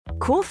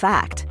Cool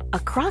fact, a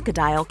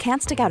crocodile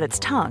can't stick out its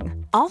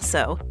tongue.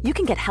 Also, you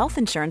can get health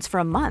insurance for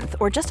a month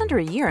or just under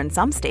a year in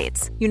some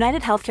states.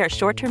 United Healthcare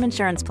short-term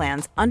insurance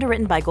plans,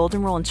 underwritten by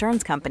Golden Rule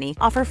Insurance Company,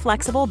 offer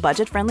flexible,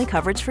 budget-friendly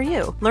coverage for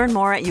you. Learn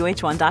more at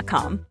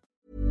uh1.com.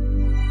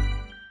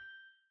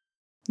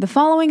 The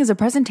following is a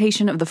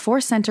presentation of the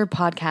Force Center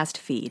podcast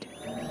feed.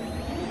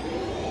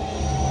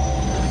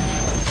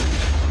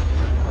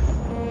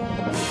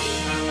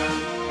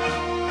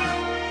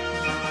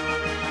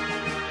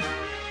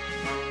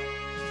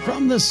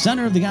 From the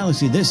center of the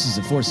galaxy, this is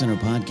the Force Center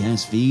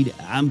podcast feed.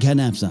 I'm Ken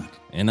Napzok.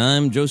 And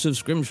I'm Joseph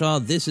Scrimshaw.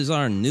 This is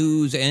our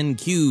news and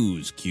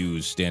cues.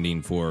 Cues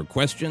standing for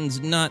questions,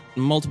 not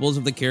multiples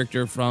of the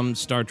character from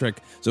Star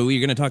Trek. So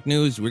we're going to talk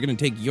news. We're going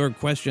to take your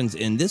questions.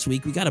 And this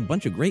week, we got a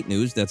bunch of great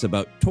news that's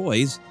about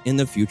toys in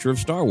the future of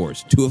Star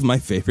Wars. Two of my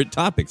favorite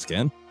topics,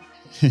 Ken.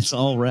 It's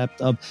all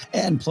wrapped up.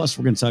 And plus,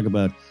 we're going to talk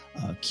about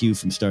Q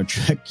from Star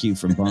Trek, Q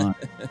from Bond,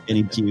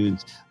 any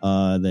Qs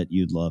that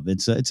you'd love.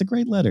 It's a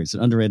great letter. It's an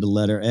underrated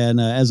letter. And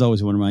as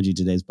always, I want to remind you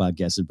today's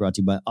podcast is brought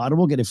to you by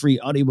Audible. Get a free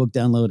audiobook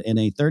download and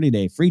a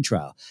 30-day free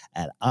trial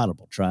at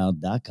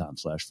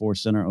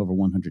audibletrial.com/forcecenter. Over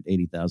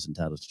 180,000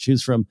 titles to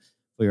choose from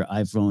for your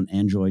iPhone,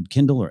 Android,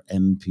 Kindle, or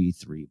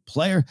MP3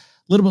 player. A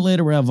little bit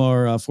later, we have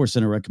our Force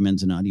Center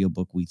recommends an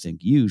audiobook we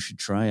think you should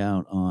try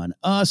out on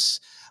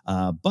us.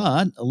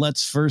 But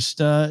let's first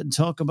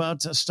talk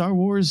about Star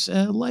Wars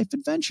Life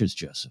Adventures,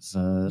 Joseph.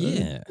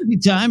 Every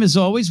time, as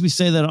always, we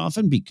say that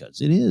often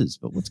because it is.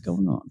 But what's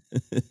going on?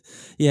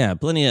 Yeah,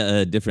 plenty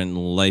of different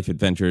life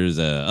adventures,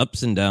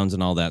 ups and downs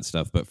and all that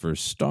stuff. But for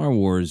Star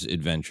Wars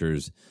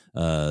adventures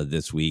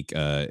this week,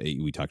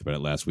 we talked about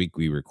it last week.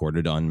 We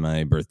recorded on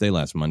my birthday.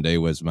 Last Monday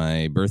was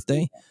my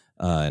birthday.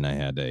 And I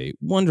had a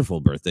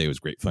wonderful birthday. It was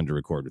great fun to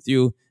record with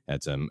you.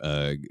 Had some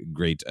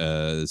great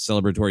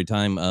celebratory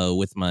time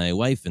with my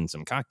wife and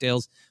some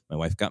cocktails. My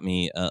wife got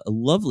me a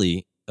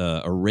lovely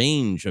a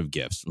range of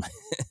gifts.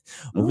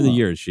 Over the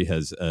years, she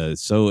has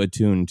so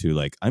attuned to,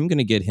 like, I'm going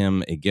to get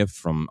him a gift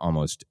from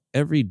almost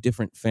every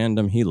different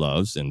fandom he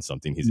loves and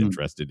something he's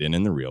interested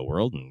in the real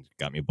world, and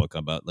got me a book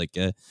about, like,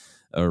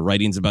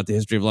 writings about the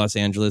history of Los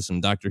Angeles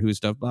and Doctor Who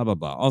stuff, blah, blah,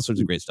 blah, all sorts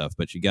of great stuff.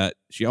 But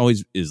she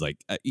always is like,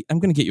 I'm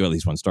going to get you at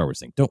least one Star Wars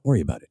thing. Don't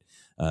worry about it.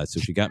 So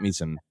she got me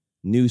some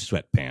new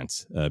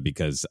sweatpants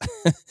because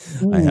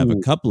I have a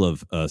couple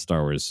of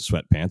Star Wars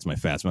sweatpants, my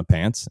Phasma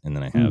pants, and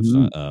then I have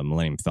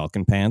Millennium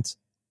Falcon pants.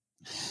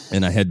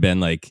 And I had been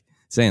like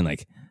saying,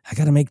 like, I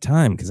got to make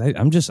time because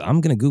I'm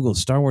going to Google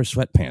Star Wars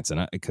sweatpants,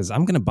 and because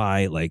I'm going to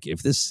buy, like,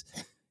 if this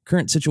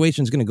current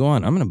situation is going to go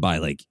on, I'm going to buy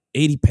like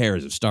 80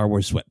 pairs of Star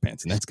Wars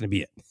sweatpants, and that's going to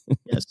be it.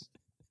 Yes.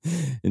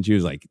 And she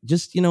was like,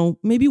 just,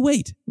 maybe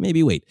wait.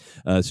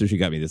 So she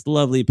got me this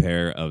lovely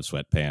pair of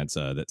sweatpants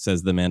that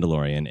says The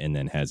Mandalorian, and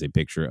then has a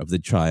picture of the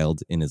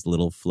child in his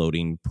little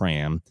floating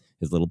pram,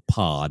 his little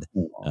pod.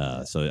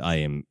 So I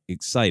am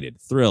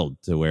excited,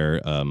 thrilled to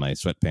wear my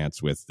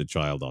sweatpants with the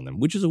child on them,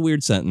 which is a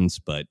weird sentence,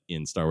 but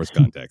in Star Wars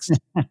context,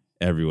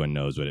 everyone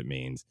knows what it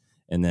means.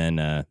 And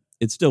then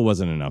it still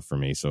wasn't enough for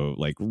me. So,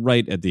 like,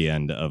 right at the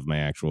end of my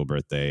actual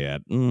birthday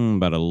at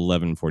about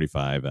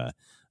 11:45,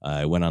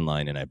 I went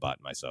online and I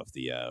bought myself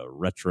the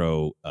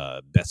retro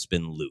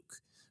Bespin Luke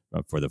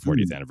for the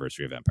 40th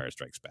anniversary of Empire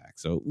Strikes Back.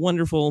 So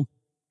wonderful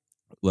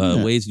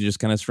ways to just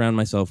kind of surround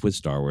myself with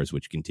Star Wars,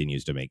 which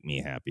continues to make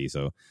me happy.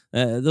 So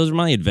those are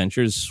my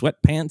adventures,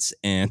 sweatpants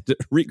and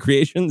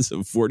recreations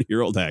of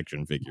 40-year-old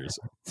action figures.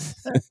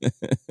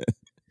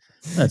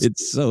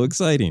 It's so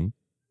exciting.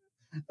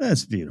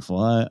 That's beautiful.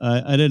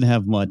 I didn't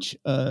have much.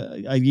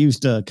 I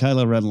used a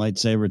Kylo Ren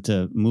lightsaber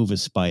to move a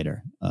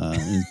spider.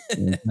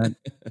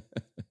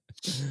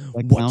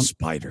 What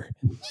spider?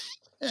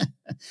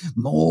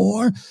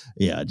 More?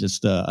 Yeah,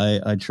 just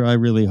I try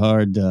really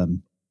hard.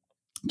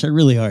 Try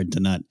really hard to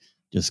not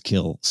just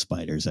kill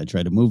spiders. I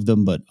try to move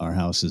them, but our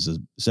house is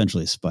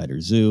essentially a spider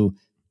zoo.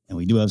 And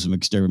we do have some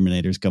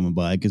exterminators coming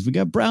by because we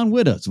got brown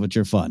widows, which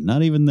are fun.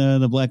 Not even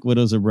the black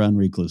widows or brown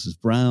recluses.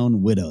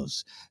 Brown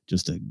widows,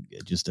 just a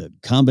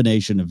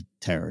combination of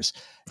terrors,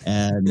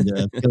 and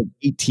killed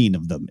 18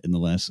 of them in the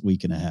last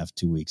week and a half,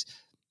 2 weeks.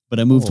 But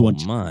I moved one.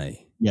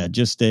 Yeah,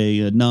 just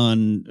a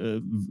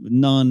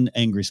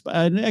non-angry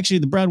spider. Actually,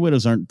 the brown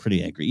widows aren't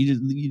pretty angry. You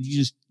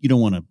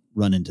don't want to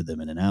run into them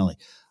in an alley.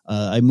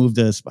 I moved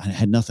a spider. I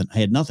had nothing.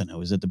 I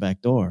was at the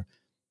back door.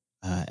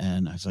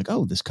 And I was like,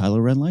 oh, this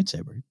Kylo Ren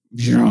lightsaber.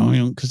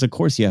 Because, of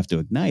course, you have to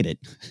ignite it.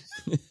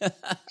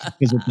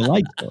 Because it's a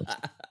light source.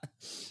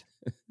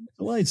 It's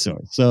a light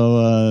source.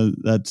 So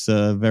that's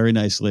very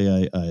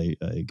nicely.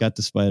 I got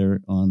the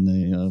spider on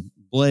the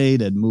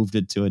blade and moved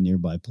it to a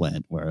nearby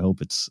plant where I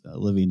hope it's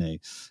living a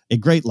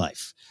great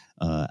life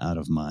out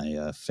of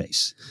my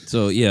face.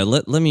 So, yeah,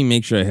 let me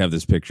make sure I have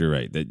this picture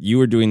right, that you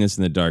were doing this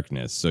in the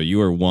darkness. So you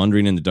are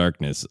wandering in the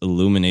darkness,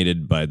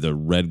 illuminated by the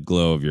red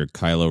glow of your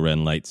Kylo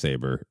Ren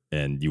lightsaber,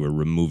 and you were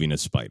removing a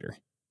spider.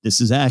 This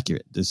is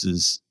accurate. This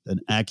is an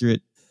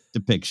accurate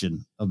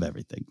depiction of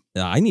everything.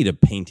 I need a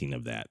painting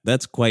of that.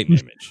 That's quite an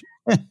image.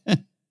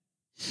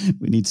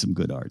 We need some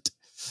good art.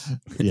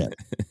 Yeah.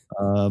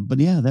 But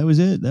yeah, that was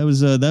it. That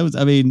was.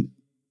 I mean,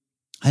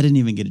 I didn't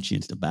even get a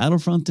chance to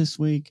Battlefront this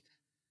week.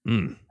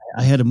 Mm.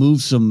 I had to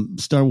move some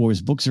Star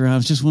Wars books around.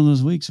 It's just one of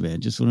those weeks,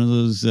 man. Just one of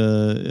those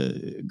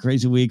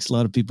crazy weeks. A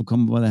lot of people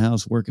coming by the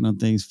house, working on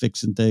things,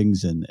 fixing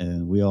things,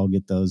 and we all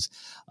get those.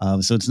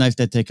 So it's nice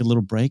to take a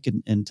little break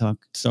and talk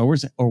Star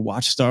Wars or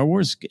watch Star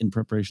Wars in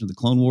preparation of the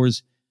Clone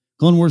Wars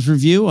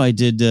review. I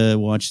did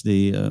watch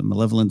the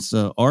Malevolence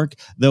arc,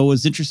 though it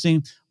was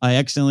interesting. I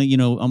accidentally,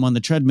 I'm on the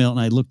treadmill and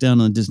I look down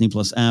on the Disney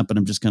Plus app and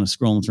I'm just kind of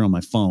scrolling through on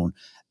my phone.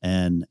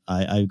 And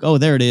I oh,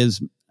 there it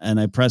is. And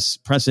I press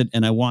it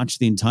and I watched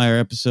the entire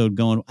episode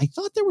going, I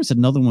thought there was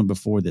another one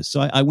before this.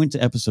 So I went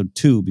to episode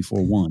 2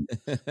 before 1.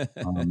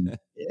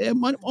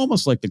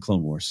 Almost like the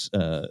Clone Wars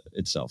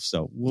itself.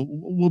 So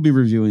we'll be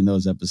reviewing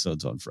those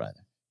episodes on Friday.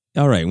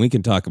 All right. We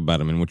can talk about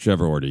them in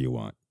whichever order you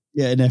want.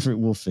 Yeah,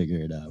 we'll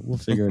figure it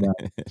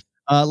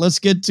out. Let's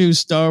get to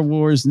Star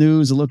Wars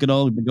news. A look at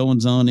all the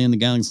goings on in the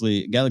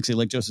galaxy.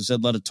 Like Joseph said,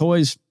 a lot of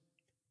toys,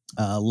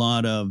 a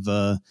lot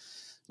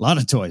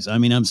of toys. I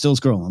mean, I'm still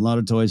scrolling. A lot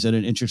of toys. Had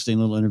an interesting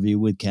little interview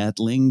with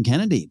Kathleen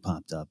Kennedy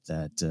popped up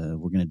that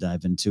we're going to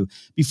dive into.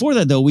 Before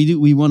that, though,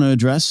 we want to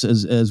address,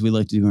 as we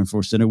like to do in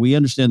Force Center, we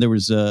understand there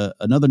was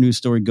another news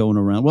story going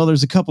around. Well,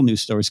 there's a couple news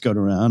stories going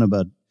around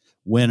about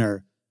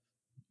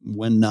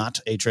when not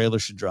a trailer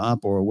should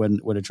drop or when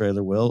a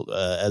trailer will.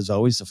 As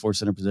always, the Force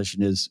Center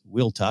position is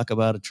we'll talk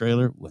about a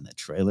trailer when the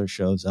trailer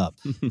shows up.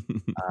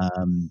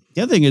 The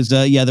other thing is,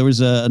 there was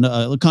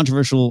a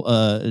controversial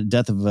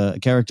death of a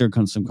character,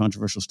 some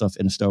controversial stuff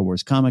in a Star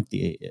Wars comic,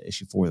 the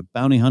issue 4 of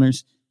Bounty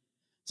Hunters.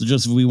 So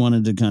Joseph, we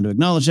wanted to kind of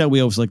acknowledge that. We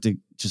always like to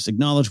just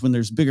acknowledge when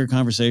there's bigger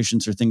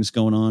conversations or things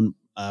going on.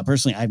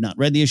 Personally, I've not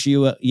read the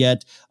issue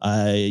yet.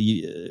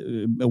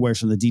 Aware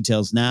some of the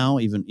details now,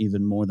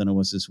 even more than I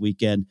was this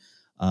weekend.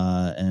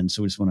 And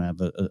so we just want to have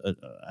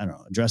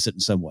address it in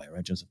some way,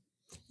 right, Joseph?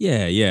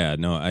 Yeah.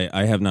 No,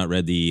 I have not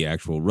read the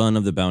actual run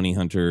of the Bounty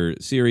Hunter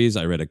series.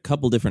 I read a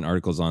couple different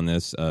articles on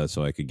this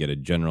so I could get a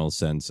general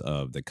sense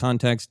of the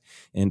context.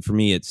 And for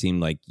me, it seemed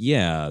like,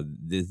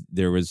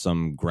 there was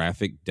some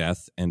graphic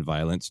death and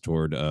violence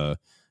toward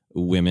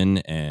women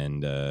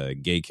and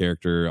gay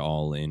character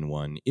all in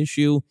one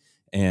issue.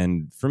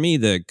 And for me,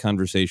 the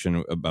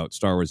conversation about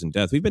Star Wars and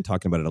death, we've been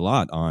talking about it a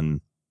lot on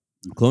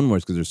Clone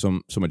Wars because there's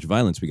so much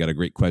violence. We got a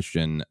great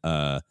question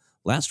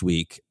last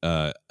week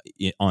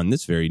on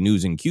this very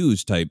news and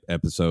cues type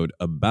episode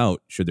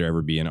about should there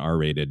ever be an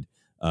R-rated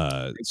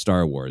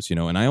Star Wars,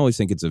 and I always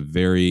think it's a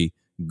very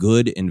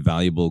good and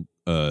valuable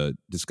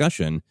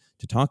discussion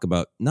to talk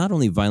about not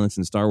only violence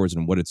in Star Wars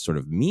and what its sort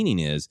of meaning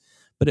is,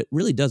 but it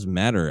really does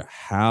matter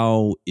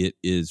how it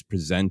is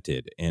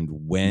presented and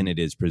when it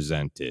is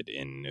presented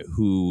and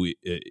who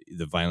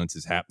the violence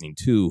is happening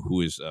to,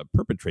 who is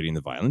perpetrating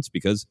the violence,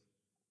 because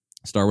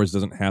Star Wars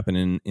doesn't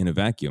happen in a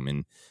vacuum.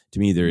 And to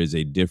me, there is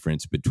a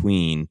difference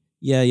between,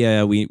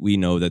 we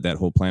know that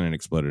whole planet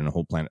exploded and a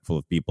whole planet full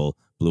of people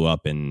blew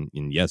up. And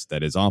yes,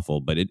 that is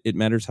awful. But it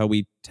matters how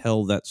we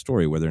tell that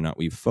story, whether or not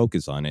we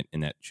focus on it,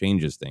 and that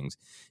changes things.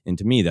 And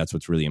to me, that's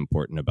what's really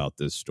important about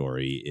this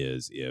story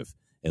is if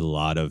a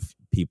lot of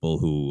people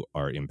who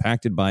are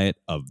impacted by it,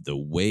 of the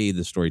way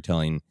the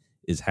storytelling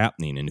is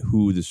happening and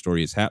who the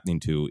story is happening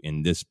to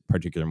in this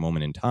particular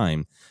moment in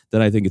time,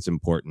 that I think it's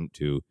important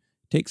to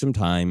take some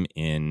time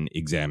and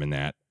examine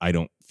that. I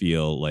don't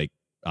feel like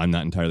I'm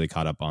not entirely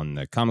caught up on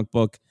the comic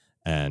book,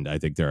 and I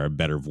think there are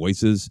better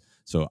voices.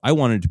 So I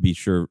wanted to be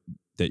sure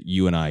that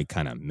you and I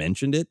kind of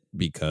mentioned it,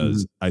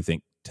 because I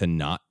think to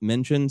not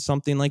mention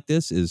something like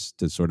this is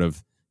to sort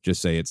of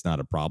just say it's not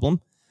a problem.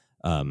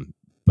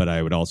 But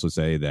I would also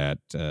say that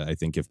I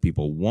think if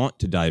people want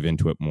to dive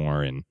into it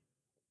more and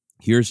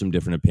hear some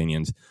different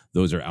opinions,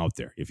 those are out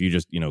there. If you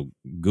just,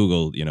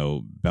 Google,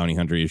 Bounty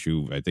Hunter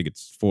issue, I think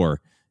it's 4,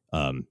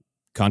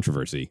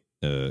 controversy,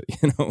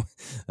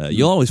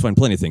 you'll always find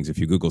plenty of things if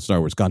you Google Star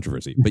Wars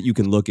controversy, but you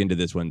can look into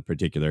this one in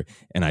particular.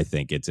 And I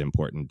think it's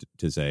important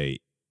to say,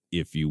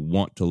 if you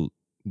want to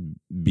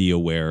be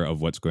aware of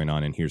what's going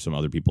on and hear some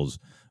other people's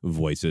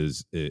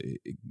voices,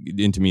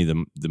 and to me,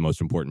 the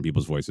most important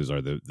people's voices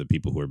are the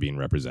people who are being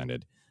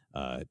represented,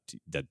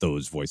 that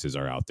those voices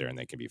are out there and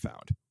they can be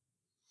found.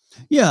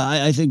 Yeah,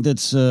 I think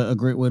that's a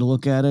great way to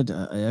look at it.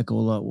 I echo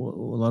a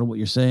lot of what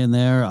you're saying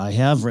there. I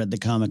have read the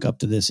comic up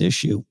to this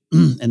issue,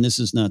 and this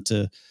is not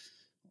to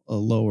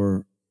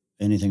lower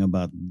anything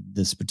about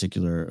this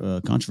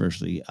particular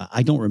controversy.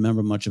 I don't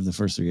remember much of the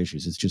first 3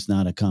 issues. It's just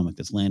not a comic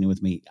that's landing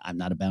with me. I'm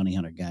not a bounty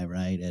hunter guy,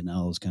 right? And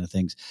all those kind of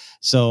things.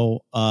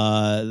 So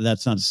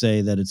that's not to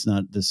say that it's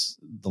not this.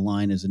 The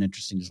line isn't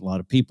interesting to a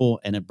lot of people,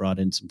 and it brought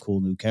in some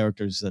cool new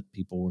characters that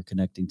people were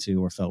connecting to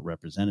or felt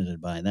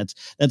represented by. And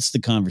that's the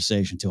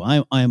conversation too.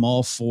 I'm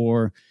all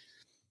for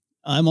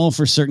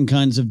certain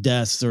kinds of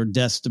deaths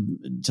to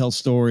tell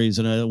stories,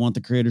 and I want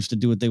the creators to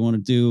do what they want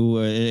to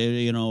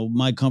do.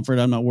 My comfort,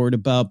 I'm not worried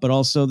about, but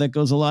also that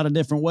goes a lot of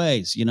different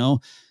ways,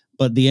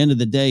 But the end of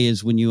the day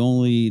is when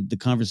the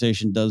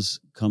conversation does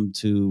come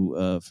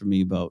to, for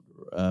me, about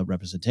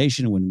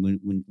representation,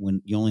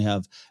 when you only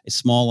have a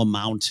small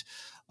amount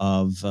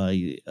of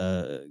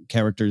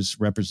characters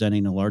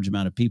representing a large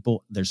amount of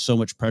people. There's so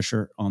much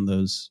pressure on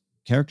those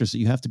characters that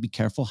you have to be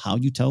careful how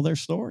you tell their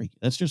story.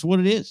 That's just what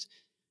it is.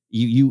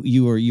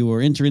 You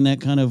are entering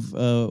that kind of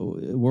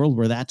world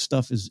where that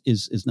stuff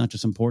is not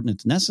just important,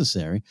 it's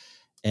necessary,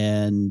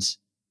 and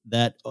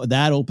that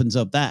opens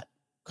up that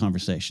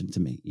conversation to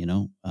me. You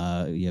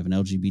have an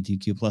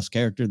LGBTQ plus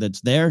character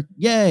that's there,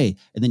 yay,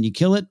 and then you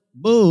kill it,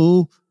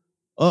 boo,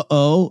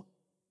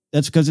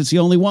 that's because it's the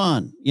only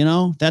one.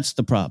 That's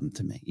the problem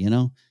to me.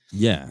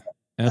 Yeah,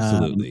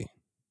 absolutely.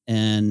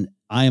 And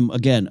I am,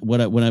 again,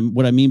 what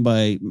I mean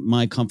by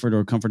my comfort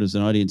or comfort as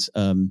an audience,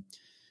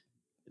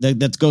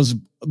 that goes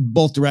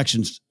both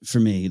directions for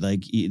me.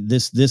 Like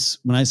this,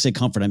 when I say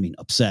comfort, I mean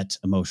upset,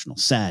 emotional,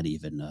 sad,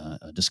 even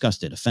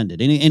disgusted,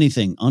 offended,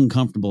 anything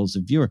uncomfortable as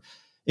a viewer.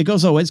 It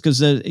goes always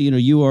because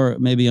you are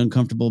maybe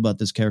uncomfortable about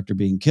this character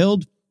being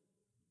killed,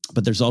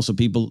 but there's also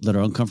people that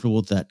are uncomfortable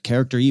with that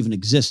character even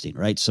existing,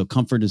 right? So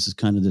comfort is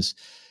kind of this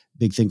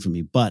big thing for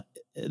me, but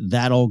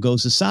that all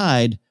goes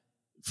aside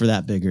for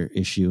that bigger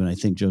issue. And I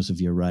think,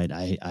 Joseph, you're right.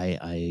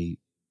 I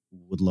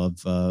would love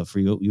for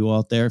you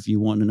out there, if you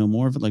want to know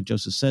more of it, like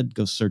Joseph said,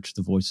 go search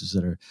the voices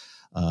that are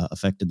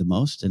affected the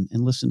most and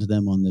listen to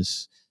them on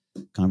this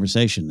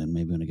conversation. Then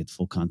maybe when I get the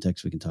full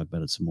context, we can talk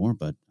about it some more,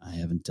 but I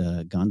haven't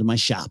gone to my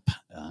shop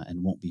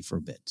and won't be for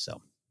a bit. So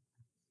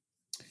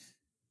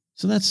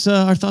that's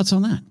our thoughts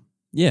on that.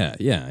 Yeah.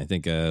 I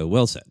think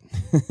well said.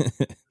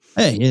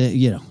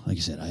 Hey, like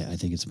I said, I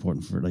think it's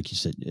important for, like you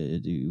said,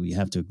 we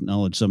have to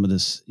acknowledge some of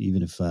this,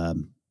 even if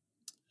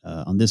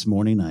on this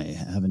morning I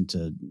haven't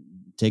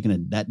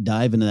taken that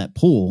dive into that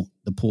pool.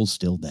 The pool's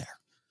still there.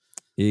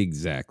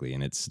 Exactly,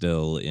 and it's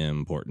still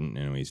important,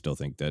 and we still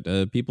think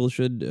that people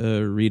should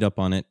read up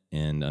on it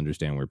and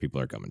understand where people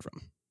are coming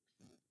from.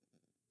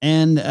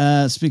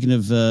 And speaking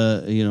of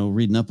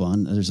reading up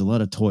on, there's a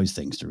lot of toys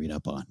things to read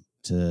up on.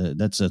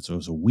 That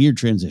was a weird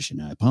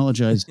transition. I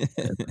apologize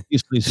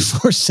please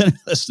for Center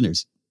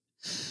listeners.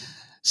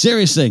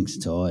 Serious things,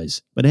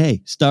 toys. But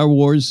hey, Star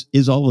Wars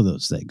is all of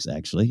those things,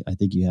 actually. I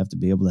think you have to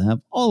be able to have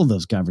all of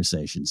those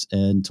conversations,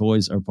 and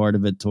toys are part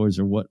of it. Toys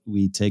are what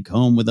we take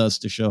home with us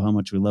to show how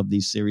much we love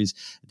these series,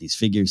 these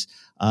figures.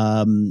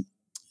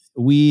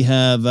 We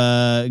have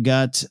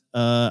got,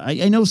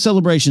 I know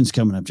Celebration's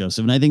coming up,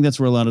 Joseph, and I think that's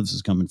where a lot of this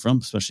is coming from,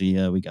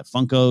 especially we got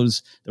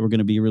Funkos that were going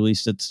to be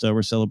released at Star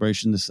Wars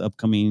Celebration this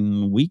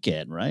upcoming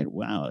weekend, right?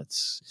 Wow,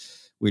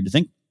 it's weird to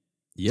think.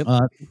 Yep.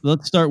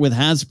 Let's start with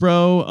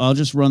Hasbro. I'll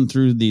just run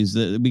through these.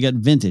 We got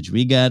Vintage.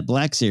 We got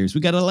Black Series.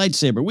 We got a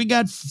lightsaber. We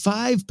got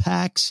 5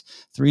 packs,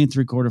 3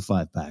 3/4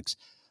 5-packs.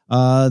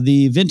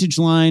 The Vintage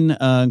line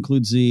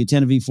includes the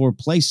Tantive V4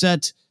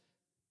 playset,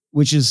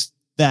 which is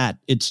that.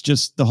 It's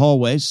just the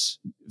hallways.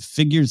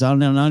 Figures, I'm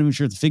not even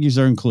sure if the figures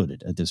are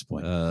included at this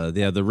point.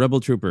 The Rebel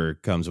Trooper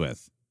comes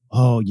with.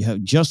 Oh, you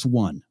have just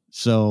one.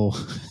 So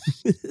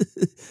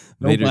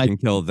Vader can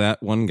kill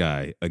that one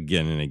guy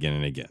again and again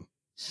and again.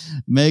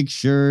 Make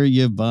sure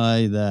you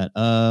buy that.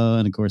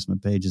 And of course, my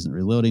page isn't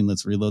reloading.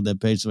 Let's reload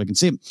that page so I can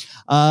see it.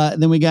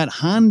 Then we got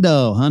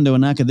Hondo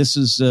Ohnaka. This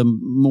is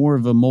more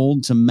of a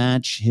mold to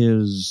match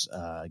his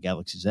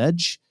Galaxy's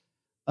Edge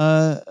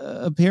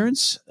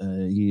appearance.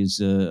 He's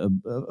a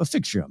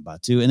fixture on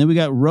Batuu. And then we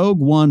got Rogue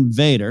One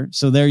Vader.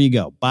 So there you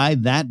go. Buy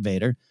that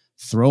Vader.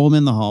 Throw him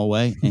in the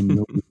hallway, and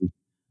you'll be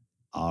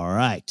all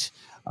right.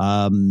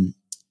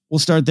 We'll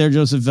start there,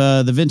 Joseph.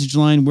 The Vintage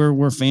line,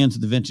 we're fans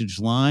of the Vintage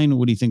line.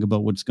 What do you think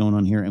about what's going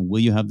on here? And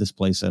will you have this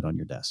playset on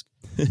your desk?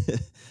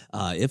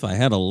 If I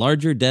had a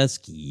larger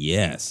desk,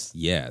 yes.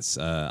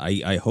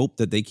 I hope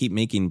that they keep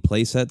making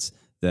playsets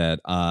that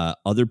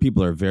other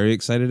people are very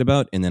excited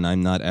about, and then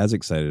I'm not as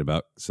excited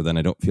about, so then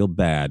I don't feel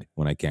bad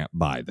when I can't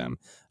buy them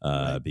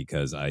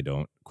because I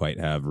don't quite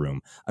have room.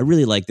 I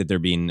really like that they're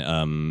being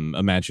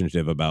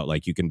imaginative about,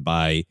 like, you can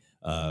buy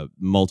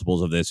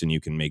multiples of this and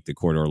you can make the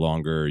corridor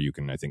longer. You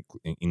can, I think,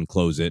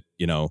 enclose it,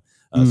 so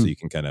you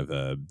can kind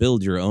of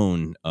build your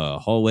own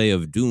hallway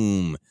of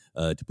doom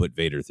to put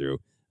Vader through.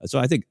 So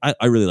I think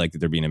I really like that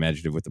they're being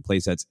imaginative with the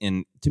playsets.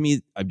 And to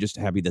me, I'm just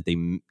happy that they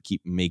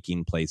keep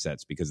making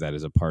playsets, because that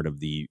is a part of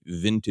the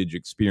vintage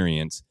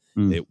experience.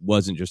 It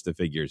wasn't just the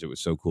figures. It was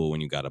so cool when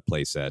you got a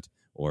playset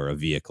or a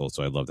vehicle.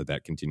 So I love that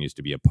that continues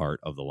to be a part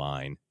of the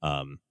line.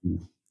 And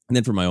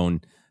then for my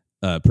own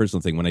personal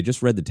thing, when I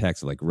just read the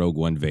text of like Rogue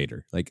One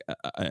Vader, like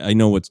I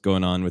know what's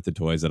going on with the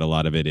toys, that a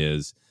lot of it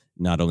is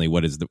not only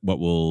what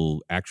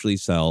will actually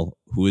sell,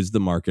 who is the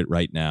market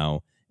right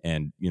now,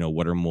 and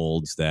what are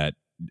molds that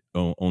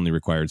only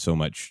required so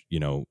much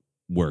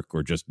work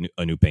or just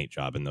a new paint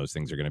job, and those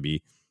things are going to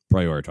be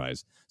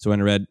prioritized. So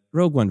when I read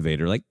Rogue One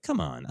Vader, like, come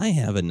on, I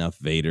have enough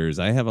Vaders.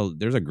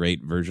 There's a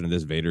great version of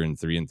this Vader in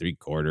 3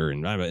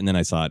 3/4, and then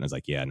I saw it and I was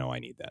like, yeah, no, I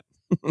need that.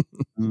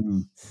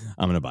 I'm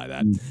gonna buy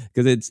that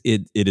because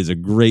it is a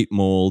great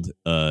mold,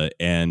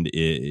 and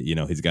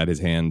he's got his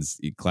hands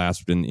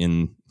clasped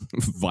in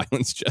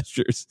violence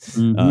gestures,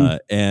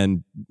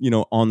 and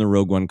on the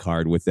Rogue One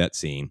card with that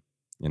scene,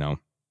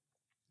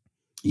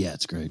 Yeah,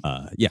 it's great.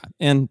 Yeah.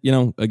 And,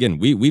 again,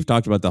 we've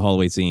talked about the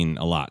hallway scene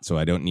a lot, so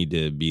I don't need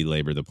to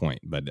belabor the point.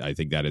 But I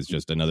think that is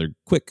just another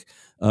quick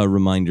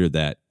reminder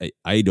that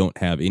I don't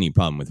have any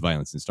problem with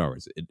violence in Star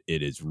Wars.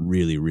 It is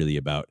really, really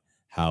about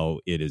how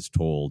it is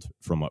told,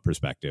 from what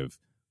perspective,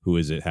 who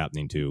is it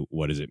happening to,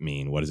 what does it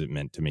mean, what is it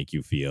meant to make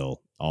you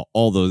feel,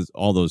 all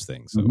those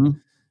things. So,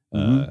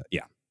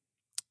 yeah.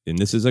 And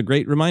this is a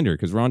great reminder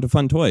because we're on to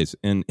fun toys,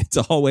 and it's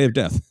a hallway of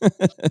death.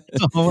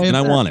 And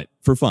I want it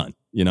for fun,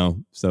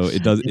 So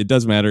it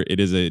does matter. It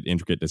is an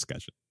intricate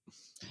discussion.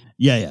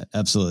 Yeah,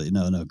 absolutely.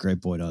 No,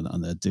 great point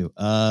on that too.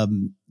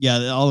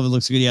 Yeah, all of it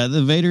looks good. Yeah,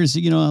 the Vaders.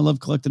 I love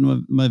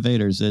collecting my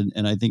Vaders,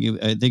 and I think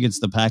it's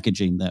the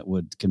packaging that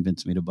would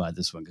convince me to buy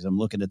this one because I'm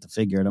looking at the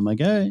figure and I'm like,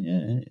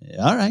 hey,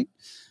 all right.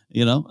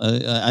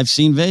 I've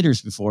seen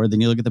Vaders before.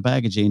 Then you look at the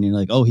packaging and you're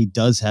like, oh, he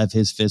does have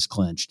his fist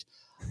clenched.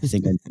 I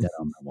think I need that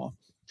on my wall.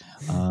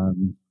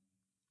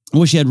 I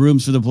wish I had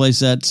rooms for the play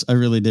sets. I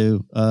really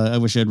do. I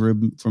wish I had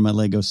room for my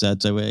Lego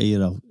sets.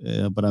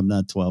 But I'm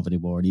not 12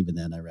 anymore. And even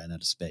then I ran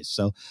out of space.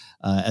 So,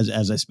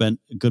 as I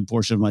spent a good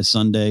portion of my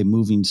Sunday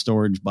moving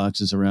storage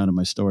boxes around in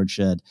my storage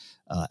shed,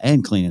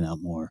 and cleaning out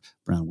more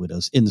Brown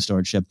Widows in the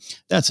storage shed,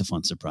 that's a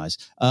fun surprise.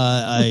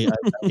 I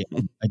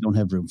don't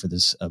have room for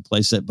this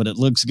play set, but it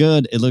looks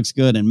good. It looks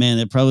good. And man,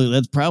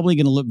 that's probably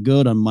going to look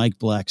good on Mike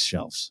Black's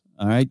shelves.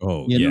 All right.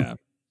 Oh, yeah.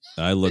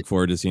 I look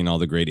forward to seeing all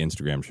the great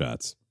Instagram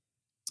shots.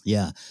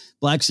 Yeah.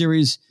 Black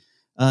Series,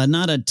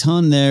 not a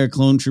ton there.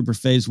 Clone Trooper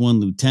Phase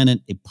 1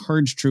 Lieutenant, a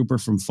Purge Trooper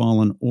from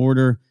Fallen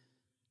Order,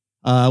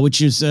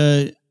 which is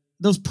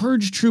those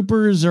Purge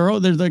Troopers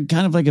they're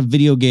kind of like a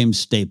video game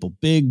staple.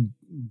 Big,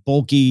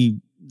 bulky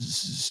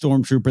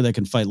stormtrooper that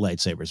can fight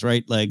lightsabers,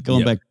 right? Like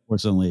going back to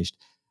Force Unleashed.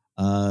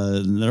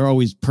 They're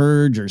always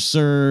Purge or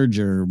Surge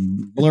or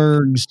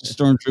Blurgs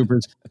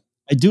stormtroopers.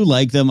 I do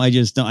like them. I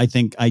just don't. I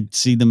think I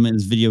see them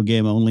as video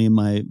game only in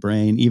my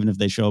brain. Even if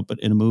they show up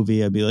in a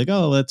movie, I'd be like,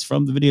 "Oh, that's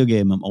from the video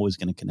game." I'm always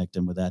going to connect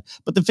them with that.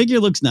 But the figure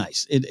looks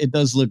nice. It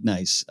does look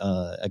nice.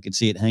 I could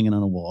see it hanging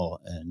on a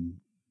wall and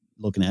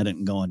looking at it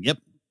and going, "Yep,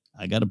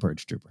 I got a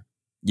Purge Trooper."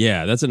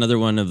 Yeah, that's another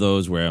one of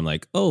those where I'm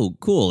like, "Oh,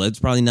 cool." It's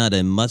probably not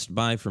a must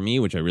buy for me,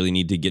 which I really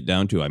need to get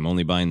down to. I'm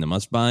only buying the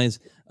must buys.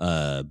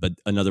 But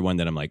another one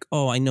that I'm like,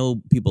 "Oh, I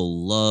know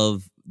people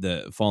love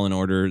the Fallen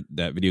Order,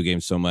 that video game,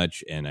 so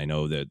much, and I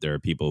know that there are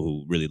people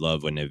who really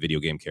love when a video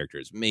game character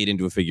is made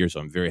into a figure,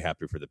 so I'm very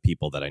happy for the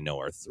people that I know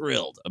are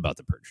thrilled about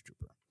the Purge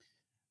Trooper."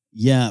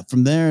 Yeah,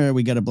 from there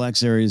we got a Black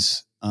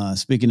Series.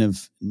 Speaking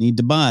of need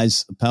to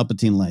buys, a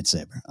Palpatine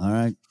lightsaber. All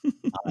right,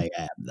 I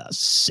am the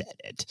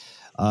Senate.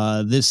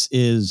 This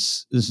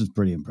is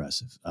pretty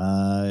impressive.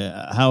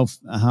 How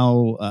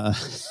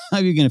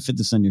are you going to fit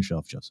this on your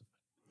shelf, Joseph?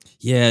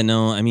 Yeah,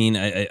 no, I mean,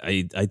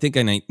 I think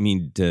I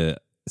need to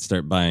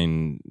start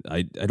buying.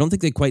 I don't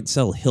think they quite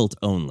sell hilt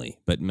only,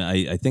 but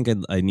I think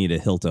I need a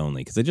hilt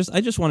only because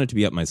I just want it to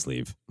be up my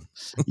sleeve.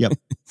 Yep.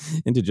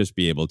 And to just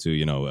be able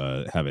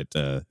to have it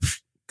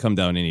come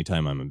down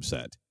anytime I'm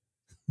upset.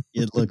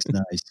 It looks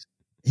nice.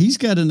 He's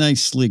got a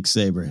nice sleek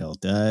saber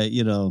hilt. I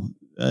don't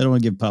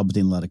want to give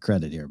Palpatine a lot of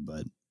credit here,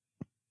 but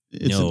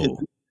it's an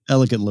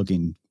elegant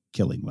looking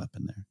killing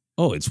weapon there.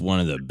 Oh, it's one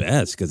of the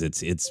best because it's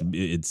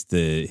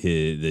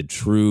the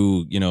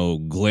true,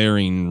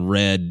 glaring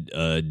red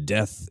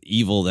death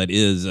evil that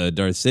is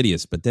Darth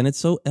Sidious. But then it's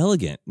so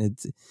elegant.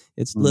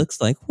 It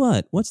looks like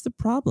what? What's the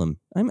problem?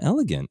 I'm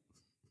elegant.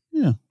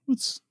 Yeah.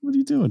 What are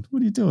you doing?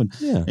 What are you doing?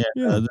 Yeah.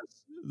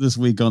 This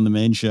week on the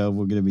main show,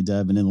 we're going to be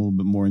diving in a little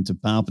bit more into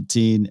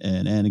Palpatine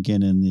and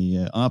Anakin in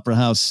the Opera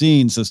House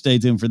scene. So stay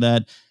tuned for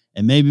that.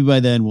 And maybe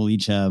by then we'll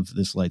each have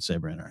this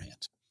lightsaber in our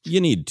hands.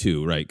 You need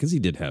two, right? Because he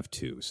did have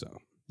two. So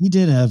he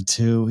did have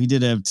two.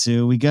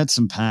 We got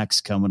some packs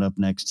coming up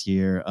next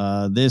year.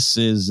 This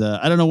is,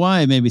 I don't know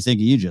why it made me think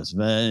of you, Joseph.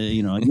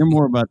 You're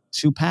more about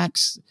 2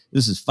 packs.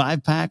 This is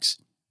 5 packs.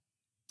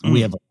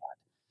 We have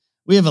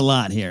a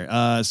lot here.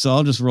 So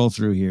I'll just roll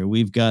through here.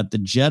 We've got the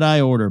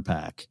Jedi Order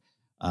pack.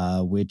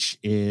 Which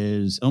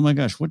is, oh my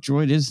gosh, what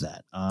droid is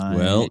that?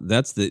 Well,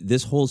 that's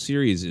this whole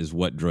series is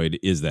what droid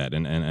is that,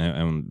 and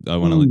I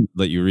want to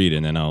let you read,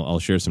 and then I'll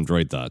share some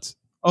droid thoughts.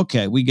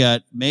 Okay, we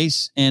got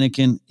Mace,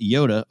 Anakin,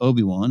 Yoda,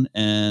 Obi-Wan,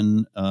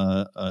 and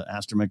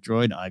astromech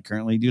droid. I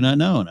currently do not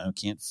know, and I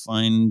can't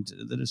find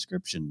the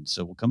description,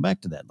 so we'll come back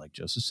to that. Like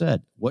Joseph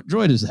said, what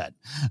droid is that?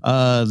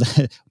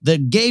 The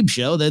Gabe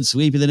Show that's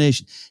sweeping the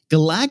nation.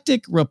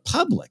 Galactic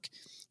Republic,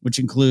 which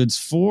includes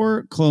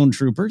 4 clone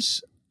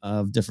troopers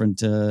of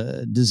different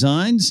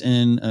designs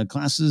and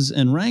classes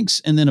and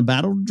ranks, and then a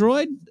battle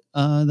droid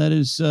that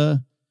is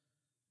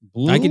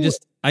blue.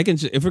 I can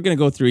if we're going to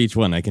go through each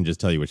one, I can just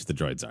tell you which the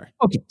droids are.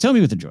 Okay, tell me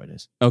what the droid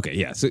is. Okay,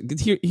 yeah. So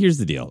here's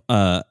the deal.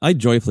 I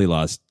joyfully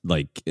lost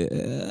like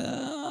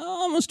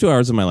almost 2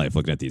 hours of my life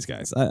looking at these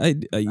guys.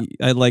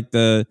 I like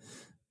the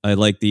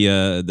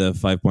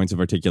 5 points of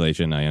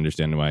articulation. I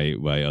understand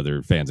why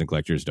other fans and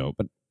collectors don't,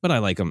 but I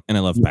like them and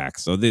I love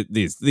packs. So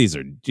these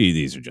are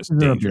just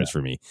dangerous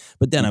for me.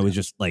 But then I was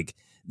just like,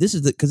 this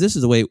is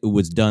the way it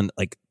was done,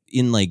 like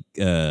in like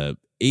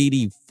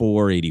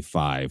 84,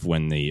 85,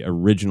 when the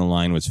original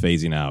line was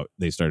phasing out,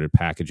 they started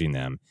packaging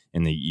them,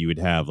 and you would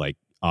have like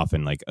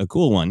often like a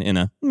cool one and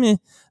a meh.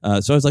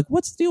 So I was like,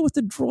 what's the deal with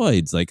the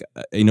droids? Like,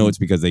 it's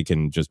because they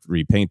can just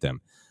repaint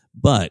them.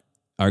 But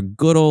our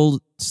good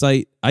old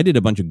site, I did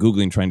a bunch of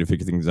Googling trying to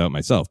figure things out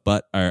myself,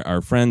 but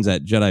our friends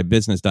at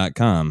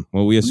JediBusiness.com,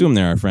 well, we assume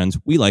they're our friends.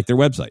 We like their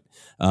website.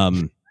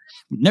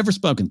 Never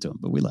spoken to them,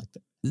 but we like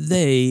them.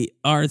 They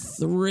are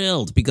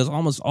thrilled because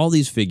almost all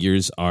these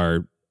figures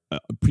are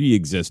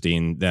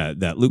pre-existing.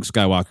 That Luke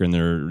Skywalker in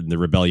the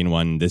Rebellion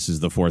one, this is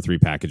the 4th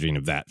repackaging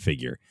of that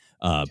figure.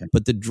 Okay.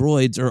 But the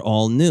droids are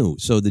all new.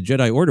 So the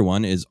Jedi Order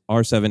one is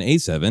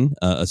R7A7,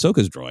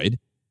 Ahsoka's droid.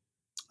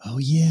 Oh,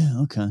 yeah.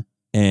 Okay.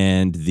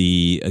 And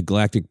the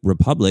Galactic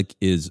Republic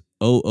is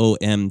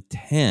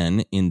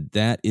OOM-10, and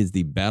that is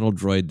the battle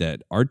droid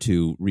that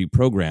R2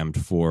 reprogrammed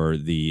for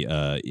the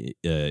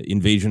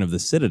invasion of the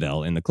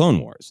Citadel in the Clone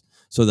Wars.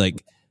 So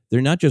like they're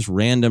not just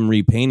random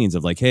repaintings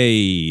of like,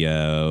 hey,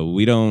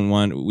 we don't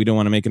want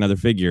to make another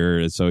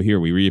figure, so here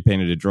we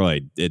repainted a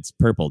droid. It's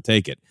purple,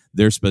 take it.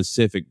 They're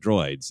specific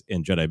droids,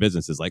 and Jedi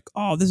Business is like,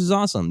 oh, this is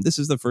awesome. This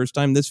is the first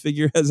time this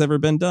figure has ever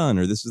been done,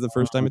 or this is the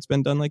first time it's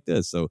been done like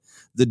this. So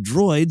the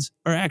droids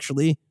are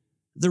actually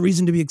the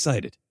reason to be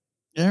excited.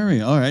 There we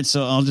go. All right,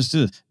 so I'll just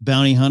do this.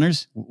 Bounty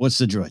Hunters, what's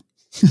the droid?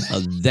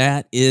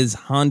 That is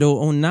Hondo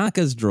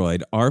Onaka's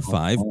droid,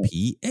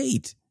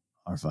 R5P8.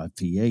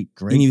 R5P8,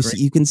 great. And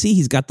you can see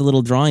he's got the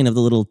little drawing of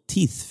the little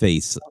teeth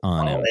face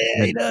on him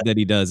that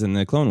he does in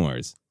the Clone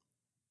Wars.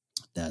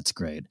 That's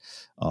great.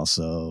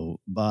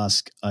 Also,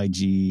 Bosk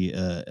IG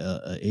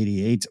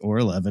 88 or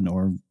 11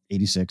 or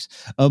 86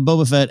 of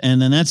Boba Fett, and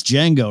then that's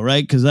Django,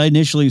 right? Because I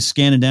initially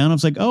scanned it down, I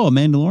was like, oh, a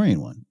Mandalorian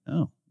one.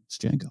 Oh, it's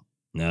Django.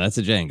 No, that's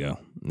a Django.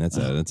 That's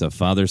a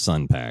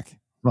father-son pack.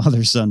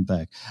 Father-son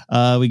pack.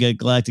 We got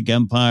Galactic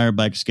Empire,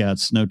 Biker Scout,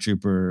 Snow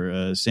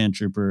Trooper, Sand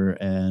Trooper,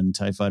 and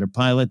TIE Fighter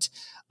pilot.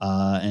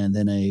 And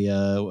then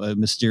a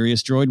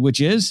mysterious droid, which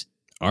is?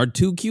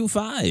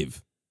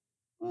 R2Q5.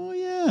 Oh,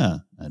 yeah.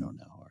 I don't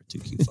know.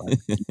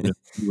 R2Q5.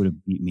 You would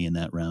have beat me in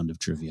that round of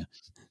trivia.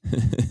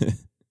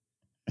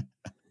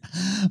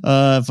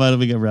 Finally,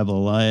 we got Rebel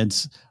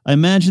Alliance. I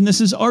imagine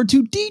this is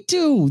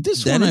R2D2.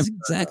 That is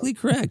exactly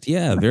correct.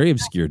 Yeah, very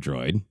obscure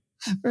droid.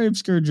 Very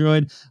obscure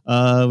droid.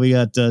 We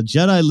got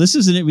Jedi. This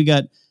isn't it. We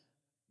got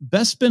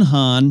Bespin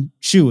Han,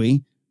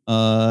 Chewie,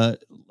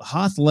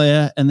 Hoth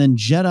Leia, and then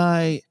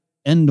Jedi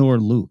Endor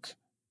Luke.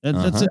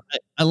 That's it.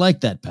 I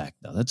like that pack,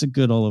 though. That's a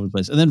good all over the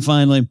place. And then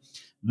finally,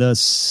 the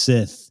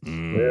Sith.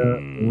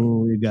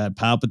 We got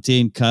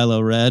Palpatine,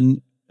 Kylo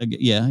Ren.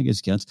 Yeah, I guess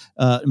it counts.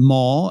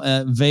 Maul,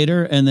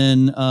 Vader, and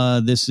then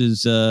this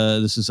is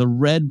a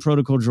red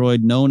protocol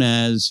droid known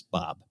as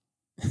Bob.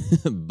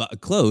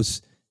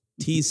 Close.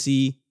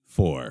 TC4.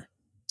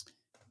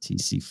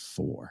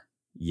 TC4.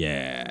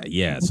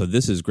 Yeah. So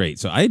this is great.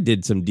 So I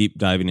did some deep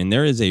diving, and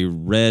there is a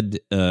red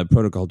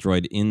protocol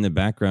droid in the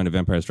background of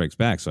Empire Strikes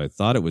Back. So I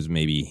thought it was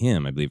maybe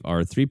him, I believe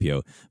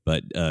R3PO.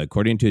 But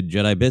according to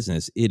Jedi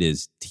Business, it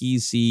is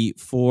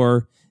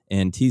TC4,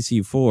 and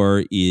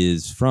TC4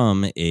 is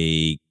from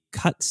a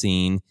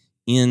cutscene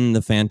in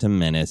The Phantom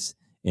Menace,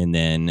 and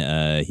then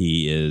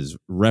he is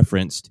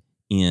referenced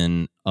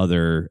in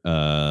other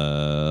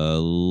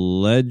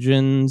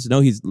legends.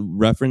 No, he's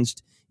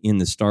referenced in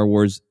the Star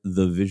Wars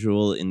The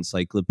Visual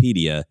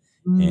Encyclopedia,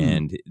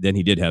 and then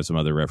he did have some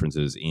other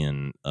references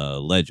in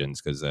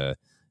Legends, because the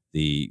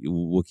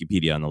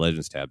Wikipedia on the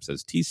Legends tab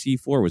says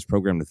TC4 was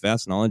programmed with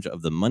vast knowledge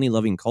of the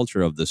money-loving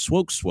culture of the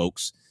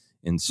Swokes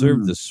and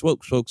served the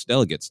Swokes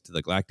delegates to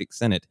the Galactic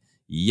Senate.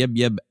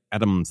 Yeb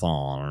Adam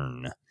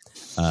Thorn.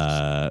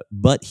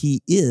 But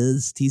he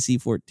is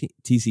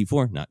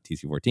TC4, not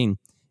TC14,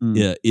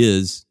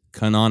 is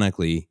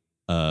canonically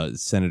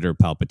Senator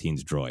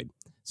Palpatine's droid.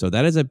 So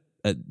that is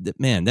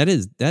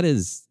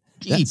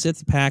that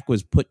Sith pack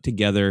was put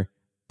together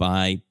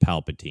by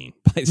Palpatine,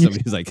 by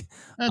somebody who's like,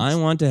 I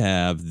want to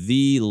have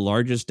the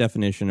largest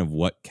definition of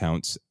what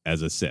counts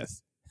as a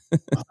Sith.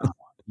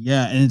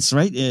 Yeah, and it's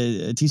right.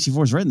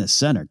 TC4 is right in the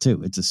center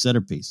too. It's a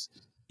centerpiece.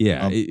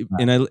 Yeah,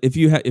 if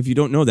you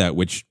don't know that,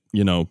 which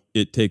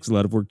it takes a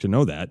lot of work to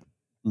know that,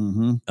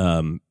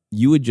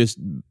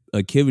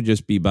 a kid would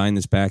just be buying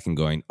this pack and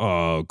going,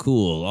 "Oh,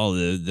 cool! All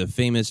the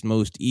famous,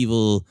 most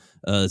evil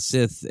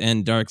Sith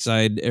and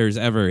Darksiders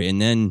ever,"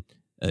 and then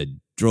a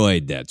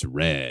droid that's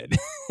red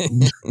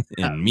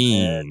and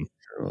mean.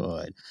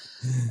 Droid.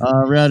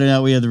 Rounding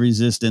out, we have the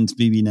Resistance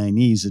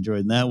BB-9Es, the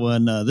droid in that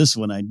one. This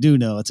one I do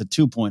know, it's a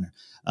 2-pointer.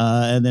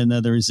 And then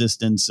the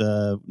Resistance,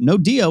 no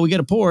Dio, we get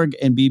a Porg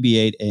and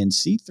BB-8 and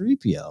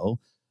C-3PO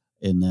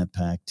in that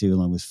pack too,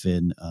 along with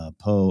Finn,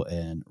 Poe,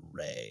 and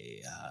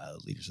Rey,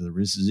 leaders of the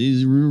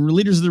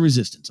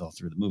Resistance, all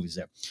through the movies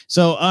there.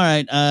 So, all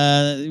right,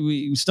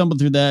 we stumbled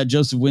through that.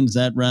 Joseph wins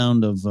that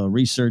round of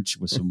research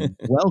with some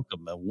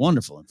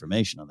wonderful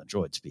information on the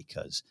droids,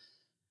 because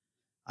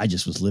I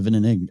just was living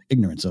in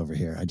ignorance over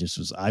here.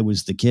 I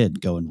was the kid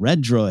going,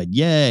 red droid,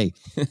 yay.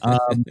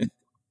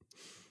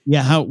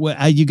 Yeah, how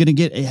are you going to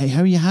get?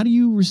 How do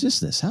you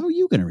resist this? How are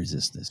you going to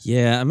resist this?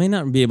 Yeah, I may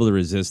not be able to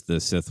resist the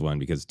Sith one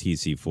because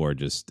TC4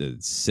 just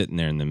sitting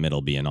there in the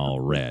middle, being all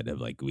red, of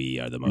like, we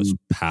are the most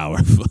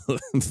powerful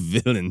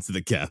villains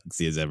the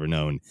galaxy has ever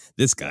known.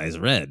 This guy's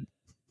red.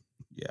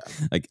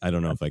 Yeah, like I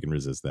don't know if I can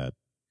resist that.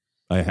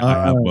 I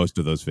have most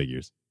of those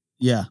figures.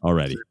 Yeah,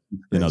 already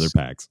in other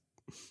packs.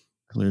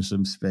 Clear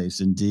some space,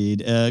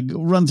 indeed.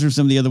 Run through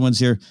some of the other ones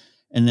here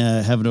and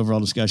have an overall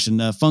discussion.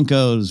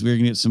 Funkos, we're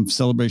going to get some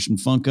Celebration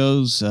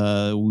Funkos.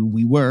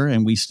 We were,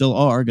 and we still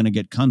are, going to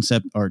get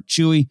concept art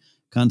Chewie,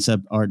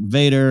 concept art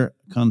Vader,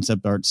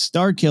 concept art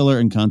Starkiller,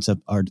 and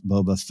concept art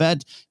Boba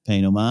Fett,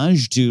 paying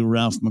homage to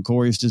Ralph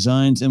McQuarrie's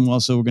designs. And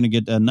also, we're going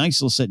to get a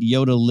nice little set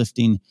Yoda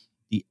lifting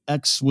the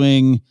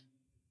X-Wing.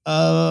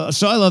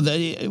 So I love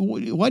that.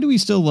 Why do we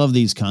still love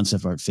these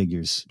concept art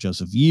figures,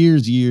 Joseph?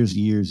 Years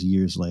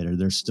later,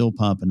 they're still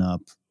popping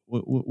up.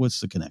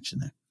 What's the connection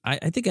there?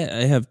 I think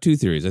I have two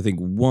theories. I think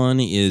one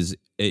is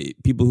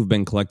people who've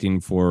been collecting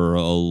for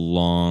a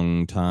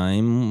long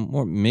time,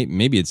 or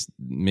maybe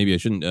I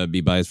shouldn't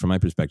be biased from my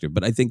perspective,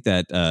 but I think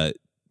that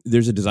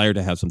there's a desire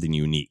to have something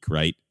unique,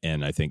 right?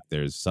 And I think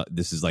this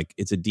is like,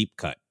 it's a deep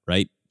cut,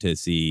 right? To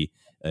see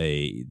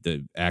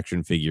the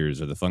action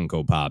figures or the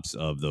Funko Pops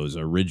of those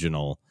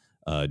original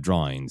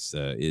drawings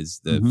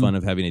is the fun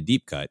of having a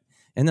deep cut.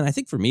 And then I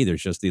think for me,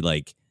 there's just the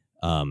like,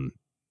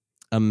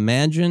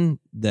 imagine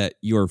that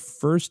your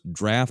first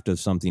draft of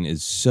something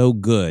is so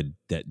good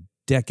that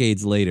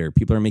decades later,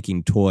 people are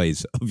making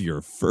toys of your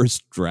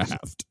first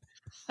draft.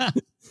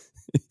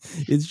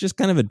 It's just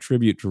kind of a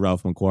tribute to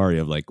Ralph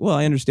McQuarrie of like, well,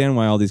 I understand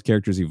why all these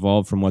characters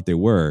evolved from what they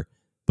were,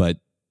 but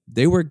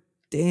they were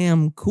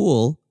damn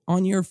cool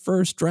on your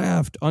first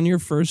draft, on your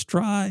first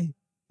try.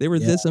 They were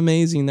this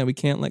amazing that we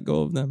can't let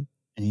go of them.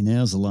 And he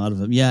nails a lot of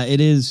them. Yeah, it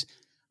is.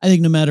 I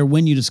think no matter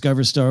when you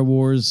discover Star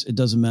Wars, it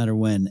doesn't matter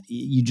when.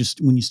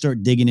 When you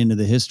start digging into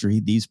the history,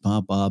 these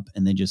pop up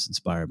and they just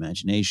inspire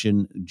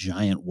imagination.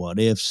 Giant what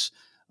ifs.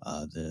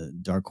 The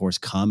Dark Horse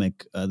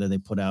comic that they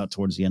put out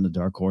towards the end of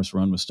Dark Horse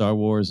run with Star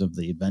Wars of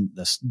the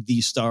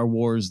Star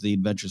Wars, the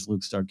Adventures of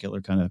Luke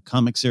Starkiller kind of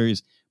comic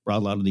series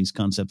brought a lot of these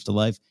concepts to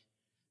life.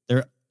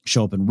 They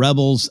show up in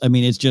Rebels. I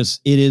mean,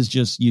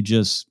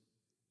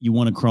 you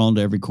want to crawl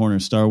into every corner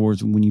of Star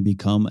Wars when you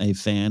become a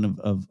fan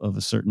of a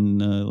certain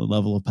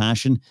level of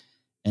passion.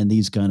 And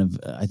these kind of,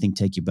 I think,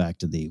 take you back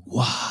to the,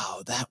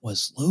 wow, that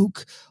was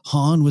Luke.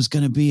 Han was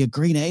going to be a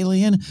green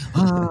alien.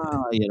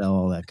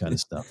 All that kind of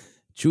stuff.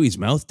 Chewie's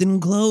mouth didn't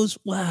close.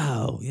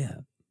 Wow. Yeah.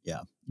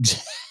 Yeah.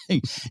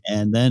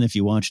 And then if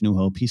you watch New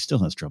Hope, he still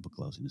has trouble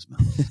closing his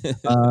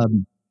mouth.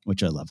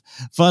 Which I love.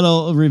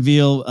 Final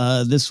reveal.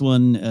 This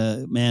one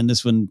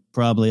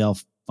probably I'll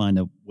find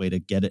a way to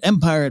get it.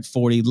 Empire at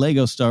 40,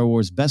 Lego Star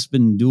Wars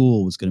Bespin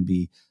Duel was going to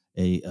be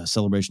a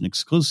Celebration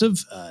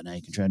exclusive. Now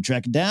you can try and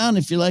track it down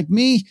if you're like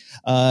me.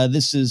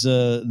 This is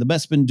the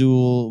Bespin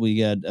Duel. We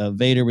got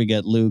Vader, we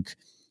got Luke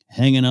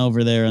hanging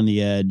over there on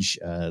the edge.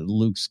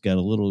 Luke's got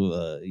a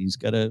little, he's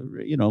got a,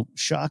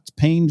 shocked,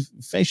 pained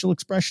facial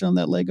expression on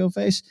that Lego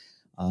face.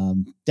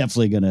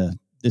 Definitely gonna,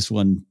 this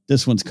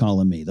one's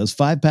calling me. Those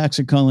 5-packs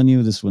are calling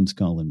you. This one's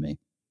calling me.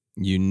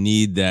 You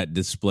need that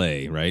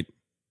display, right?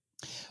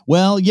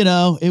 Well,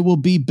 it will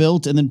be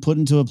built and then put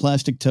into a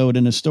plastic tote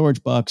in a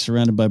storage box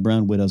surrounded by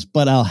brown widows,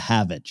 but I'll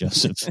have it,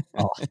 Joseph.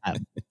 I'll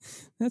have it.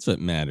 That's what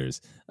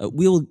matters.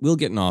 We'll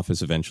get an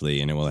office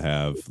eventually, and it will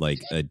have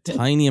like a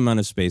tiny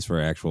amount of space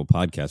for actual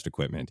podcast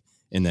equipment,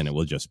 and then it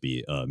will just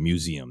be a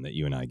museum that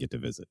you and I get to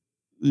visit.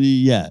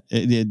 Yeah,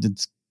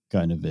 it's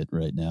kind of it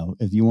right now.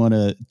 If you want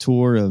a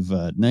tour of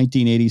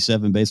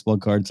 1987 baseball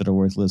cards that are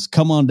worthless,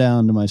 come on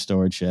down to my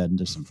storage shed, and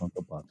there's some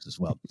Funko Pops as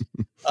well.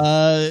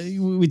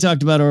 We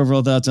talked about our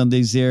overall thoughts on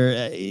these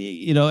here.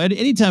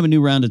 Anytime a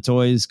new round of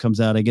toys comes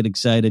out, I get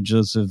excited,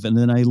 Joseph, and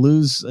then I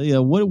lose.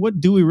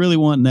 What do we really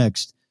want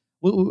next?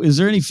 Is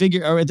there any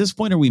figure? Or at this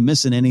point, are we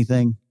missing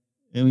anything?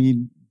 I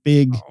mean,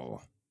 big.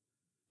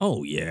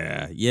 Oh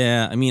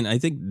yeah. I mean, I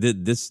think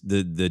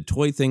the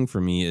toy thing for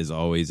me is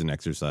always an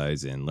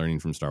exercise in learning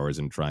from Star Wars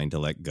and trying to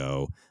let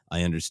go.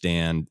 I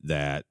understand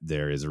that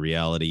there is a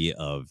reality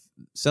of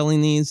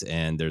selling these,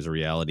 and there's a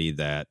reality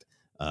that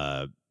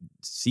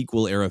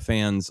sequel era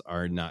fans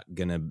are not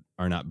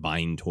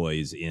buying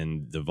toys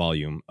in the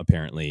volume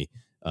apparently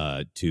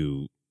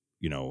to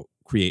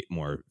create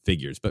more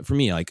figures. But for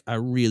me, like, I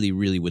really,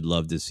 really would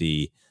love to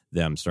see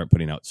them start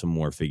putting out some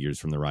more figures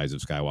from the Rise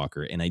of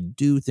Skywalker, and I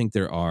do think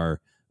there are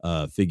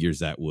figures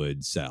that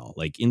would sell.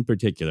 Like, in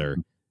particular,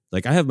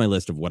 like, I have my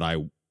list of what I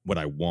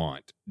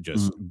want,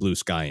 just blue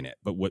sky in it.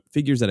 But what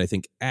figures that I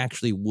think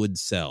actually would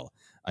sell?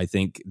 I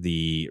think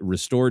the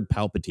restored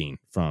Palpatine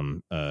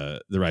from the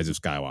Rise of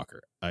Skywalker,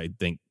 I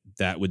think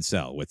that would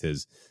sell with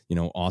his,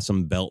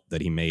 awesome belt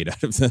that he made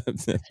out of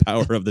the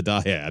power of the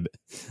dyad.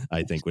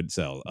 I think would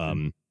sell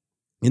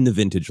in the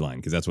vintage line,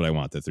 because that's what I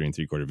want, the 3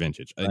 3/4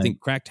 vintage. Right. I think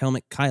cracked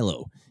helmet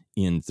Kylo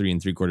in 3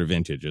 3/4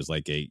 vintage is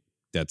like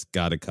that's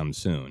got to come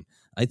soon.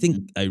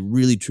 I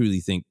really truly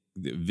think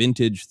the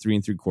vintage 3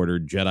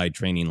 3/4 Jedi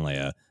training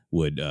Leia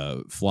would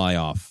fly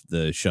off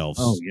the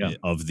shelves yeah.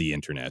 of the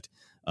internet.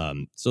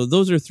 So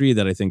those are three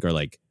that I think are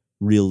like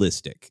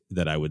realistic,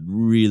 that I would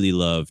really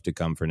love to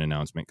come for an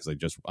announcement,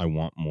 because I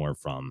want more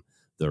from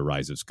the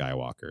Rise of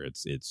Skywalker.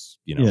 It's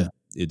you know,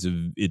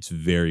 it's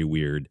very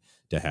weird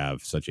to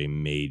have such a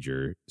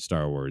major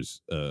Star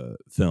Wars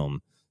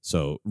film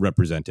so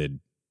represented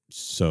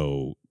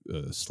so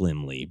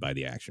slimly by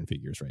the action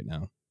figures right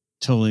now.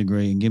 Totally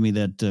agree. And give me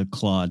that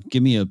Claude.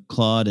 Give me a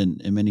Claude in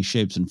many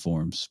shapes and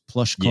forms.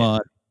 Plush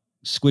Claude,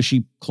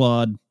 squishy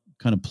Claude,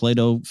 kind of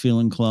Play-Doh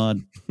feeling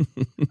Claude.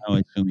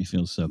 I assume he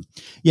feels so.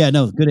 Yeah,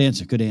 no, good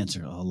answer. Good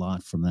answer. A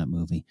lot from that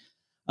movie.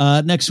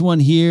 Next one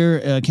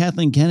here,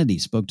 Kathleen Kennedy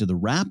spoke to The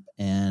Wrap,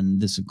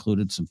 and this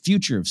included some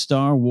future of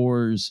Star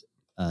Wars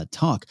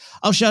talk.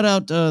 I'll shout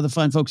out the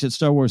fine folks at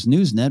Star Wars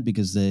Newsnet,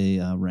 because they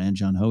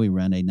John Hoey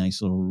ran a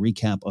nice little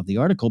recap of the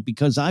article,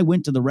 because I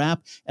went to The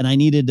Wrap and I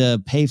needed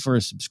to pay for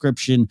a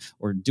subscription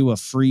or do a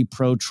free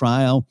pro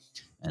trial.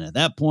 And at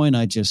that point,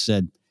 I just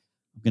said,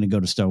 I'm going to go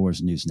to Star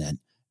Wars Newsnet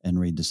and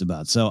read this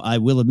about. So I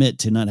will admit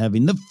to not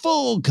having the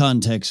full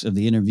context of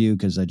the interview,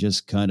 because I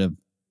just kind of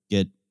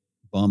get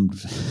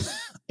bummed.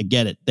 I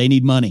get it. They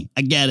need money.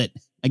 I get it.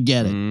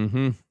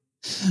 Mm-hmm.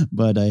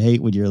 But I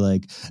hate when you're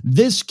like,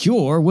 this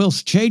cure will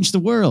change the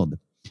world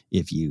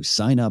if you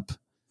sign up.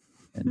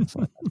 And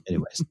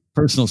anyways,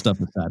 personal stuff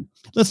aside,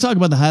 let's talk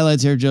about the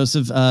highlights here,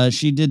 Joseph.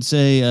 She did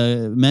say,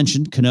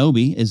 mentioned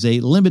Kenobi is a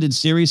limited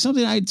series,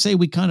 something I'd say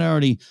we kind of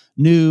already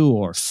knew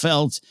or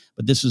felt,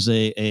 but this was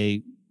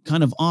a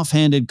kind of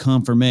offhanded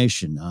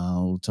confirmation.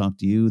 I'll talk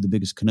to you, the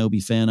biggest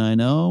Kenobi fan I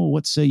know.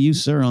 What say you,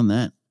 sir, on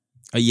that?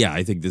 Yeah,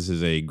 I think this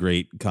is a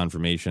great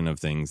confirmation of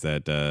things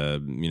that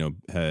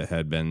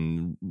had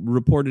been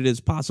reported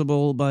as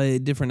possible by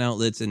different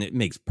outlets, and it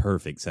makes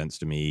perfect sense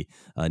to me.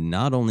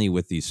 Not only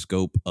with the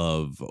scope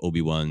of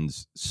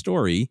Obi-Wan's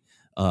story,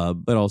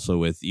 but also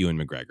with Ewan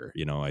McGregor.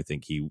 You know, I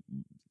think he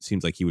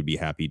seems like he would be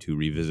happy to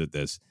revisit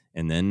this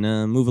and then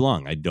move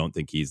along. I don't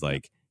think he's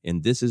like,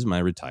 and this is my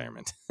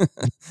retirement.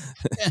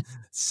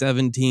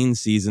 17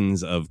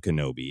 seasons of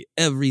Kenobi,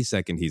 every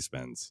second he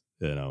spends,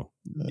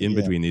 in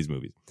between these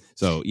movies.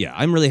 So, yeah,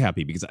 I'm really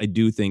happy, because I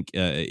do think,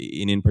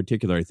 in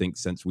particular, I think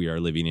since we are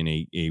living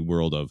in a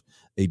world of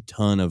a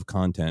ton of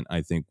content,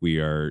 I think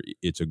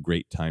it's a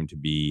great time to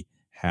be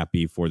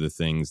happy for the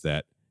things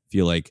that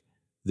feel like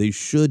they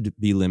should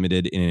be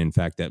limited. And in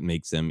fact, that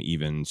makes them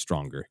even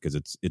stronger, because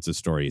it's a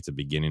story. It's a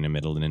beginning, a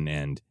middle, and an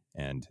end.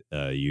 And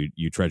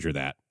you treasure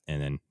that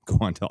and then go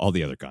on to all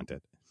the other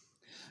content.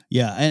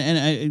 Yeah.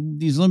 And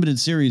these limited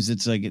series,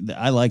 it's like,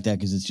 I like that,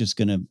 because it's just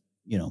going to,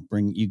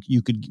 bring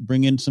you could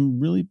bring in some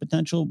really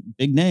potential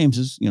big names,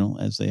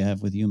 as they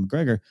have with Ewan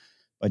McGregor,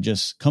 by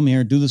just come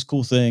here, do this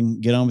cool thing,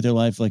 get on with your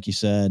life, like you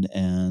said,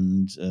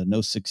 and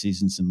no 6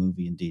 seasons in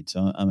movie, indeed.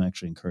 So I'm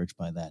actually encouraged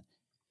by that.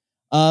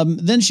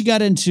 Then she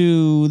got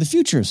into the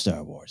future of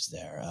Star Wars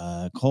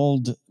there,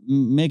 called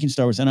Making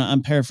Star Wars. And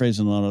I'm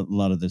paraphrasing a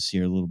lot of this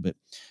here a little bit,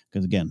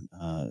 because again,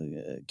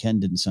 Ken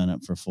didn't sign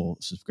up for a full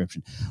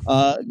subscription.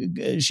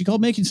 She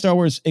called Making Star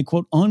Wars a,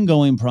 quote,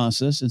 ongoing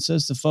process. It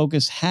says the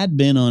focus had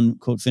been on,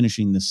 quote,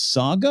 finishing the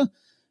saga.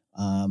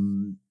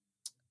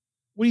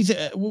 What do you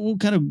think? We'll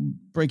kind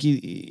of break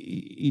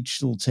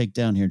each little take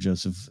down here,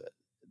 Joseph.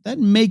 That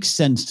makes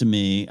sense to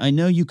me. I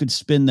know you could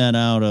spin that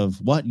out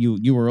of what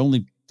you were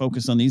only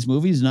focused on these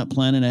movies, not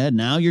planning ahead.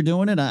 Now you're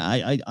doing it.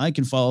 I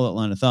can follow that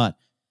line of thought.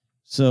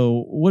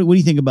 So what do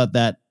you think about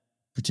that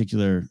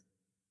particular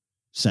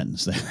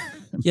sentence there?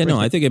 Yeah, no,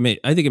 I think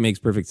it makes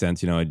perfect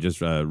sense. I just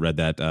read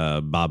that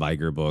Bob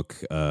Iger book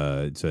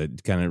to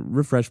kind of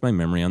refresh my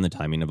memory on the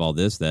timing of all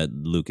this, that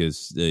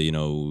Lucas,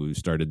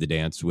 started the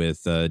dance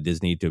with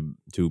Disney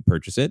to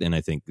purchase it. And I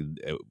think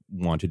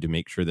wanted to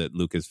make sure that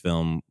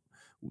Lucasfilm,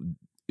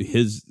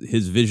 his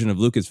vision of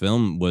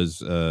Lucasfilm was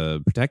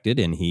protected.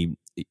 And he,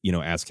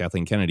 asked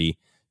Kathleen Kennedy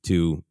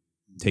to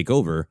take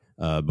over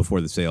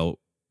before the sale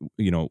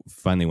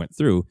finally went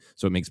through.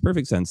 So it makes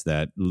perfect sense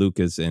that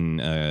Lucas and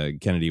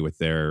Kennedy, with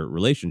their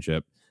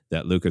relationship,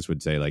 that Lucas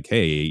would say like,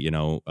 hey,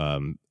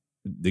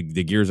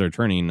 the gears are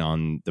turning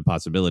on the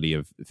possibility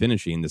of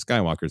finishing the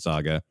Skywalker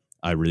saga.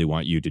 I really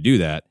want you to do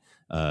that.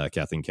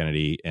 Kathleen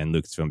Kennedy and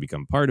Lucasfilm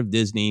become part of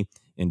Disney,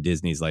 and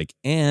Disney's like,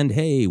 and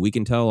hey, we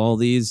can tell all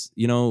these,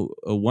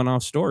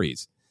 one-off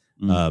stories.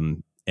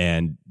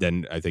 And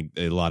then I think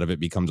a lot of it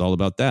becomes all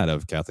about that,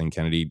 of Kathleen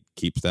Kennedy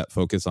keeps that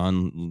focus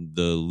on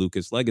the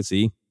Lucas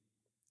legacy.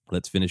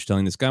 Let's finish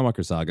telling the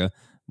Skywalker saga.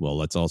 Well,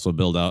 let's also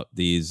build out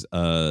these,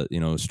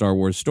 Star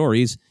Wars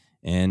stories.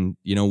 And,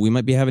 we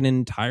might be having an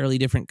entirely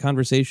different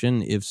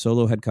conversation if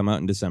Solo had come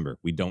out in December.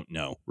 We don't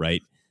know,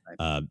 right?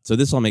 So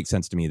this all makes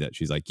sense to me, that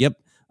she's like, yep,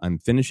 I'm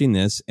finishing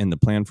this. And the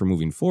plan for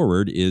moving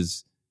forward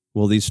is,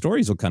 well, these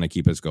stories will kind of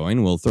keep us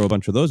going. We'll throw a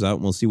bunch of those out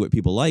and we'll see what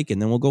people like. And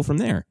then we'll go from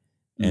there.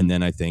 And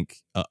then I think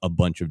a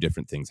bunch of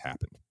different things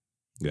happened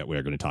that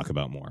we're going to talk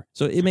about more.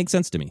 So it makes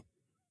sense to me.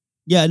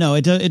 Yeah, no,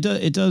 it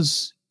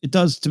does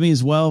to me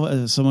as well,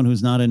 as someone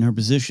who's not in her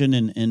position.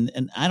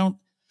 And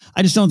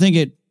I just don't think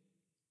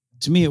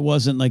to me, it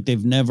wasn't like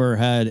they've never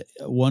had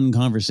one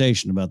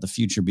conversation about the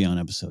future beyond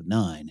episode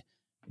 9.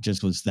 It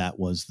just was, that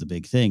was the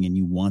big thing. And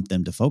you want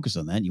them to focus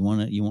on that.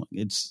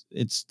 It's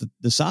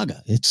the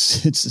saga.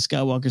 It's the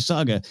Skywalker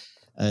saga,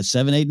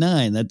 7, 8,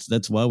 9.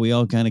 That's why we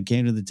all kind of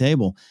came to the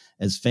table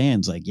as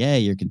fans. Like, yeah,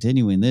 you're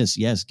continuing this.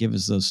 Yes. Give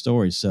us those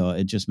stories. So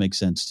it just makes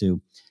sense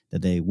too,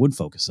 that they would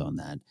focus on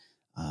that.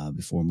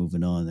 Before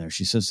moving on there,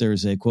 she says there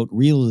is a, quote,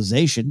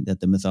 realization that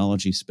the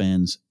mythology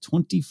spans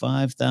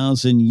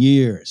 25,000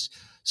 years.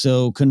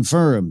 So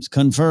confirms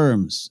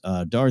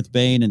Darth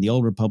Bane and the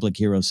Old Republic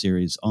Hero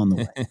series on the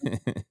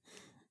way.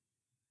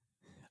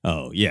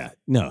 Oh, yeah.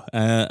 No,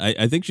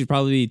 I think she's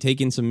probably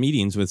taking some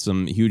meetings with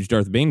some huge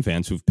Darth Bane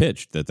fans who've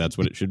pitched that that's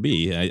what it should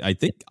be. I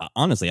think,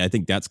 honestly, I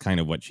think that's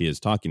kind of what she is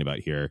talking about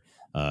here.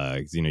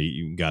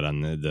 You got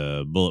on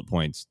the bullet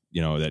points,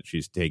 that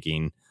she's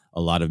taking a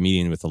lot of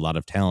meeting with a lot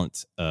of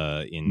talent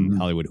in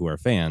Hollywood who are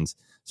fans.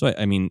 So,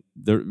 I mean,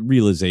 the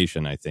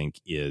realization, I think,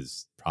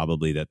 is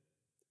probably that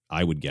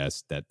I would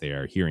guess that they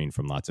are hearing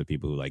from lots of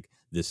people who like,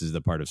 this is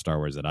the part of Star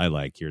Wars that I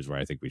like. Here's where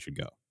I think we should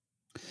go.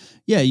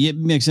 Yeah, it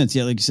makes sense.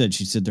 Yeah, like you said,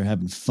 she said they're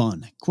having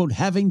fun. Quote,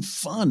 having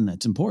fun.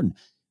 That's important.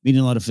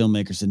 Meeting a lot of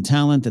filmmakers and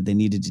talent, that they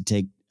needed to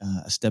take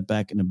a step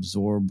back and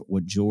absorb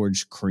what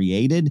George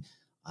created.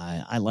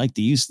 I like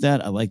the use of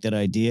that. I like that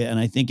idea. And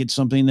I think it's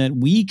something that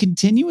we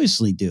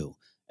continuously do.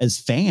 As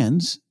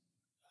fans,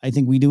 I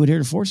think we do it here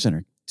at Force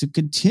Center, to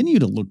continue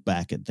to look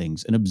back at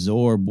things and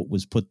absorb what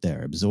was put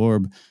there,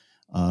 absorb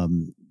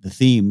the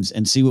themes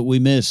and see what we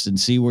missed and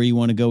see where you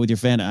want to go with your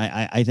fan.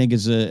 I think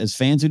as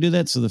fans who do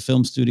that, so the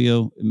film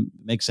studio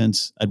makes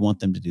sense. I'd want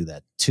them to do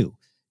that too.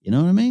 You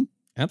know what I mean?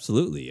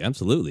 Absolutely.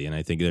 Absolutely. And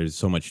I think there's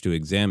so much to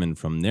examine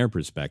from their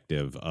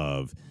perspective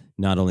of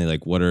not only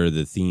like what are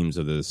the themes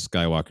of the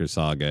Skywalker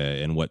saga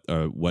and what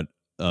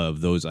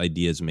of those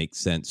ideas make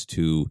sense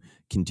to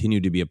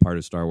continue to be a part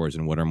of Star Wars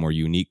and what are more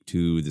unique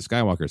to the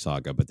Skywalker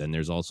saga. But then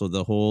there's also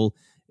the whole,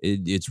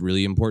 it's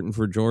really important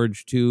for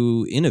George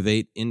to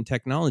innovate in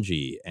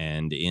technology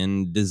and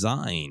in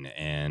design.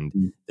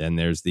 And then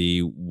there's the,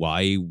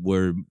 why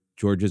were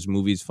George's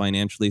movies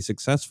financially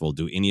successful?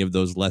 Do any of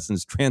those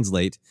lessons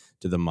translate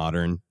to the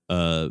modern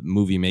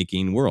movie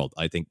making world?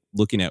 I think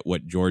looking at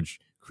what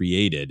George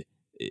created,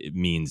 it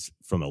means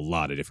from a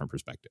lot of different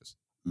perspectives.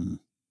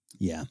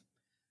 Yeah.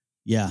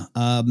 Yeah.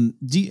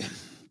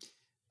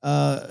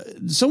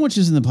 So much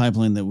is in the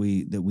pipeline that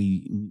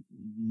we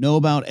know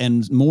about,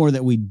 and more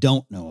that we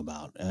don't know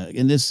about.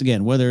 And this,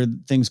 again, whether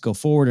things go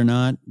forward or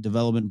not,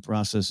 development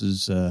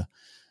processes, that's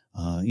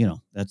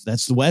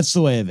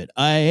the way of it.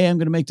 I am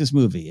going to make this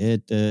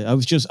movie. I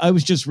was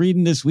just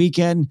reading this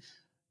weekend.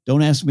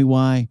 Don't ask me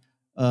why.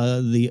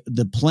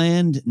 The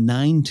planned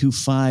 9 to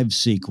 5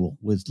 sequel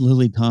with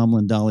Lily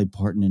Tomlin, Dolly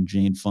Parton, and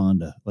Jane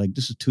Fonda. Like,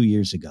 this was 2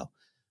 years ago.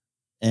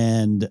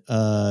 And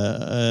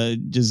I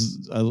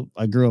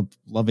grew up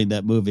loving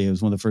that movie. It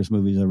was one of the first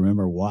movies I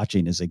remember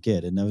watching as a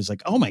kid. And I was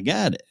like, oh my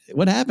God,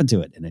 what happened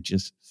to it? And it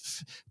just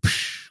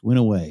went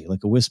away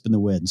like a wisp in the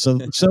wind. So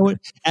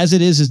as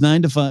it is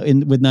 9 to 5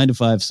 with 9 to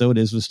 5, so it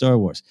is with Star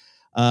Wars.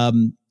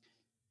 Do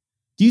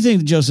you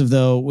think, Joseph,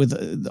 though,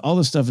 with all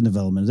the stuff in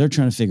development, they're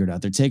trying to figure it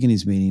out. They're taking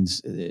these meetings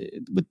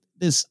with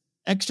this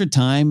extra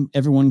time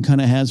everyone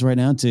kind of has right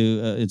now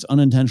it's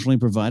unintentionally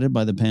provided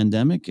by the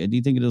pandemic. Do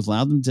you think it has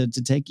allowed them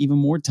to take even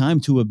more time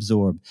to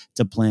absorb,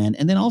 to plan,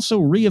 and then also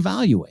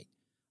reevaluate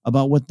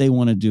about what they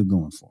want to do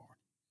going forward?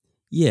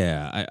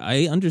 Yeah,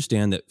 I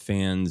understand that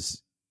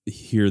fans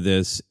hear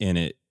this and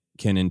it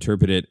can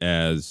interpret it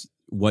as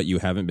what you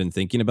haven't been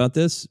thinking about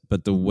this.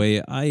 But the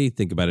way I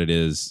think about it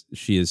is,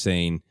 she is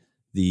saying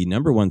the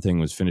number one thing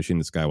was finishing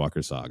the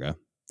Skywalker saga.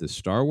 The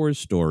Star Wars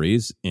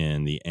stories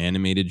and the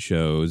animated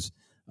shows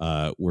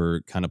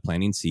were kind of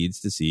planting seeds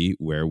to see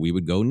where we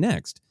would go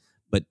next.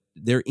 But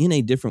they're in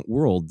a different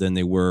world than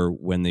they were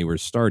when they were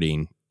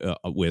starting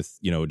with,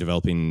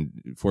 developing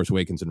Force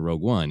Awakens and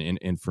Rogue One.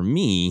 And for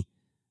me,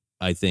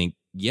 I think,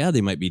 yeah,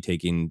 they might be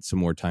taking some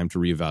more time to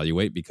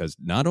reevaluate, because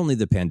not only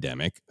the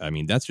pandemic, I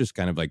mean, that's just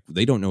kind of like,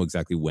 they don't know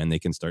exactly when they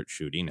can start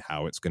shooting,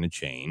 how it's going to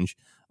change,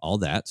 all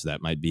that. So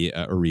that might be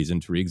a reason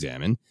to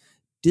reexamine.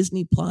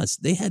 Disney Plus,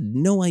 they had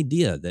no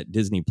idea that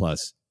Disney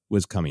Plus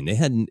was coming. They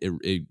hadn't,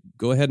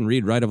 go ahead and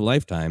read Ride of a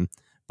Lifetime.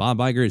 Bob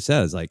Iger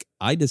says, like,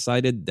 I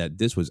decided that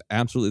this was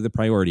absolutely the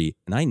priority.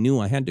 And I knew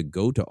I had to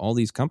go to all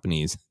these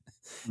companies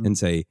and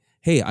say,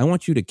 hey, I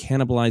want you to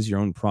cannibalize your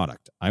own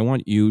product. I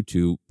want you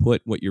to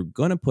put what you're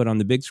going to put on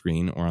the big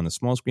screen or on the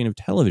small screen of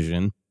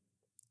television.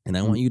 And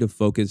I want you to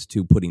focus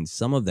to putting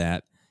some of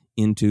that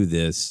into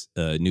this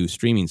new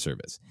streaming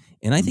service.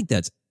 And I think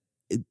that's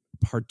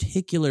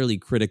particularly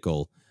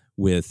critical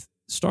with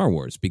Star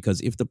Wars,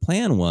 because if the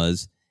plan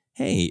was,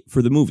 hey,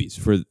 for the movies,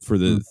 for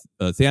the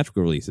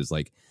theatrical releases,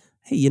 like,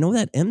 hey,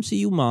 that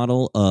MCU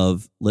model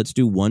of let's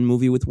do one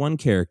movie with one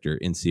character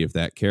and see if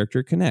that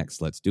character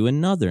connects. Let's do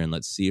another and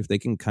let's see if they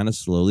can kind of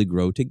slowly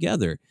grow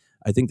together.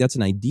 I think that's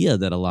an idea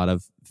that a lot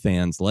of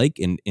fans like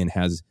and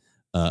has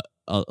a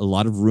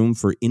lot of room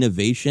for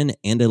innovation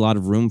and a lot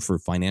of room for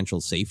financial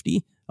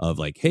safety. of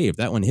like, hey, if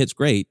that one hits,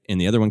 great,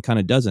 and the other one kind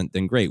of doesn't,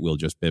 then great, we'll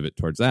just pivot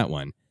towards that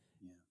one.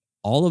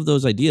 All of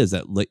those ideas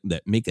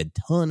that make a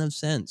ton of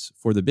sense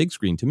for the big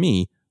screen to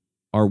me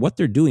are what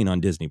they're doing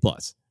on Disney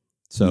Plus.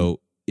 So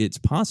it's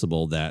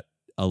possible that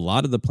a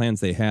lot of the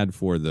plans they had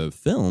for the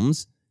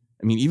films,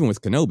 I mean, even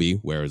with Kenobi,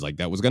 where it was like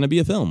that was going to be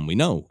a film, we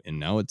know, and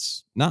now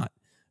it's not.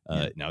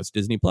 Now it's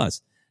Disney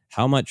Plus.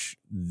 How much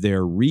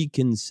they're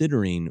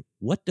reconsidering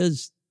what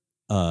does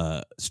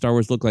Star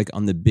Wars look like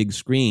on the big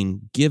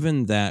screen,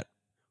 given that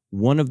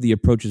one of the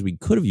approaches we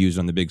could have used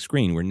on the big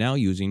screen, we're now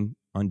using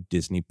on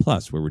Disney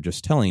Plus, where we're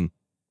just telling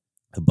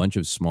a bunch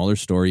of smaller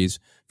stories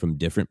from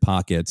different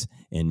pockets,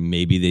 and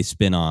maybe they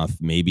spin off.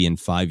 Maybe in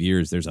 5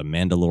 years, there's a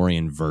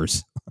Mandalorian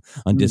verse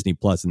on Disney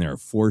Plus, and there are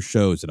 4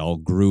 shows that all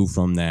grew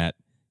from that,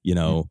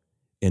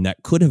 and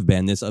that could have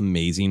been this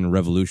amazing,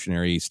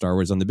 revolutionary Star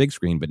Wars on the big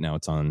screen, but now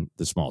it's on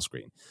the small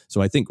screen. So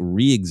I think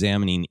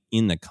re-examining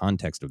in the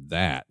context of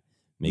that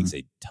makes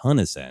a ton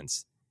of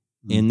sense.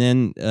 And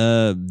then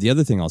the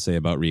other thing I'll say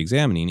about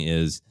re-examining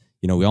is,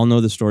 we all know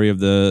the story of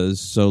the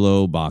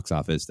Solo box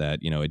office, that,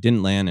 it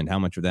didn't land, and how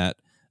much of that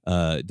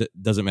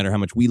doesn't matter how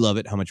much we love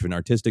it, how much of an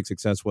artistic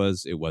success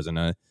was. It wasn't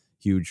a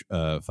huge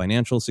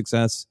financial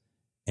success.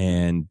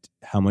 And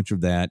how much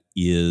of that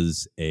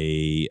is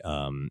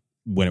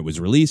when it was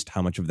released,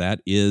 how much of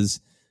that is,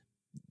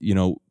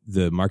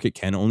 the market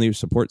can only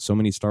support so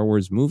many Star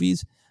Wars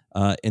movies.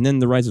 And then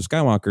The Rise of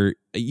Skywalker,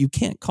 you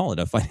can't call it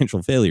a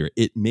financial failure.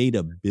 It made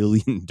 $1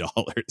 billion,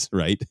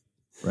 right?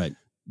 Right.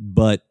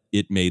 But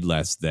it made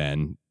less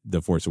than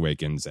The Force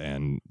Awakens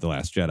and The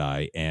Last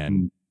Jedi.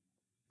 And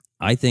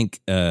I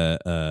think,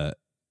 and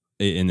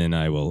then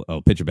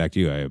I'll pitch it back to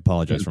you. I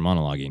apologize for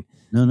monologuing.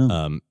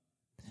 No.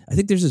 I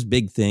think there's this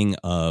big thing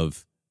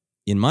of,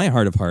 in my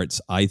heart of hearts,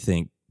 I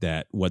think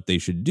that what they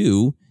should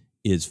do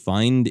is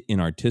find an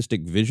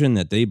artistic vision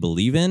that they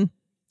believe in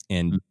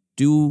and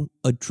do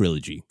a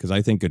trilogy. Because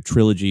I think a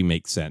trilogy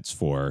makes sense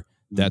for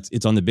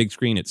it's on the big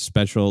screen. It's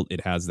special.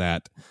 It has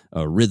that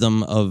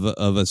rhythm of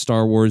a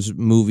Star Wars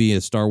movie,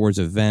 a Star Wars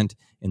event,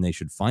 and they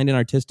should find an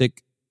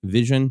artistic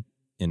vision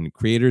and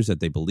creators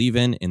that they believe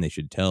in, and they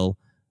should tell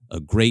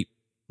a great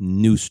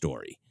new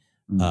story,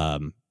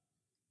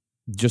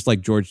 just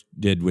like George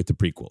did with the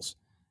prequels.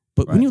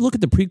 But when you look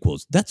at the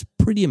prequels, that's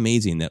pretty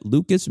amazing that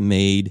Lucas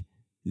made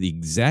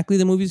exactly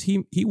the movies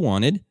he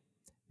wanted.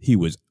 He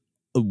was,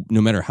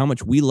 no matter how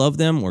much we love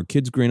them, or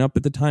kids growing up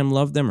at the time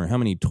loved them, or how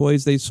many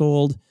toys they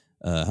sold,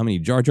 how many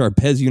Jar Jar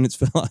Pez units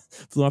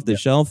flew off the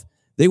shelf,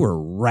 they were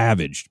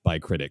ravaged by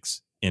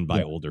critics and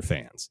by older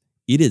fans.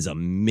 It is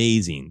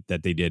amazing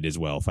that they did as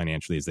well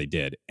financially as they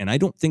did. And I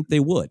don't think they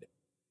would.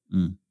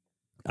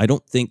 I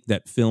don't think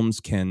that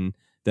films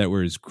that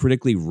were as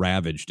critically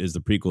ravaged as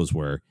the prequels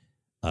were,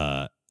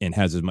 and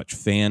has as much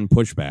fan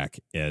pushback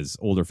as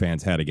older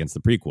fans had against the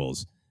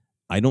prequels,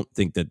 I don't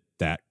think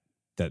that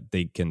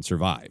they can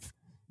survive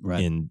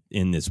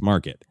in this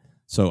market.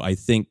 So I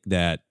think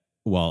that,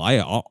 while I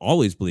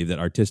always believe that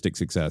artistic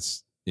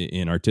success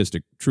and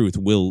artistic truth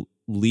will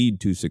lead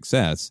to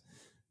success,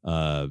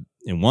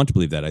 and want to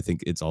believe that, I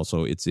think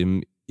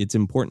it's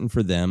important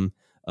for them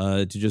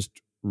to just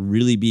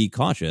really be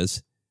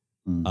cautious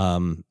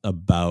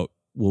about,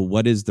 well,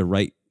 what is the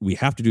right, we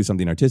have to do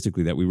something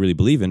artistically that we really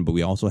believe in, but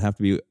we also have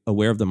to be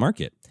aware of the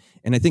market.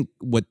 And I think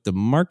what the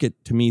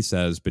market to me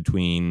says,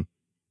 between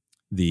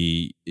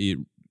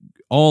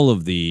all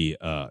of the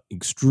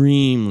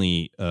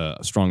extremely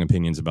strong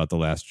opinions about The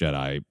Last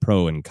Jedi,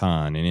 pro and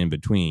con, and in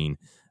between,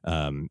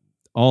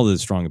 all the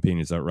strong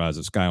opinions about Rise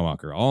of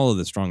Skywalker, all of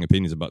the strong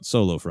opinions about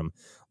Solo, from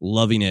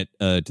loving it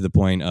to the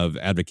point of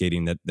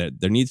advocating that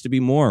there needs to be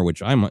more,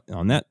 which I'm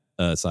on that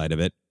side of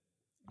it,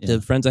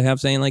 to friends I have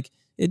saying, like,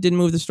 it didn't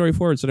move the story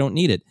forward, so I don't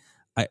need it.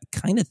 I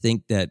kind of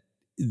think that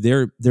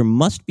there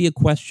must be a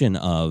question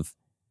of,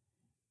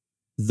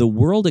 the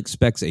world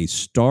expects a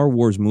Star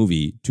Wars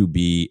movie to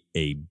be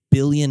a $1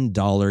 billion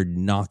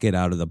knock it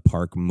out of the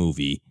park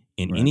movie,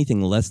 and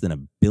anything less than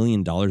 $1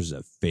 billion is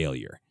a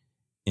failure.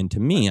 And to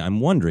me, I'm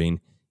wondering,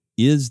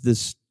 is the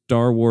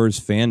Star Wars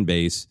fan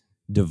base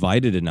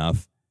divided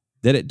enough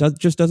that it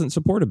just doesn't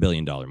support $1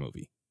 billion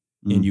movie?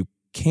 And you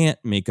can't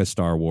make a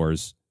Star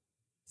Wars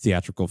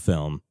theatrical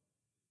film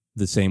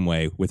the same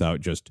way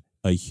without just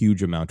a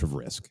huge amount of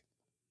risk.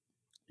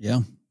 Yeah.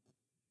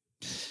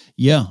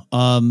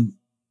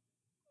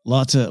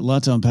 Lots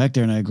to unpack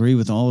there, and I agree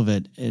with all of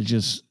it. It's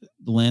just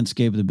the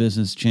landscape of the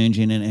business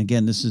changing. And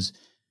again, this is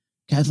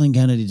Kathleen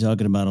Kennedy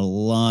talking about a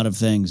lot of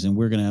things, and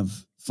we're going to have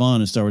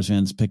fun as Star Wars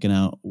fans picking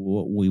out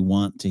what we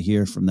want to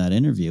hear from that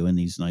interview in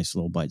these nice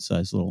little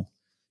bite-sized little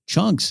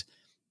chunks.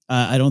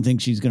 I don't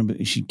think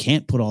she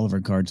can't put all of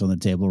her cards on the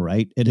table,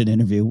 right, at an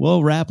interview.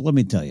 Well, Rap, let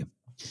me tell you.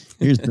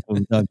 Here's what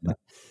we're talking about.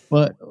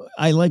 But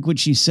I like what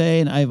she's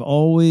saying. I've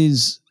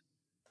always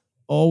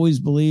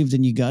believed,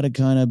 and you got to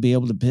kind of be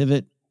able to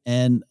pivot.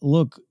 And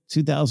look,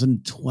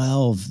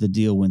 2012, the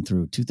deal went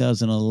through.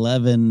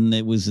 2011,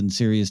 it was in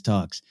serious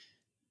talks.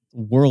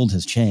 The world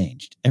has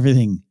changed.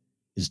 Everything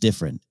is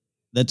different.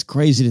 That's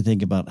crazy to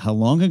think about how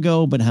long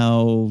ago, but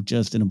how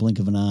just in a blink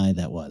of an eye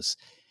that was.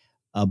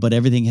 but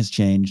everything has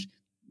changed.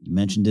 You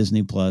mentioned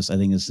Disney Plus. I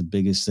think it's the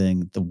biggest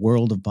thing. The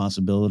world of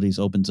possibilities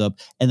opens up.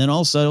 And then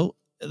also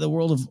the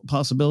world of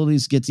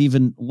possibilities gets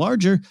even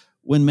larger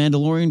when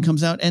Mandalorian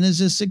comes out and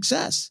is a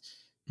success.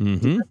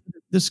 Mm-hmm.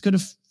 This could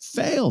have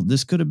failed.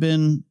 This could have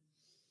been,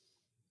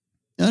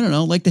 I don't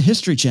know, like the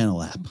History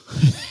Channel app.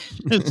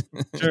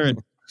 Sure,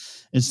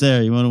 it's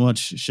there. You want to watch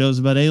shows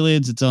about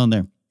aliens? It's on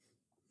there.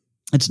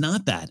 It's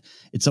not that.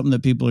 It's something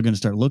that people are going to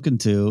start looking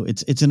to.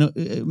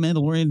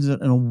 Mandalorian is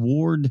an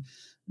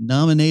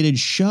award-nominated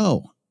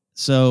show.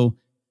 So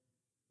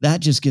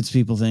that just gets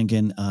people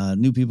thinking,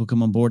 new people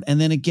come on board.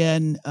 And then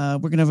again, we're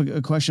going to have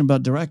a question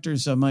about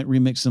directors. So I might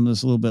remix some of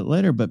this a little bit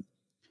later. But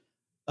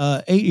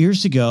 8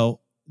 years ago,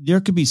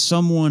 there could be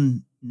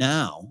someone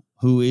now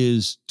who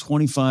is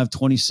 25,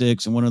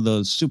 26, and one of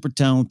those super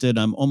talented,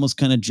 I'm almost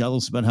kind of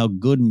jealous about how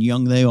good and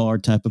young they are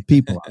type of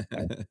people out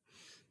there,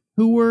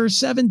 who were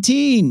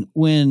 17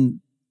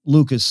 when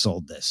Lucas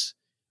sold this.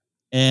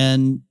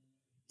 And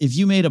if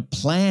you made a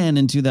plan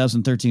in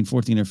 2013,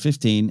 14, or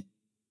 15,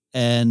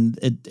 and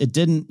it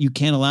didn't, you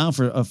can't allow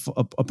for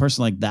a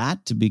person like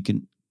that to be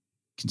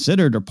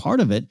considered or part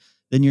of it,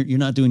 then you're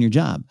not doing your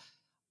job.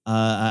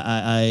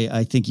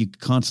 I think you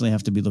constantly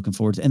have to be looking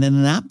forward to, and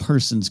then that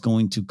person's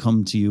going to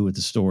come to you with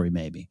the story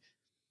maybe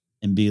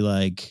and be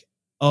like,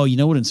 oh, you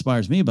know what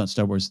inspires me about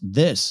Star Wars?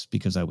 This,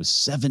 because I was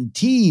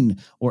 17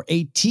 or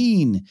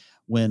 18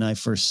 when I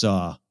first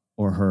saw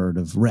or heard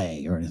of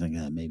Rey or anything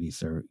like that. Maybe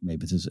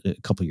this is a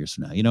couple years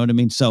from now, you know what I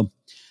mean? So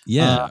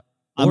yeah,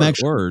 I'm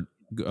sorry,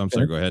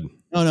 go ahead.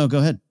 No, go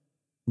ahead.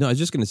 No, I was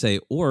just going to say,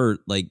 or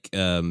like,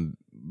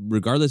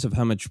 regardless of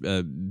how much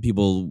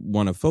people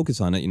want to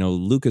focus on it,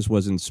 Lucas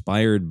was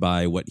inspired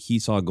by what he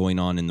saw going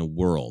on in the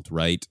world,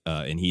 right?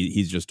 And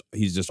he's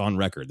just on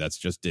record. That's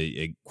just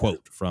a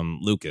quote from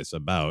Lucas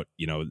about,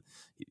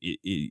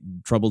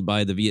 troubled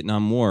by the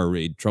Vietnam War,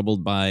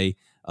 troubled by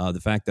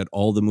the fact that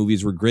all the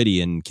movies were gritty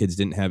and kids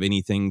didn't have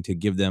anything to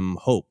give them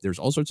hope. There's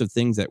all sorts of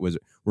things that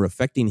were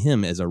affecting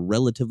him as a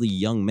relatively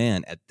young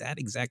man at that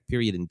exact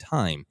period in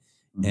time.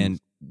 Mm-hmm.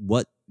 And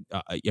what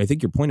I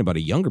think your point about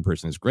a younger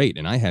person is great,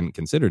 and I hadn't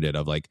considered it,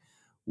 of like,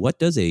 what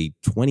does a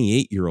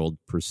 28-year-old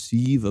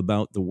perceive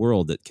about the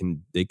world that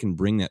they can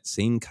bring that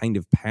same kind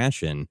of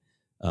passion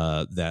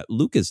that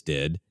Lucas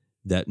did,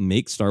 that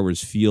makes Star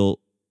Wars feel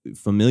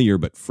familiar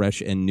but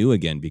fresh and new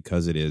again,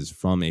 because it is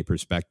from a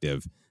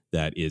perspective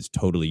that is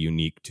totally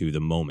unique to the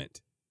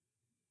moment.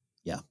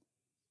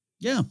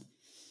 Yeah.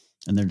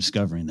 And they're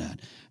discovering that, and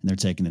they're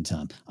taking the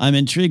time. I'm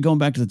intrigued, going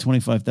back to the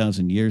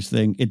 25,000 years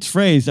thing. It's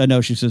phrased, I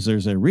know she says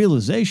there's a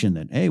realization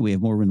that, hey, we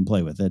have more room to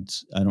play with.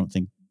 I don't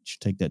think you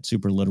should take that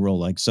super literal.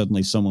 Like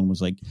suddenly someone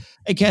was like,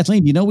 hey,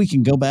 Kathleen, we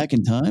can go back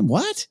in time?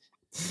 What?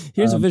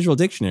 Here's a visual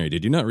dictionary.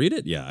 Did you not read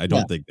it? Yeah, I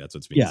don't think that's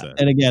what's being said.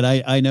 And again,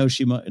 I know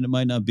it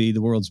might not be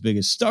the world's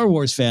biggest Star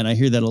Wars fan. I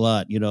hear that a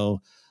lot,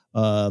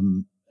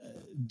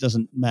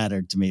 doesn't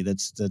matter to me.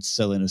 That's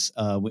silliness.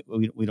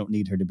 We don't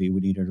need her to be.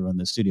 We need her to run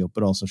the studio.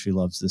 But also, she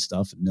loves this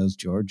stuff and knows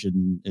George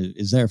and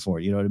is there for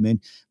it. You know what I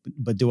mean?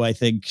 But do I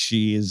think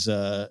she is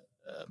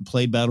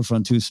played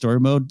Battlefront 2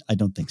 story mode? I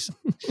don't think so.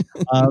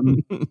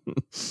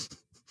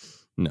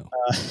 No.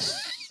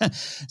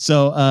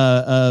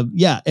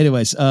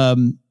 Anyways,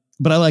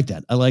 but I like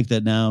that. I like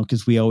that now,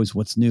 because we always,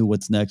 what's new,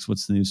 what's next,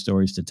 what's the new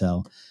stories to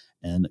tell,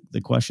 and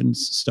the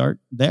questions start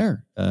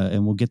there,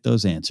 and we'll get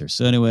those answers.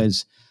 So,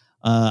 anyways.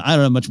 I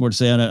don't have much more to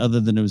say on it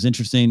other than it was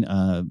interesting,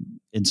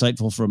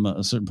 insightful from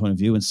a certain point of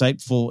view,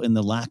 insightful in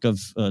the lack of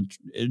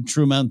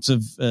true amounts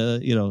of,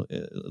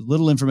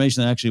 little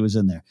information that actually was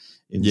in there.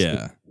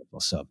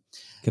 So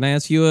can I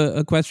ask you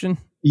a question?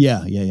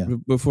 Yeah.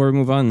 Before we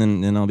move on,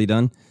 then I'll be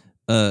done.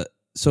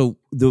 So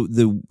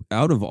the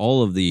out of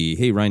all of the,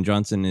 hey, Rian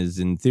Johnson is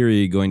in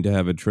theory going to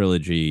have a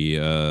trilogy,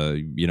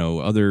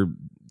 other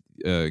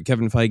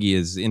Kevin Feige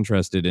is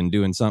interested in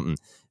doing something.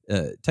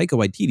 Taika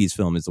Waititi's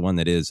film is the one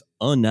that is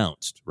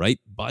announced, right,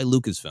 by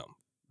Lucasfilm,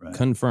 right.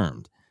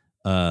 Confirmed.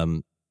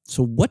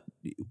 So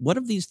what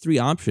of these three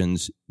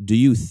options do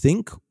you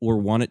think or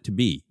want it to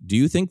be? Do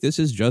you think this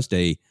is just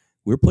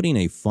we're putting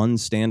a fun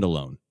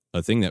standalone,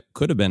 a thing that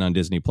could have been on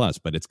Disney Plus,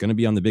 but it's going to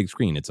be on the big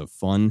screen? It's a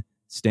fun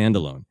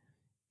standalone.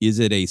 Is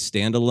it a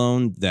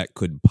standalone that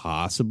could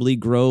possibly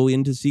grow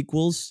into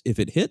sequels if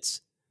it hits?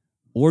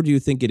 Or do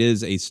you think it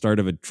is a start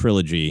of a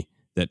trilogy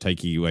that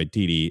Taika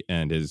Waititi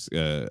and his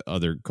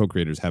other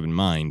co-creators have in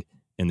mind,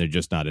 and they're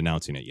just not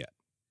announcing it yet?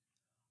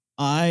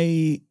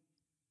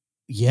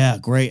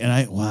 Great.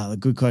 And wow,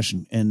 good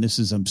question. And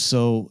I'm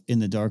so in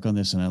the dark on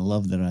this, and I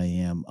love that I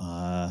am.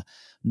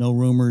 No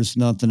rumors,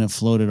 nothing have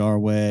floated our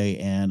way,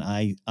 and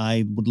I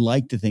would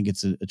like to think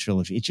it's a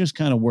trilogy. It just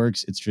kind of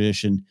works. It's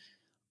tradition.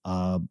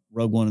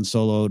 Rogue One and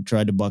Solo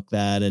tried to buck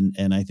that,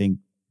 and I think,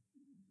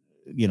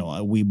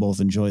 we both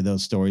enjoy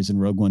those stories, and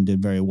Rogue One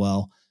did very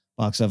well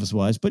box office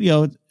wise, but I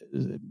don't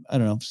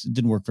know, it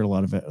didn't work for a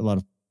lot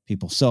of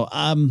people. So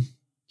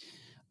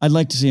I'd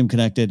like to see him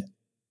connected.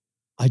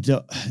 I'm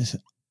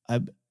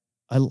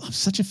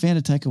such a fan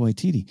of Taika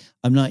Waititi.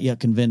 I'm not yet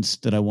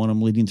convinced that I want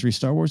him leading 3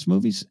 Star Wars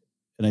movies.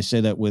 and I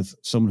say that with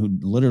someone who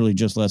literally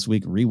just last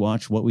week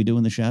rewatched What We Do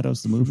in the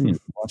Shadows, the movie, and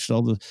watched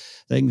all the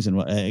things. And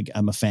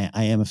I'm a fan.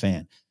 I am a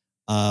fan.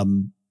 I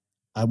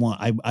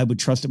would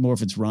trust it more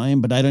if it's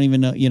Ryan, but I don't even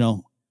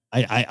know.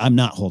 I'm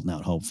not holding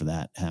out hope for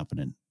that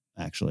happening.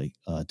 Actually,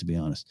 to be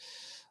honest,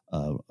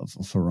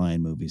 for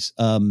Ryan movies.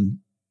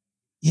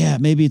 Yeah,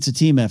 maybe it's a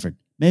team effort.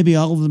 Maybe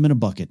all of them in a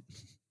bucket.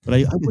 But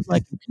I would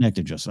like to connect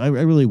it, Joseph. I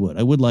really would.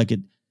 I would like it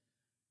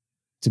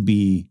to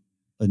be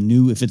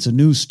if it's a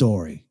new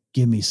story,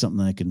 give me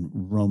something I can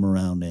roam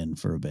around in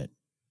for a bit.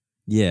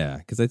 Yeah,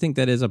 because I think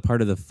that is a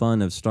part of the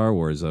fun of Star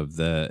Wars, on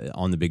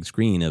the big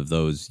screen, of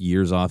those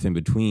years off in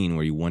between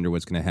where you wonder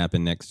what's going to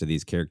happen next to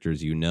these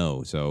characters.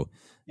 So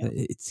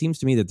it seems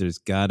to me that there's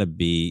got to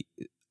be,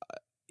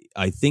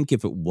 I think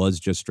if it was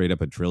just straight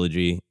up a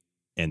trilogy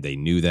and they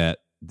knew that,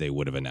 they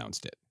would have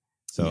announced it.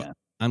 So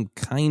I'm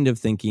kind of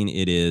thinking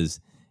it is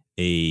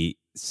a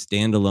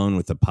standalone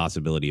with the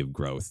possibility of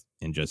growth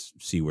and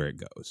just see where it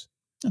goes.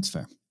 That's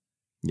fair.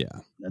 Yeah.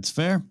 That's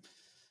fair.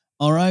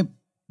 All right.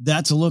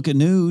 That's a look at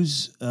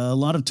news. A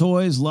lot of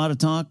toys, a lot of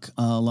talk,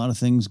 a lot of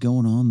things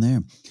going on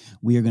there.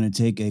 We are going to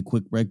take a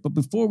quick break. But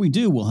before we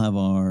do, we'll have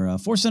our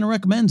Force Center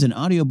Recommends, an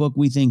audiobook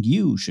we think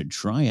you should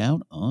try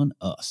out on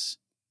us.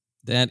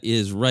 That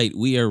is right.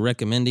 We are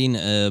recommending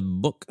a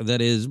book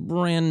that is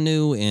brand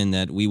new and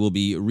that we will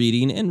be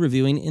reading and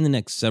reviewing in the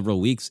next several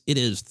weeks. It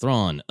is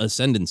Thrawn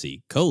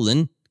Ascendancy,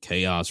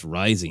 Chaos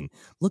Rising.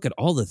 Look at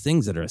all the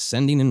things that are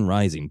ascending and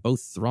rising,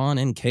 both Thrawn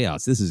and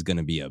Chaos. This is going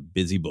to be a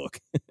busy book.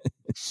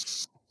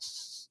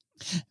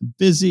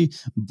 Busy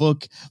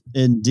book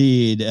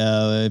indeed.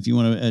 If you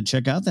want to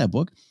check out that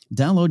book,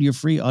 download your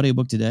free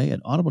audiobook today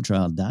at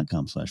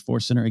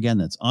audibletrial.com/forcecenter. Again,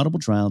 that's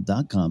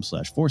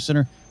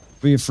audibletrial.com/forcecenter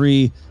for your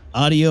free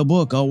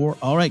audiobook.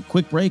 All right,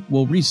 quick break.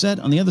 We'll reset.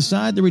 On the other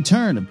side, the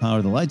return of Power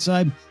to the Light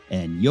Side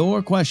and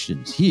your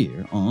questions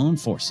here on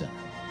Force Center.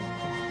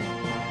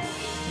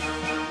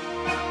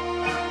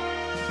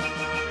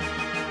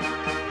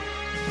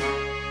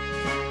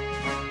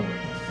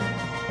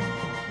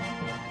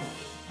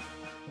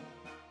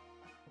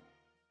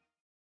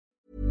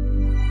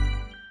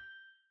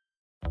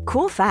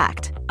 Cool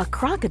fact, a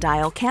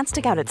crocodile can't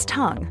stick out its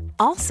tongue.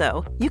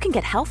 Also, you can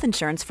get health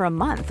insurance for a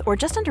month or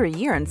just under a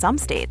year in some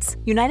states.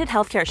 United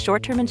Healthcare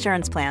short-term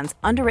insurance plans,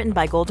 underwritten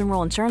by Golden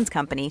Rule Insurance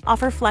Company,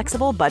 offer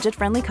flexible,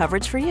 budget-friendly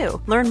coverage for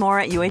you. Learn more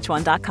at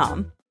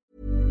uh1.com.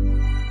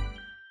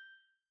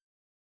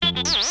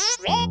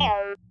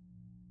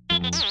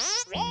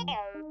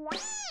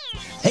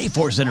 Hey,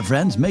 Force Center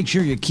friends, make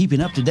sure you're keeping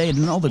up to date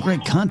on all the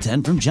great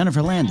content from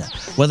Jennifer Landa.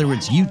 Whether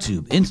it's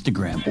YouTube,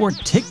 Instagram, or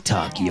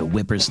TikTok, you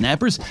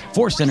whippersnappers,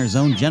 Force Center's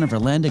own Jennifer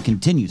Landa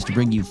continues to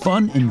bring you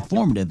fun,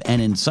 informative,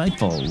 and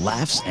insightful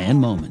laughs and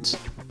moments.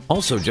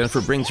 Also,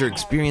 Jennifer brings her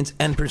experience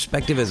and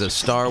perspective as a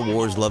Star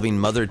Wars-loving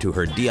mother to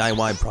her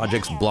DIY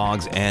projects,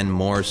 blogs, and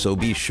more. So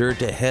be sure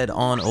to head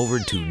on over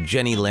to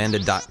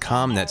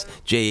JennyLanda.com. That's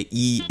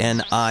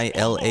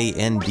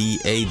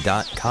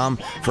JENILANDA.com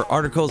for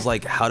articles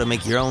like how to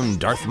make your own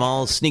Darth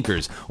Maul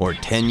sneakers or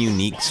 10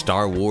 unique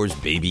Star Wars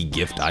baby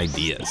gift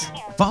ideas.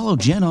 Follow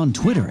Jen on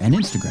Twitter and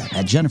Instagram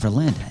at Jennifer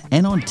Landa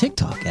and on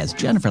TikTok as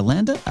Jennifer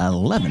Landa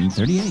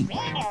 1138.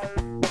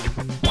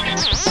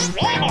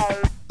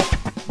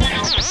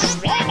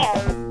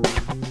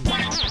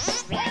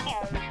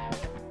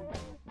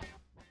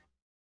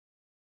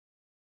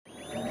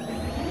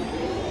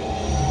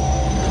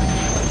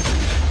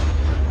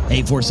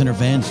 Hey, Force Center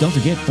fans, don't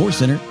forget Force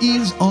Center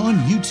is on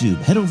YouTube.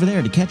 Head over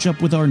there to catch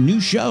up with our new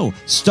show,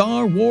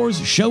 Star Wars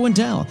Show and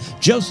Tell.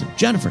 Joseph,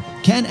 Jennifer,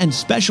 Ken, and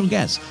special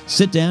guests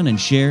sit down and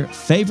share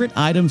favorite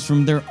items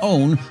from their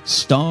own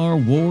Star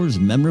Wars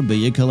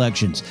memorabilia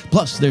collections.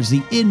 Plus, there's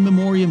the In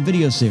Memoriam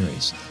video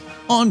series,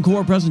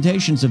 encore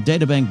presentations of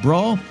Databank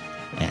Brawl,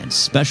 and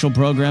special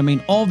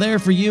programming all there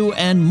for you,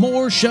 and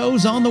more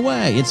shows on the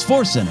way. It's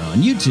Force Center on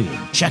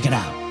YouTube. Check it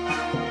out.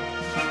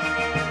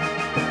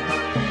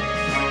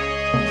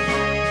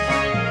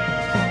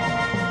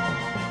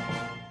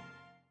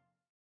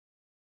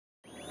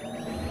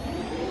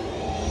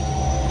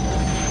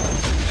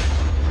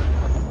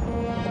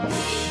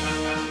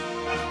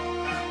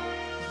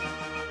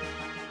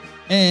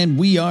 And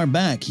we are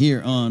back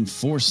here on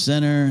Force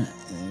Center.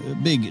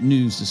 Big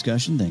news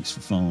discussion. Thanks for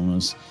following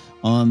us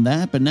on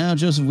that. But now,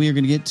 Joseph, we are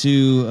going to get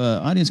to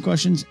audience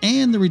questions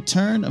and the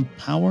return of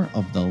Power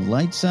of the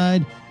Light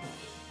Side.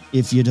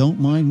 If you don't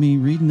mind me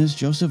reading this,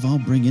 Joseph, I'll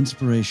bring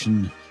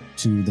inspiration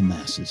to the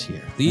masses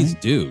here. Please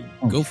right? do.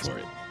 Go for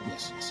it.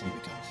 Yes, here we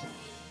go.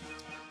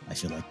 I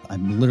feel like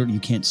I'm literally, you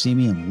can't see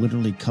me, I'm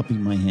literally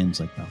cupping my hands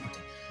like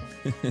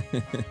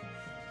Palpatine.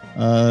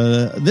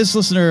 This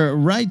listener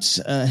writes,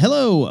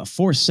 hello,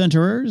 Force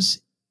Centerers.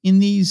 In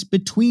these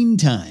between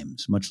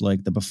times, much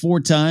like the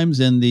before times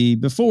and the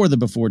before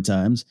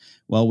times,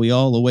 while we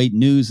all await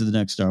news of the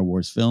next Star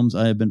Wars films,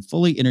 I have been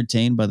fully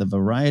entertained by the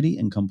variety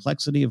and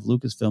complexity of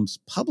Lucasfilm's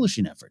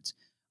publishing efforts.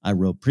 I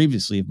wrote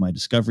previously of my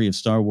discovery of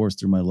Star Wars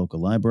through my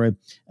local library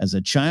as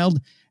a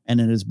child And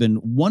it has been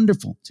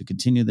wonderful to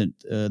continue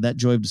that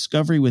joy of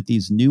discovery with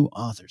these new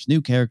authors, new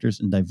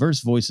characters, and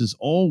diverse voices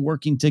all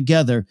working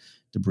together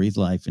to breathe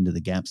life into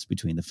the gaps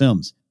between the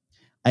films.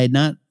 I had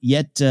not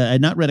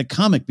read a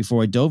comic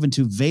before I dove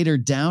into Vader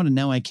Down, and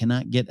now I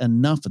cannot get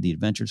enough of the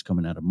adventures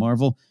coming out of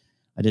Marvel.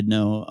 I didn't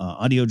know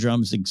audio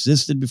dramas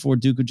existed before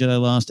Duke of Jedi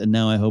Lost, and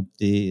now I hope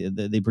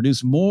they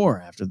produce more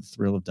after the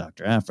thrill of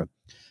Dr. Aphra.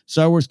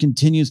 Star Wars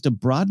continues to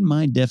broaden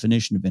my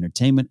definition of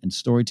entertainment and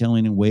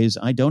storytelling in ways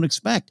I don't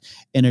expect.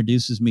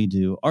 Introduces me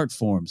to art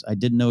forms I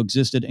didn't know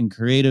existed and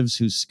creatives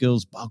whose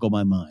skills boggle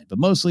my mind. But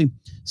mostly,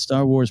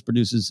 Star Wars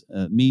produces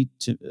to me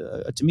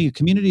a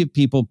community of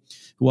people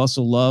who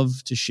also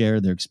love to share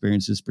their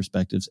experiences,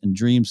 perspectives, and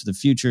dreams of the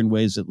future in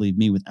ways that leave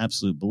me with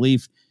absolute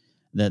belief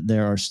that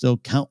there are still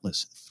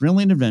countless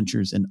thrilling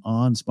adventures and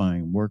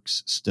awe-inspiring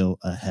works still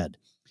ahead.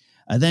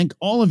 I thank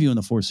all of you in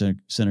the Force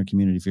Center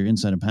community for your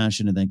insight and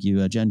passion. And thank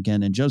you, Jen,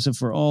 Ken, and Joseph,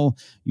 for all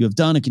you have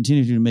done and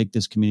continue to make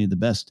this community the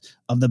best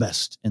of the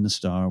best in the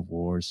Star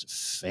Wars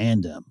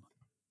fandom.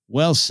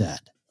 Well said.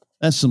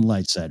 That's some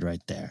light side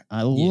right there.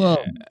 I love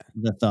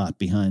the thought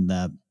behind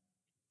that.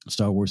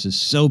 Star Wars is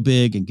so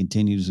big and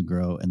continues to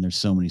grow, and there's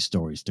so many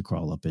stories to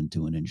crawl up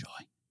into and enjoy.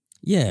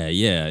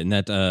 Yeah. And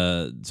that,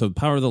 so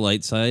Power of the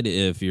Light Side,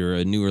 if you're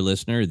a newer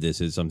listener, this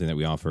is something that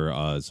we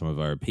offer some of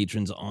our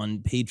patrons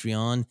on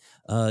Patreon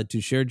to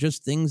share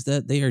just things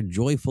that they are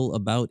joyful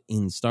about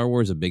in Star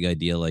Wars, a big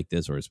idea like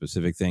this or a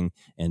specific thing.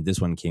 And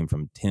this one came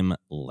from Tim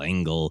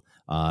Langle.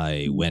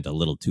 I went a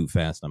little too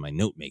fast on my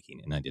note making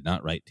and I did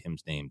not write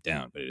Tim's name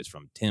down, but it is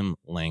from Tim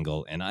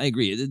Langle. And I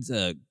agree. It's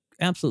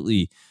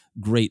absolutely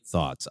great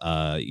thoughts.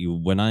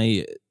 When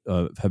I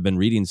have been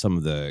reading some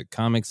of the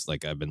comics,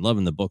 like I've been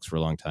loving the books for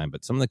a long time,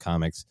 but some of the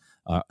comics,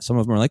 some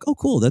of them are like, oh,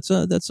 cool, that's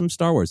some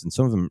Star Wars. And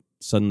some of them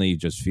suddenly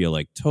just feel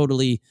like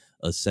totally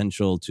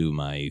essential to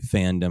my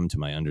fandom, to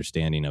my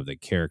understanding of the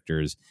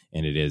characters.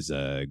 And it is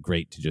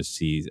great to just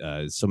see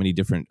so many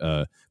different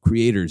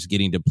creators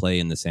getting to play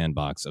in the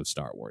sandbox of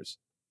Star Wars.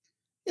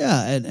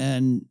 Yeah.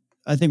 And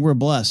I think we're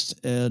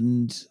blessed.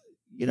 And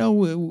you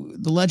know,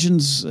 the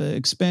Legends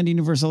expanding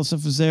universe, all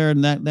stuff was there,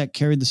 and that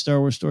carried the Star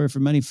Wars story for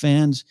many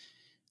fans.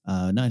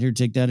 Not here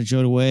to take that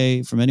joke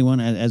away from anyone.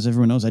 As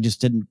everyone knows, I just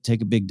didn't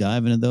take a big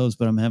dive into those,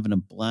 but I'm having a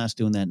blast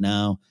doing that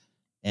now.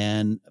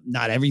 And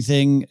not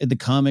everything in the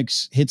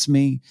comics hits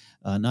me.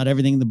 Not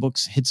everything in the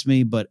books hits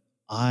me, but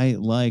I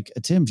like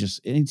Tim.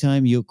 Just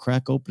anytime you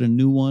crack open a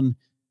new one,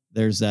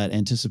 there's that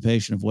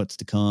anticipation of what's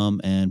to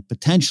come and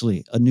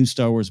potentially a new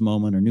Star Wars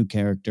moment or new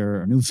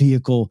character or new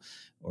vehicle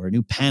or a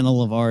new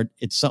panel of art.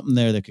 It's something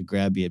there that could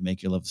grab you and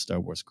make your love of Star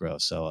Wars grow.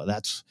 So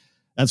that's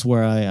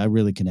where I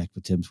really connect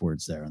with Tim's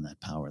words there on that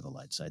Power of the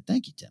Light Side.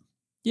 Thank you, Tim.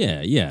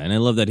 Yeah. And I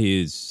love that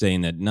he's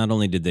saying that not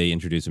only did they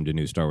introduce him to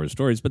new Star Wars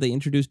stories, but they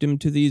introduced him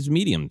to these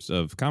mediums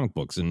of comic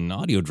books and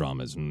audio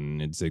dramas.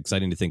 And it's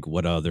exciting to think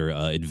what other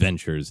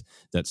adventures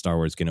that Star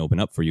Wars can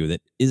open up for you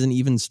that isn't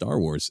even Star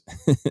Wars,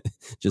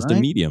 just a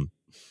medium.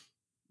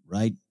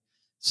 Right.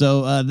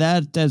 So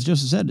that, as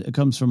Joseph said, it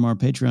comes from our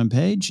Patreon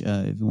page.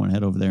 If you want to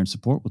head over there and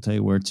support, we'll tell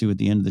you where to at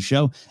the end of the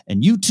show.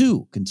 And you,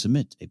 too, can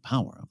submit a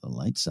Power of the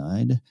Light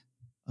Side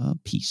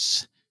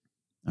piece.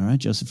 All right,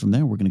 Joseph, from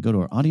there, we're going to go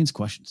to our audience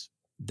questions.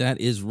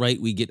 That is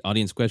right. We get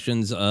audience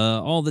questions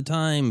all the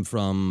time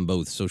from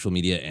both social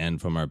media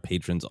and from our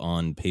patrons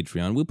on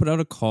Patreon. We put out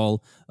a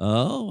call,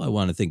 I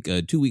want to think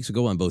 2 weeks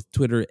ago on both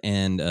Twitter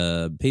and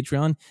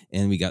Patreon,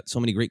 and we got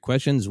so many great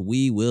questions.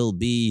 We will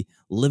be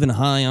living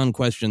high on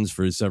questions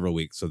for several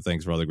weeks, so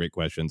thanks for all the great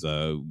questions.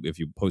 If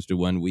you posted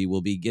one, we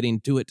will be getting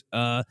to it.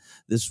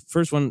 This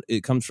first one,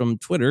 it comes from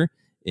Twitter.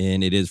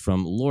 And it is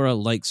from Laura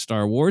Likes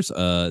Star Wars.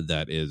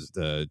 That is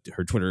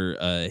her Twitter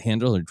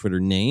handle, her Twitter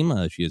name.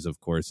 She is,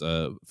 of course,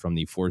 from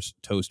the Force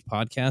Toast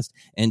podcast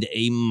and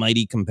a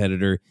mighty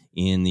competitor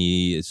in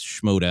the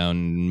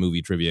Schmodown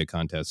movie trivia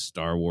contest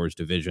Star Wars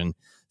division.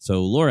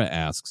 So Laura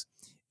asks,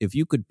 if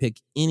you could pick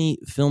any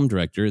film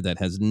director that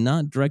has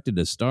not directed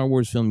a Star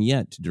Wars film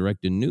yet to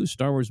direct a new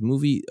Star Wars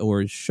movie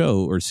or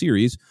show or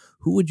series,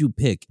 who would you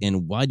pick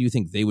and why do you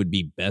think they would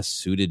be best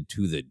suited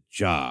to the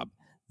job?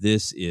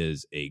 This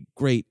is a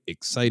great,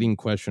 exciting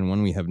question,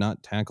 one we have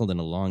not tackled in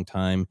a long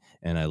time,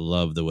 and I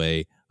love the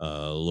way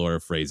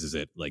Laura phrases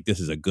it. Like, this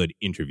is a good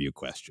interview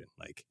question.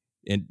 Like,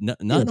 and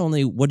not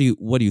only what do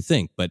you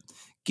think, but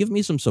give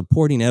me some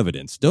supporting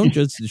evidence. Don't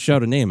just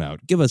shout a name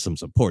out. Give us some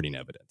supporting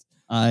evidence.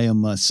 I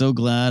am so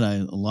glad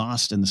I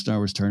lost in the Star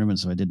Wars tournament,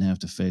 so I didn't have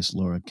to face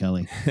Laura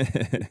Kelly.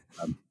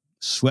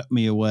 Swept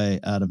me away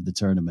out of the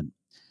tournament.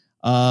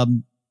 All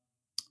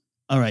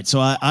right, so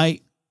I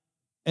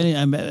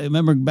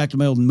remember back to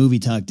my old movie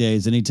talk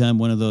days. Anytime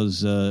one of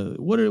those,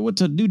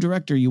 what's a new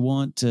director you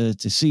want to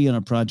see on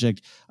a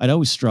project? I'd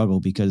always struggle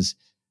because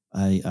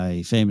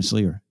I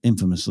famously or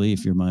infamously,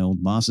 if you're my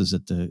old bosses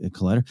at the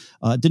Collider,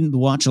 didn't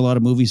watch a lot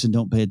of movies and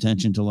don't pay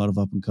attention to a lot of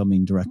up and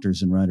coming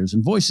directors and writers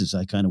and voices.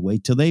 I kind of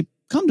wait till they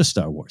come to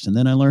Star Wars and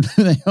then I learn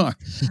who they are.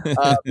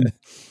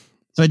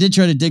 So I did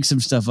try to dig some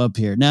stuff up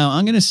here. Now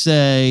I'm going to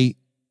say,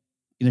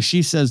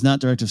 she says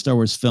not director of Star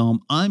Wars film.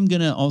 I'm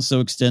going to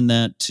also extend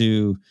that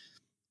to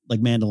like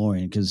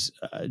Mandalorian, because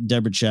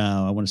Deborah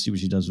Chow, I want to see what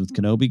she does with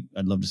Kenobi.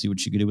 I'd love to see what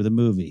she could do with a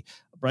movie.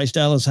 Bryce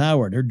Dallas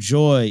Howard, her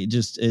joy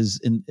just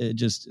is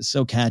just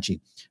so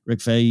catchy. Rick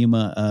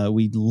Famuyiwa,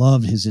 we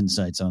loved his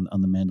insights on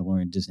the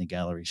Mandalorian Disney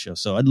Gallery show.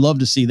 So I'd love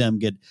to see them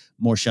get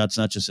more shots,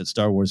 not just at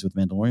Star Wars with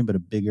Mandalorian, but a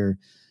bigger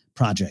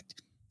project.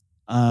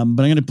 But I'm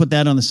going to put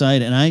that on the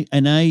side.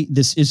 And I,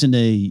 this isn't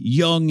a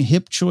young,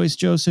 hip choice,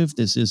 Joseph.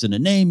 This isn't a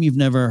name you've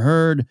never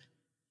heard.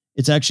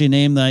 It's actually a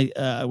name that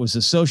I was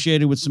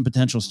associated with some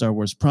potential Star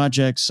Wars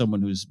projects.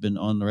 Someone who's been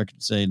on the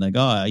record saying like,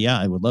 oh yeah,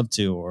 I would love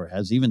to, or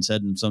has even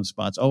said in some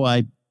spots, oh,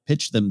 I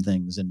pitched them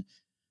things. And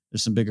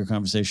there's some bigger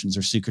conversations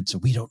or secrets that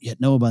we don't yet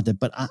know about that.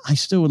 But I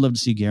still would love to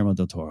see Guillermo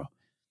del Toro.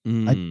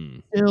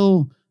 I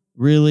still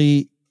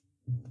really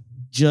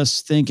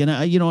just think, and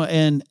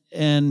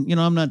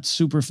I'm not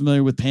super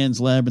familiar with Pan's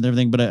Lab and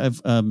everything, but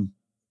I've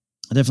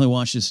I definitely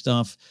watched his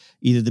stuff,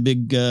 either the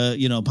big,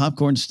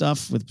 popcorn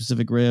stuff with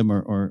Pacific Rim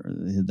or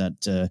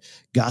that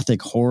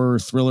gothic horror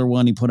thriller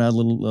one he put out a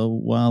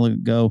little while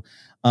ago.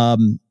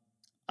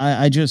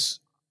 I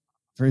just,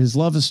 for his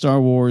love of Star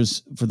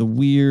Wars, for the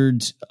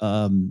weird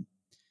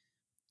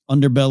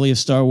underbelly of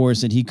Star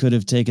Wars that he could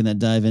have taken that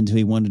dive into.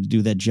 He wanted to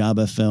do that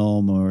Jabba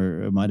film,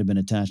 or it might have been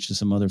attached to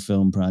some other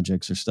film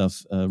projects or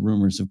stuff,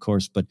 rumors, of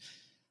course. But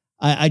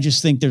I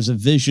just think there's a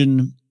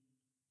vision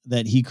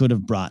that he could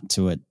have brought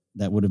to it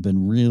that would have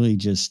been really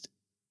just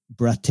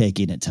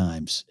breathtaking at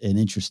times and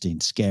interesting,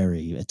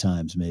 scary at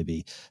times,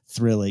 maybe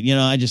thrilling.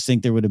 I just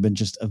think there would have been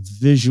just a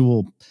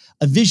visual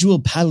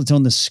palette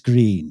on the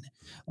screen.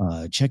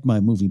 Check my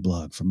movie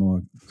blog for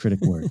more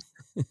critic work.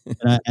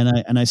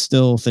 and I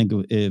still think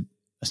it,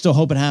 I still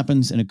hope it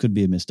happens, and it could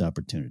be a missed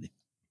opportunity.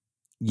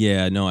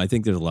 Yeah, no, I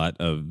think there's a lot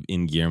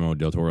in Guillermo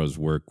del Toro's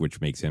work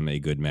which makes him a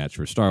good match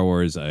for Star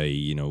Wars. I,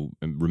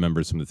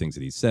 remember some of the things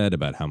that he said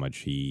about how much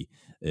he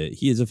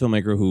is a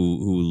filmmaker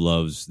who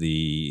loves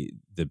the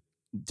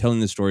telling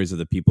the stories of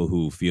the people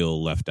who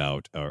feel left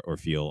out or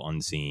feel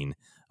unseen.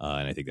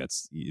 And I think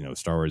that's,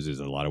 Star Wars is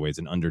in a lot of ways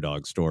an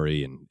underdog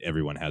story, and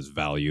everyone has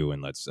value,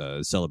 and let's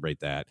celebrate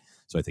that.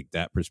 So I think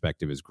that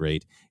perspective is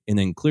great. And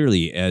then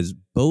clearly, as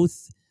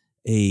both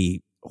a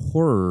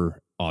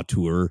horror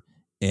auteur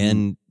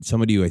and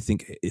somebody who I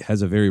think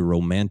has a very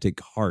romantic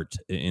heart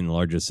in the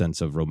largest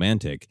sense of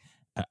romantic,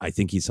 I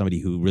think he's somebody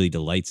who really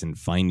delights in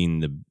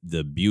finding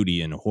the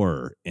beauty in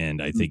horror. And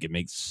I think it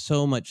makes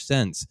so much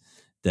sense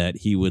that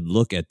he would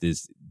look at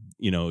this,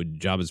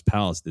 Jabba's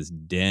palace, this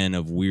den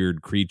of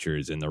weird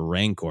creatures, and the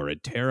Rancor, a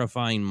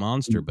terrifying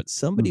monster, but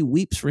somebody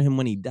weeps for him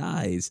when he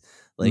dies.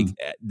 Like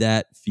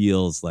that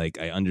feels like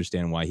I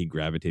understand why he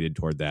gravitated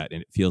toward that.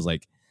 And it feels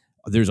like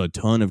there's a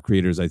ton of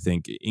creators, I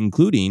think,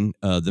 including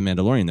The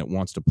Mandalorian, that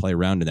wants to play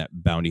around in that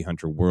bounty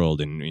hunter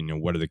world.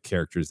 And, what are the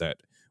characters that,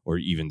 or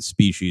even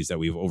species that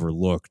we've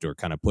overlooked or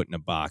kind of put in a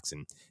box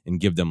and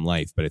give them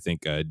life. But I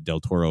think Del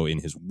Toro, in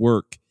his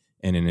work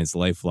and in his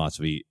life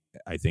philosophy,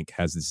 I think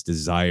has this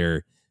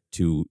desire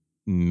to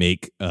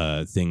make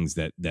things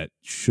that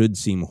should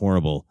seem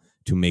horrible,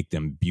 to make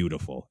them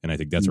beautiful. And I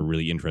think that's a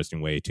really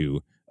interesting way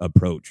to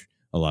approach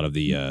a lot of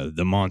the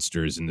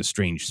monsters and the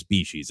strange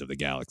species of the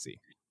galaxy.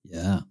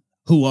 Yeah.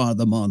 Who are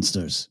the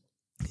monsters?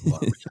 Who are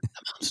the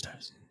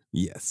monsters?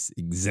 Yes,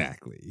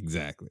 exactly.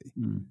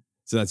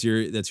 So that's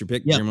your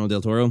pick, Yeah. Guillermo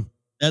del Toro?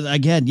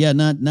 Again, yeah,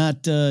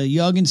 not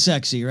young and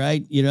sexy,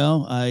 right?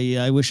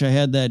 I wish I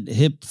had that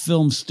hip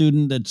film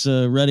student that's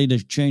ready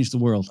to change the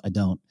world. I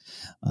don't.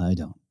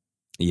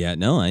 Yeah,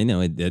 no, I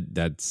know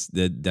that's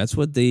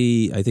what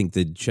I think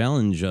the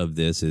challenge of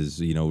this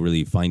is,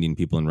 really finding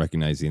people and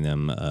recognizing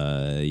them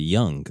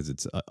young, because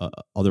it's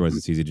otherwise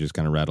it's easy to just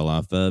kind of rattle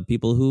off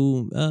people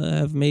who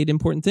have made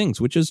important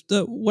things, which is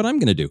what I'm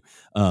going to do.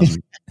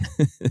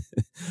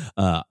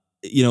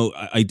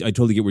 I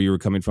totally get where you were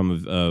coming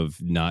from of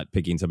not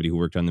picking somebody who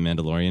worked on The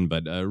Mandalorian,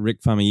 but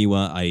Rick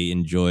Famuyiwa, I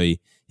enjoy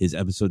his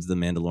episodes of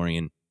The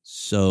Mandalorian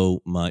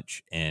so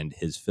much, and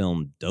his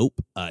film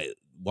Dope, I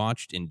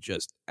watched and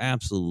just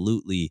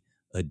absolutely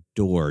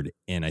adored.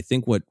 And I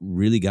think what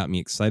really got me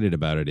excited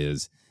about it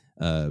is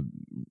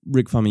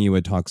Rick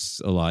Famuyiwa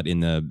talks a lot in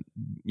the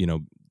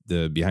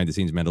behind the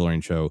scenes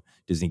Mandalorian show,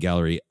 Disney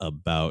Gallery,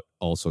 about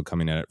also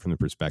coming at it from the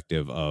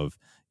perspective of,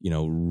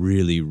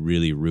 really,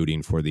 really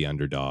rooting for the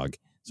underdog.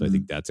 So I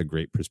think that's a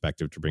great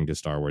perspective to bring to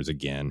Star Wars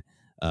again.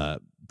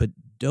 But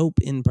Dope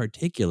in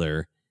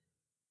particular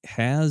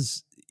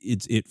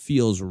it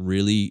feels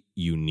really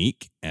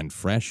unique and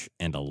fresh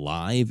and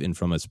alive, and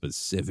from a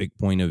specific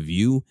point of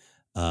view.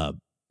 But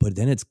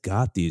then it's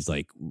got these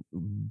like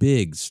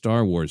big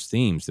Star Wars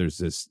themes. There's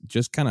this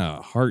just kind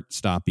of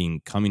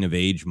heart-stopping coming of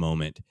age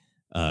moment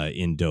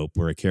in Dope,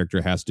 where a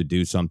character has to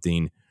do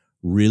something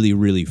really,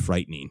 really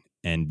frightening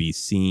and be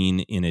seen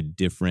in a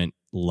different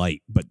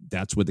light. But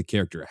that's what the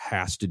character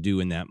has to do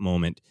in that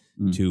moment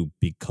to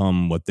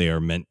become what they are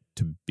meant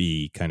to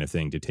be, kind of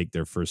thing, to take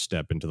their first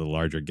step into the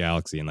larger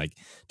galaxy. And like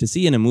to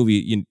see in a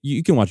movie,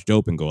 you can watch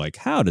Dope and go like,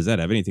 how does that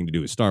have anything to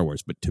do with Star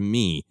Wars? But to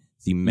me,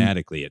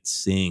 thematically, it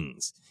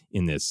sings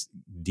in this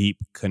deep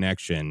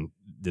connection,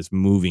 this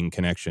moving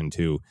connection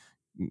to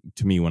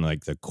me, one of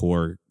like the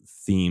core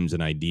themes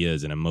and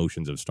ideas and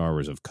emotions of Star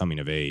Wars of coming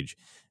of age.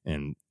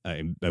 And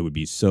I would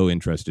be so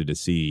interested to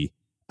see.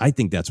 I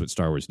think that's what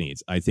Star Wars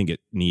needs. I think it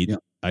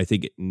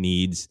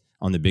needs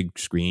on the big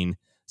screen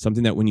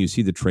something that when you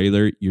see the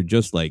trailer, you're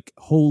just like,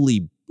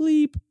 holy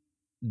bleep,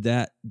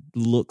 that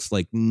looks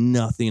like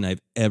nothing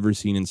I've ever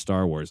seen in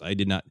Star Wars. I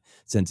did not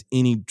sense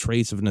any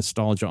trace of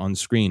nostalgia on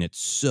screen. It's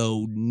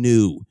so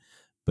new.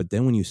 But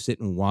then when you sit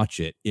and watch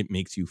it, it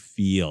makes you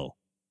feel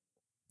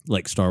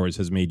like Star Wars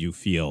has made you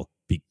feel,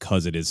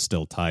 because it is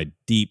still tied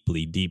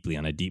deeply, deeply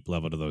on a deep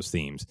level to those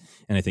themes.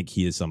 And I think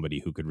he is somebody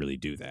who could really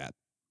do that.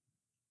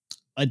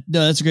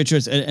 No, that's a great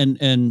choice.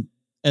 And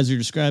as you're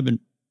describing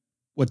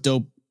what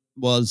Dope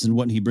was and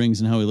what he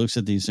brings and how he looks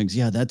at these things,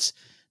 that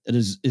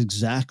is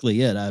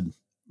exactly it.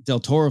 Del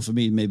Toro for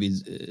me maybe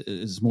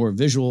is more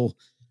visual.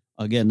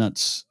 Again, not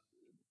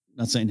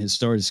saying his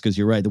stories, because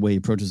you're right, the way he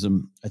approaches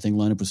them, I think,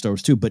 line up with Star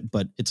Wars too.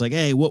 But it's like,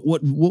 hey, what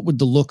would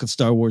the look of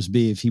Star Wars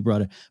be if he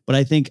brought it? But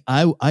I think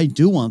I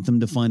do want them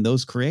to find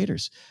those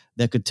creators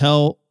that could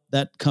tell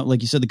that,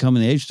 like you said, the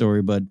coming of age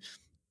story, but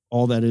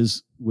all that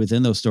is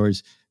within those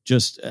stories.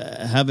 Just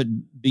have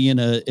it be in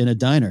a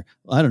diner.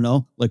 I don't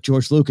know, like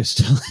George Lucas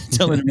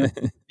telling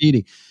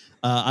him.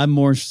 I'm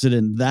more interested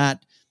in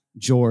that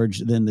George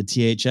than the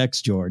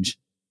THX George,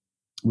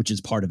 which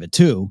is part of it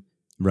too,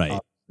 right?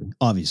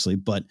 Obviously,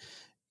 but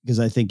because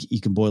I think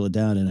you can boil it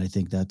down, and I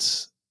think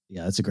that's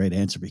a great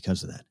answer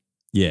because of that.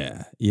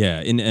 Yeah.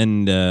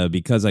 And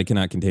because I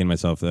cannot contain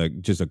myself,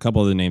 just a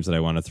couple of the names that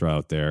I want to throw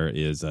out there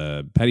is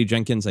Patty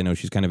Jenkins. I know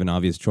she's kind of an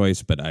obvious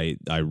choice, but I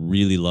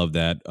really love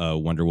that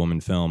Wonder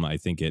Woman film. I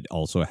think it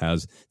also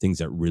has things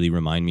that really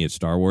remind me of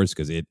Star Wars,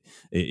 because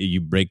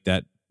you break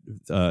that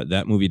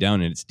movie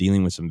down, and it's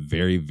dealing with some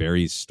very,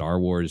 very Star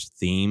Wars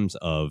themes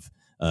of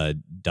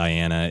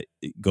Diana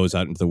goes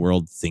out into the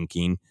world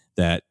thinking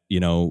that,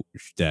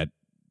 that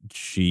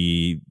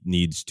she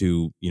needs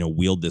to,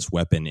 wield this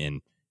weapon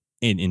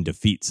and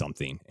defeat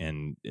something,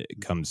 and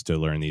it comes to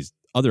learn these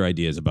other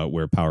ideas about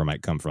where power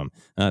might come from.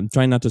 I'm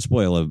trying not to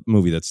spoil a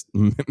movie that's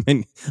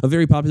a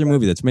very popular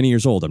movie that's many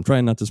years old. I'm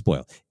trying not to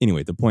spoil.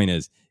 Anyway, the point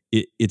is,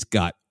 it's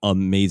got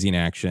amazing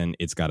action.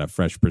 It's got a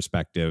fresh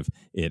perspective.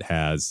 It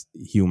has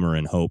humor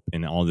and hope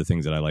and all the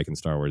things that I like in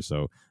Star Wars.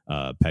 So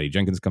Patty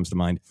Jenkins comes to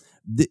mind.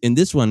 And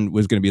this one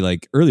was going to be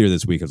like earlier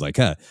this week. I was like,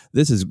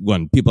 this is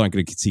one people aren't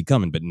going to see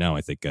coming, but now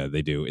I think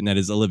they do. And that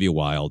is Olivia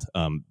Wilde.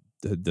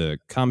 The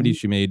comedy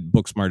she made,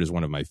 Booksmart, is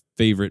one of my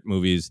favorite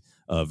movies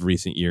of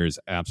recent years.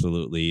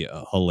 Absolutely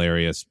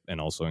hilarious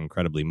and also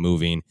incredibly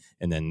moving.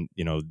 And then,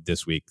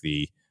 this week,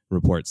 the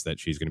reports that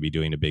she's going to be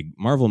doing a big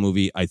Marvel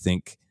movie. I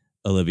think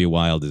Olivia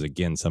Wilde is,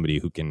 again, somebody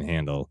who can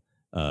handle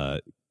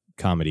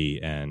comedy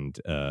and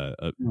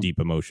deep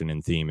emotion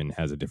and theme, and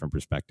has a different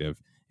perspective.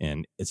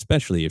 And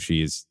especially if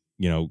she's,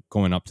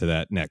 going up to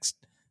that next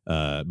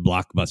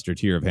blockbuster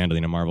tier of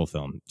handling a Marvel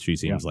film, she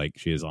seems like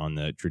she is on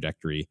the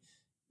trajectory.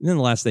 And then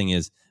the last thing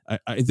is,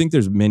 I think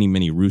there's many,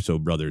 many Russo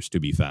brothers to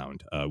be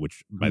found,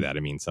 which by that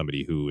I mean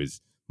somebody who is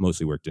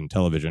mostly worked in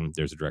television.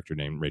 There's a director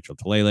named Rachel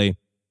Talalay,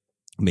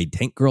 made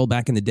Tank Girl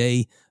back in the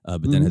day,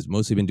 but then has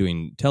mostly been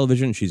doing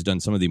television. She's done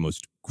some of the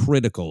most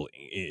critical,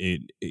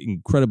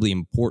 incredibly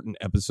important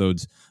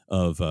episodes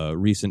of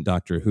recent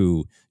Doctor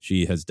Who.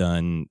 She has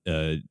done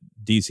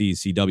DC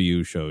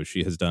CW shows.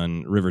 She has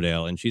done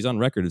Riverdale, and she's on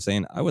record of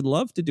saying, I would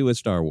love to do a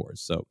Star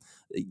Wars. So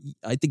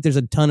I think there's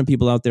a ton of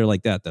people out there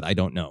like that I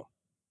don't know.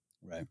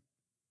 Right.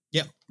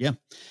 Yeah.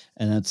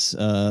 And that's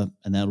and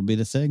that'll be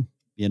the thing,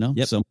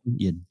 So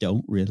you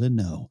don't really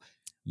know.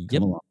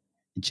 Come along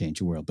and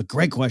change your world. But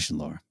great question,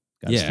 Laura.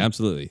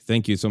 Absolutely.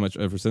 Thank you so much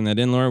for sending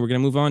that in, Laura. We're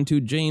going to move on to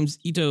James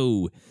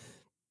Ito.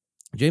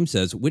 James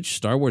says, which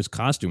Star Wars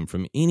costume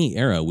from any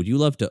era would you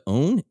love to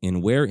own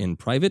and wear in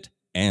private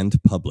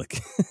and public?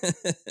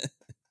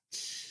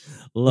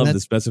 Love the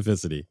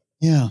specificity.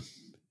 Yeah.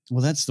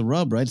 Well, that's the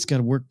rub, right? It's got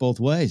to work both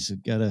ways.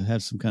 It's got to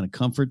have some kind of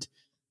comfort,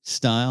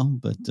 style,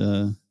 but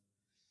So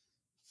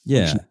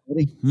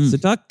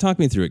talk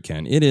me through it,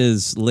 Ken. It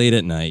is late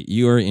at night.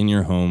 You are in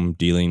your home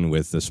dealing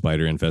with the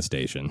spider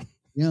infestation.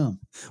 Yeah.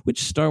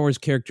 Which Star Wars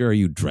character are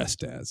you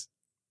dressed as?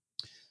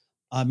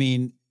 I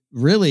mean,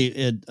 really,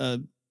 it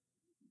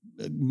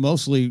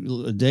mostly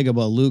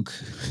Dagobah Luke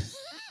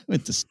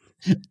with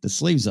the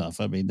sleeves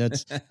off. I mean,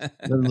 that's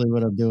literally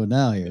what I'm doing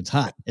now here. It's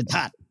hot.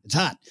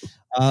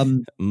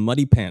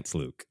 Muddy Pants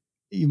Luke.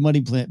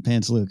 Muddy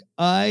Pants Luke.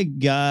 I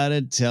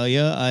gotta tell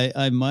you,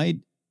 I might,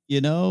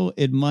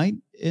 it might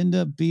end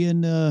up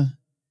being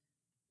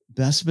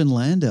Bespin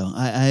Lando.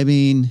 I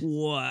mean,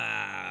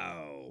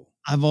 wow.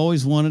 I've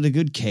always wanted a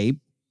good cape.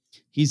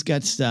 He's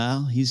got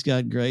style. He's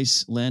got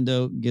grace.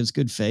 Lando gives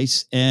good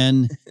face,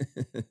 and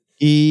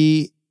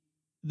his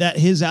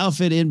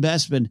outfit in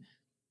Bespin.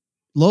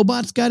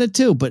 Lobot's got it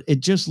too, but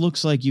it just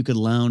looks like you could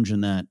lounge in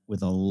that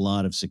with a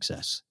lot of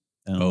success.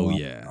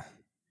 Yeah.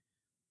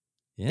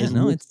 It's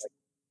like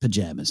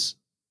pajamas.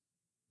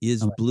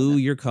 Is blue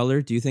your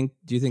color? Do you think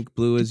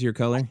blue is your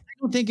color? I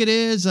don't think it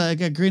is. I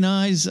got green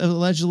eyes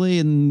allegedly,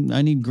 and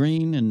I need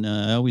green, and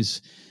I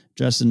always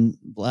dress in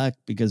black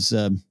because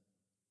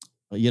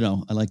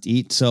I like to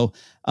eat. So,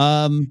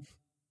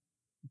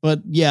 but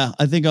yeah,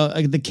 I think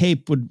the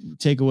cape would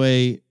take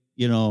away.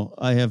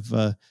 I have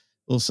a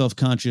little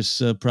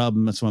self-conscious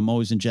problem. That's why I'm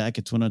always in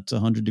jackets when it's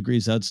 100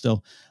 degrees out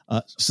still.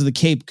 So the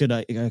cape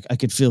I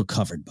could feel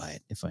covered by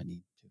it if I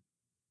need to.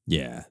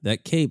 Yeah,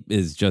 that cape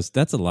is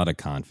that's a lot of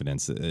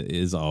confidence.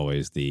 Is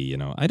always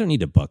I don't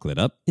need to buckle it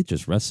up. It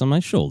just rests on my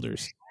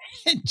shoulders.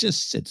 It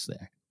just sits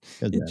there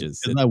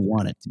because I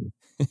want it to.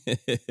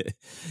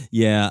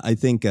 Yeah, I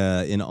think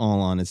in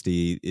all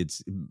honesty,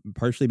 it's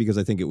partially because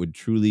I think it would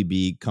truly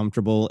be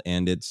comfortable,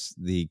 and it's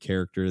the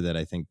character that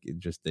I think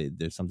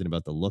there's something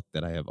about the look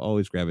that I have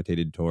always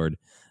gravitated toward.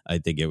 I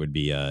think it would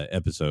be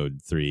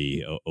episode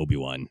 3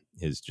 Obi-Wan.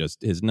 His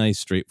nice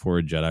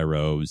straightforward Jedi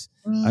robes.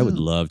 I would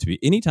love to be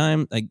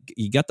anytime like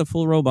you got the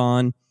full robe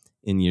on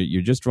and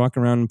you're just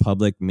walking around in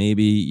public.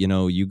 Maybe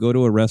you go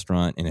to a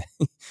restaurant and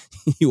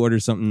you order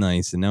something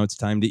nice, and now it's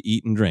time to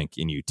eat and drink,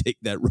 and you take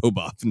that robe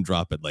off and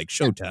drop it like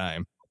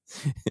showtime.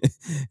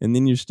 And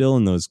then you're still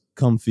in those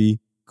comfy,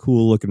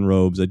 cool looking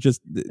robes.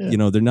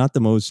 They're not the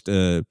most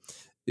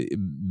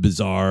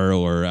bizarre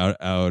or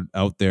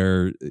out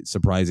there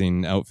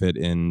surprising outfit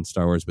in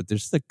Star Wars, but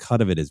just the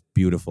cut of it is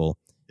beautiful.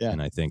 Yeah.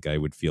 And I think I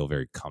would feel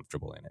very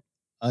comfortable in it.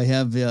 I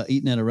have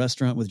eaten at a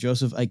restaurant with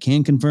Joseph. I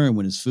can confirm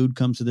when his food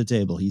comes to the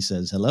table, he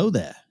says, "Hello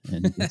there."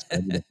 And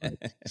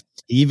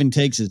he even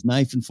takes his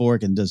knife and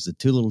fork and does the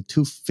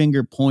two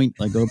finger point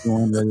like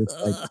Obi-Wan.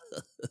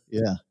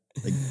 Yeah.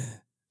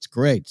 It's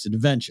great. It's an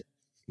adventure.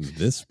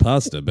 This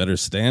pasta better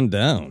stand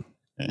down.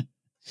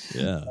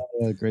 Yeah.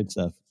 Great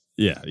stuff.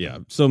 Yeah.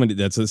 So many.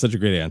 That's such a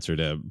great answer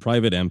to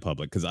private and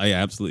public, because I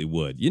absolutely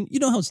would. You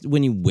know how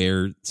when you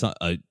wear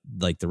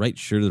like the right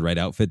shirt or the right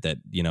outfit that,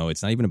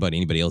 it's not even about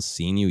anybody else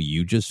seeing you.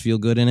 You just feel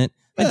good in it.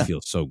 Yeah. I'd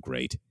feel so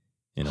great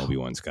in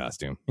Obi-Wan's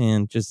costume.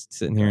 And just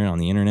sitting here on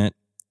the internet,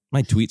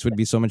 my tweets would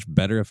be so much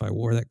better if I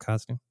wore that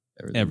costume.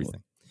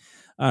 Everything.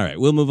 All right,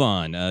 we'll move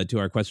on to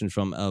our questions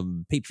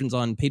from patrons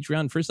on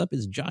Patreon. First up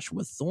is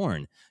Joshua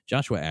Thorne.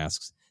 Joshua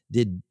asks,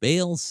 did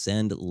Bail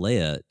send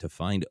Leia to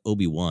find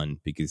Obi-Wan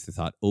because they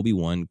thought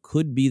Obi-Wan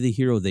could be the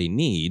hero they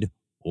need,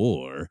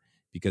 or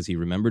because he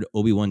remembered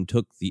Obi-Wan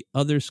took the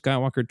other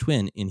Skywalker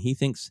twin and he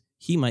thinks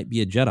he might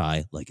be a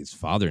Jedi like his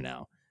father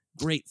now?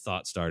 Great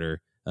thought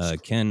starter.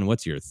 Ken,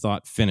 what's your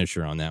thought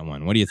finisher on that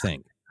one? What do you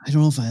think? I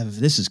don't know if I have.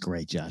 This is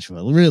great,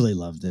 Joshua. I really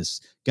love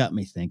this. Got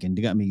me thinking.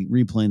 Got me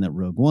replaying that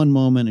Rogue One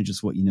moment and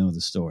just what you know of the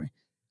story.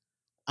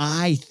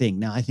 I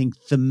think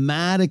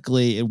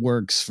thematically it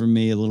works for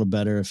me a little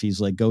better if he's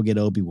like, go get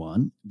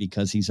Obi-Wan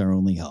because he's our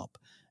only help.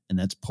 And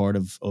that's part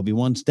of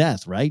Obi-Wan's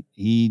death, right?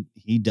 He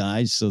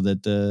dies so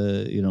that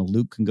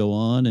Luke can go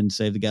on and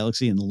save the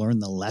galaxy and learn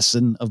the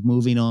lesson of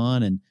moving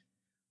on and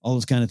all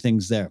those kind of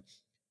things there.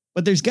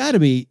 But there's got to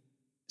be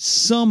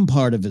some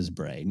part of his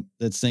brain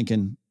that's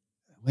thinking,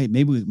 wait,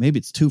 maybe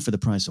it's 2 for the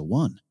price of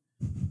 1.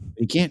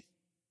 He can't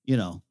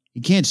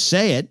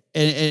say it.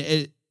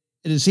 And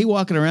is he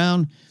walking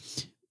around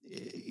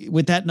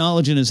with that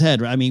knowledge in his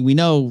head? I mean, we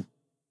know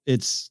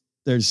there's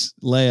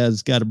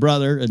Leia's got a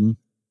brother and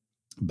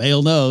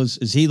Bail knows.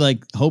 Is he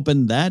like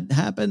hoping that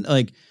happened?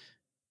 Like,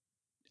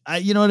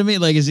 you know what I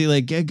mean? Like, is he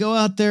like, go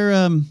out there,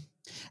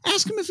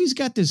 ask him if he's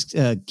got this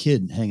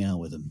kid hanging out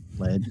with him,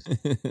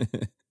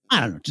 Leia?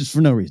 I don't know, just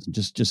for no reason.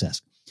 Just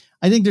ask.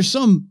 I think there's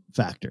some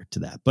factor to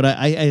that, but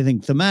I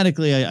think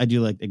thematically, I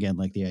do like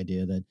the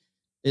idea that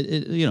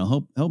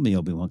help me,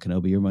 Obi-Wan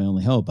Kenobi, you're my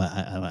only hope.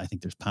 I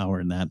think there's power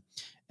in that.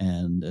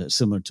 And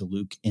similar to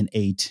Luke in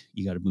 8,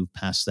 you got to move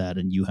past that,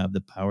 and you have the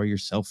power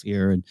yourself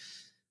here, and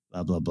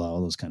blah blah blah,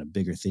 all those kind of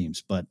bigger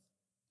themes. But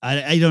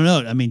I don't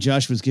know. I mean,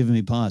 Josh was giving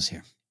me pause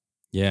here.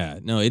 Yeah,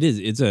 no, it is.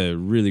 It's a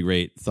really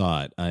great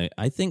thought.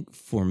 I think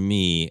for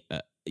me,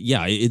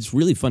 it's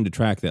really fun to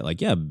track that.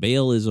 Like,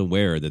 Bail is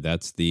aware that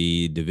that's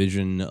the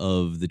division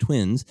of the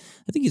twins.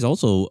 I think he's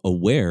also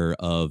aware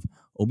of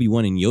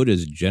Obi-Wan and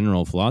Yoda's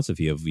general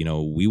philosophy of,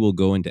 we will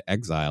go into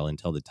exile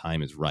until the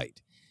time is right.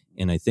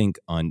 And I think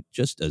on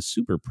just a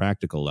super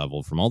practical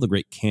level, from all the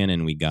great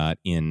canon we got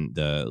in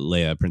the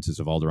Leia, Princess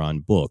of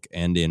Alderaan book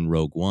and in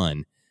Rogue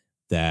One,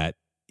 that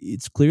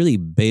it's clearly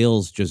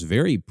Bail's just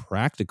very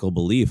practical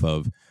belief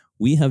of,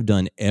 we have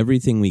done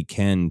everything we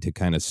can to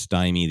kind of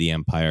stymie the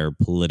Empire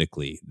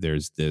politically.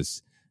 There's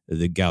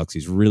the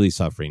galaxy's really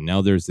suffering.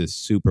 Now there's this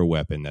super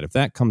weapon that if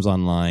that comes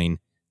online,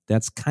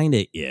 that's kind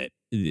of it.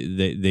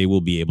 They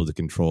will be able to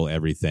control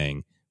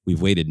everything.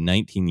 We've waited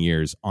 19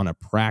 years on a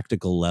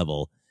practical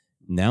level.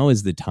 Now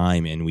is the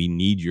time, and we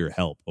need your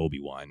help,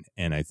 Obi-Wan.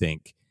 And I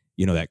think,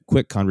 that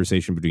quick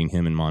conversation between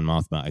him and Mon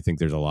Mothma, I think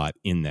there's a lot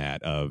in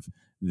that of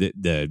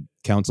the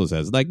council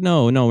says, like,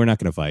 no, we're not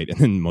going to fight. And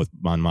then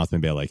Mon Mothma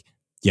and Bail like,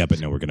 yeah, but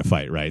no, we're going to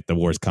fight, right? The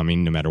war's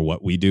coming. No matter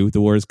what we do,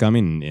 the war is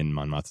coming. And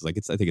Mon Mothma's like,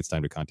 I think it's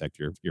time to contact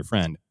your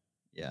friend.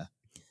 Yeah.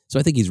 So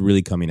I think he's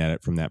really coming at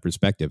it from that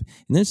perspective.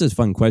 And there's this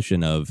fun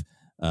question of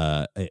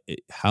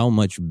how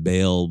much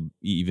Bail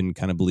even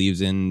kind of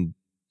believes in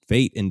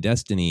fate and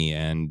destiny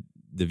and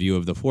the view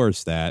of the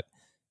Force that,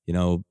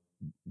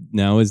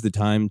 now is the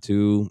time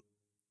to,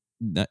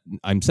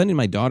 I'm sending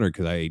my daughter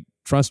because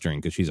trust her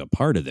because she's a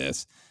part of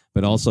this,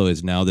 but also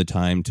is now the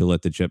time to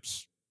let the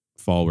chips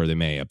fall where they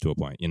may up to a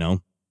point,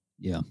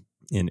 Yeah.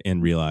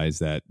 And realize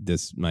that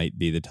this might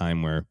be the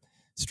time where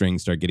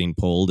strings start getting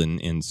pulled,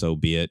 and so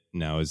be it.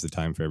 Now is the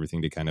time for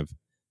everything to kind of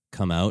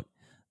come out.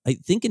 I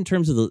think in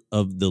terms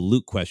of the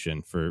Luke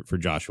question for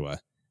Joshua,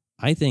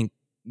 I think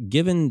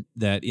given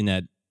that in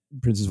that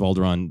Princess of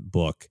Alderaan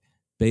book,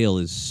 Bail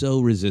is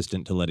so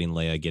resistant to letting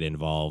Leia get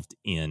involved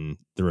in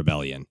the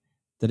rebellion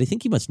that I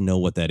think he must know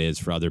what that is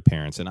for other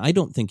parents. And I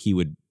don't think he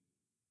would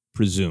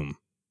presume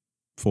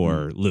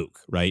for Luke,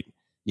 right?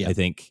 Yeah.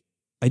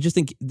 I just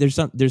think there's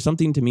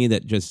something to me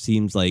that just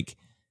seems like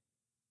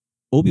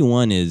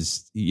Obi-Wan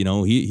is,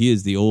 he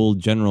is the old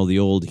general, the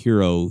old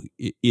hero.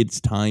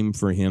 It's time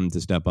for him to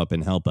step up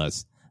and help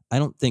us. I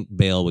don't think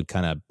Bail would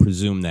kind of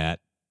presume that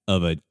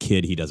of a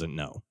kid he doesn't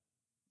know.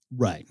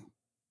 Right.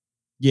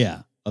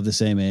 Yeah. Of the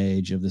same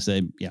age, of the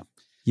same. Yeah.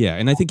 Yeah.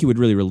 And I think he would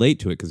really relate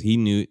to it because he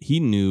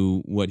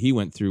knew what he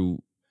went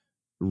through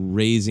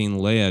raising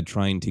Leia,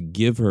 trying to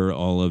give her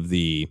all of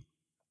the,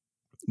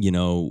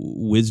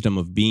 wisdom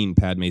of being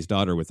Padme's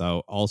daughter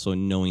without also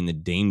knowing the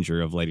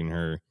danger of letting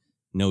her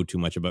know too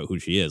much about who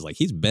she is. Like,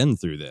 he's been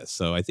through this.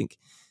 So I think,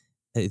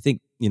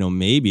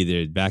 maybe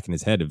they're back in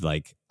his head of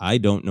like, I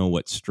don't know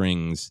what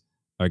strings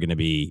are going to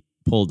be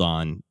pulled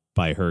on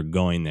by her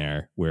going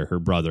there where her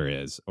brother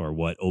is, or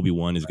what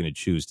Obi-Wan is going to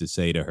choose to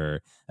say to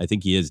her. I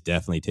think he is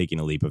definitely taking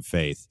a leap of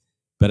faith,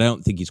 but I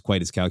don't think he's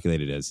quite as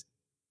calculated as,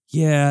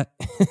 yeah.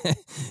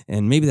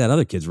 And maybe that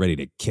other kid's ready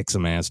to kick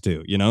some ass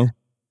too,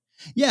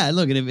 Yeah.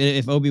 Look, and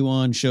if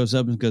Obi-Wan shows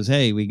up and goes,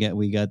 hey, we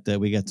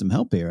got some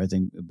help here, I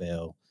think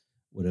Bail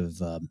would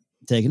have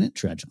taken it.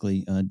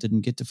 Tragically,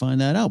 didn't get to find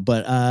that out.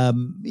 But I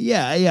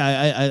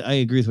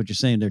agree with what you're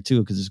saying there too,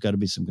 because there's got to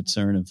be some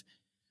concern of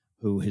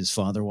who his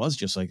father was,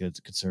 just like a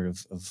concern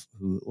of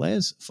who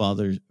Leia's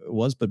father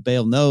was. But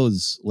Bail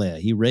knows Leia.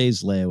 He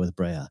raised Leia with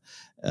Breha.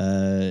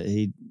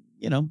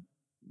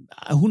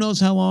 Who knows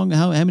how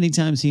many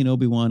times he and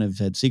Obi-Wan have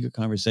had secret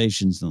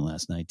conversations in the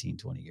last 19,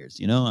 20 years.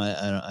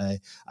 I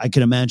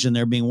can imagine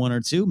there being one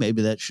or two.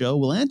 Maybe that show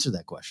will answer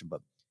that question,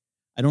 but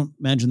I don't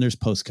imagine there's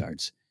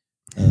postcards.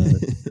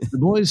 The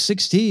boy's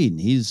 16.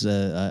 He's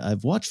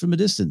I've watched from a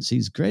distance.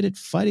 He's great at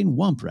fighting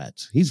womp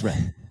rats. He's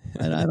ready.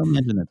 I don't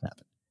imagine that's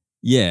happened.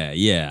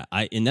 Yeah.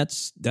 And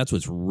that's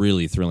what's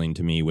really thrilling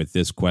to me with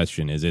this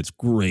question is it's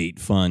great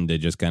fun to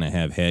just kind of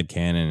have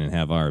headcanon and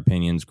have our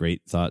opinions.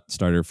 Great thought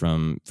starter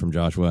from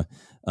Joshua.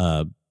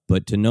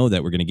 But to know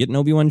that we're going to get an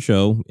Obi-Wan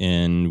show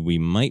and we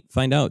might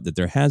find out that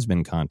there has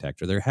been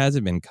contact or there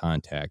hasn't been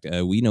contact.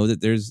 We know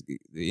that there's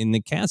in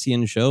the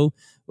Cassian show,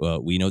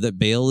 we know that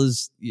Bail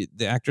is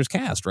the actor's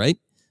cast, right?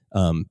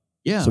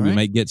 Yeah. So we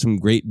might get some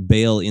great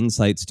Bail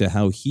insights to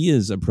how he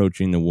is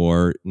approaching the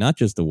war, not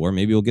just the war.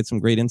 Maybe we'll get some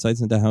great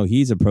insights into how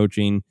he's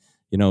approaching,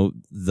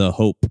 the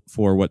hope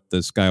for what the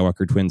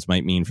Skywalker twins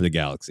might mean for the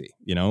galaxy,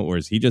 or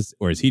is he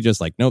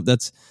just like, nope,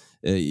 that's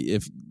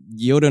if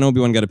Yoda and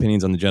Obi-Wan got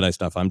opinions on the Jedi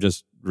stuff, I'm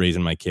just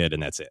raising my kid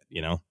and that's it,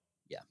 Yeah.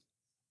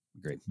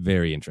 Great.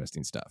 Very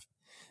interesting stuff.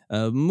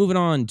 Moving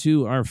on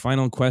to our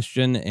final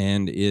question,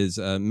 and is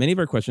many of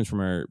our questions from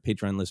our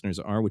Patreon listeners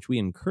are, which we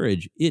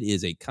encourage. It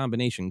is a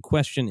combination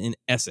question and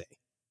essay,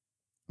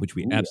 which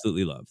we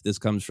absolutely love. This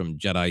comes from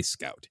Jedi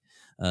Scout.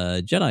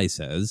 Jedi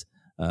says,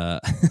 I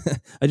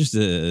just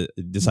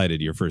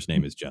decided your first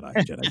name is Jedi,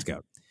 Jedi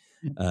Scout.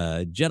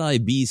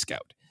 Jedi B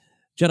Scout.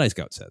 Jedi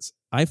Scout says,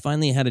 I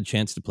finally had a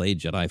chance to play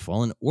Jedi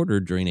Fallen Order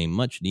during a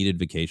much-needed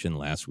vacation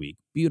last week.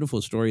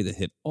 Beautiful story that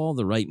hit all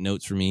the right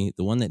notes for me.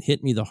 The one that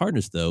hit me the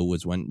hardest, though,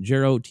 was when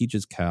Jero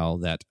teaches Cal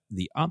that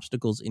the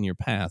obstacles in your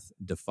path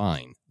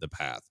define the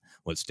path.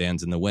 What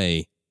stands in the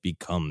way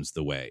becomes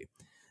the way.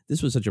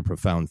 This was such a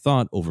profound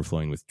thought,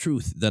 overflowing with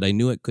truth, that I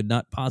knew it could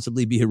not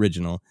possibly be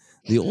original.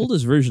 The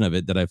oldest version of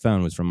it that I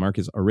found was from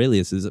Marcus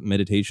Aurelius's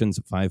Meditations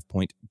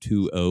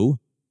 5.20.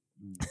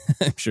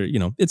 I'm sure,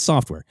 it's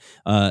software.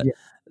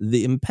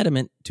 The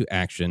impediment to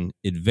action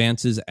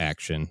advances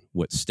action.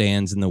 What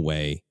stands in the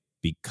way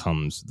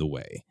becomes the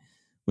way.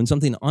 When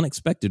something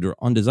unexpected or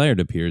undesired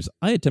appears,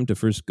 I attempt to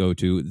first go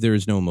to there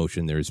is no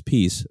motion, there is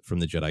peace from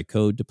the Jedi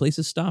Code to place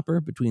a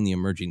stopper between the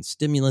emerging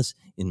stimulus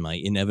and my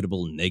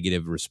inevitable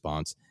negative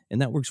response,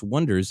 and that works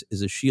wonders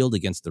as a shield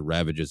against the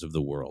ravages of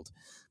the world.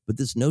 But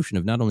this notion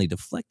of not only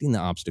deflecting the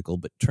obstacle,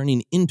 but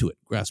turning into it,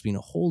 grasping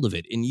a hold of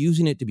it, and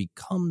using it to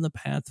become the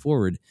path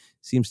forward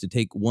seems to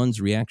take one's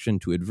reaction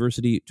to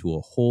adversity to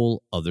a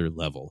whole other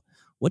level.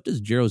 What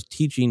does Jero's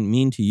teaching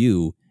mean to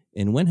you,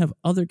 and when have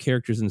other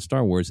characters in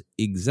Star Wars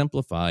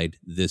exemplified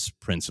this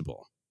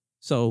principle?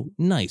 So,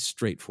 nice,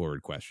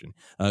 straightforward question.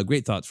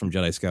 Great thoughts from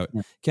Jedi Scout.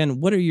 Yeah. Ken,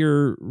 what are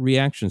your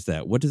reactions to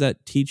that? What does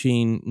that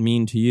teaching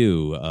mean to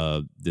you?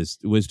 This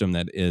wisdom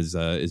that is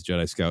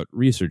Jedi Scout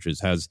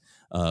researches has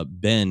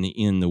been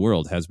in the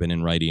world, has been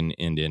in writing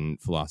and in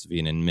philosophy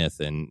and in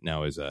myth, and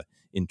now is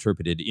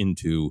interpreted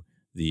into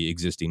the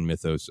existing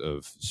mythos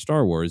of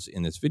Star Wars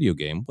in this video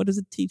game. What does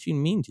the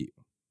teaching mean to you?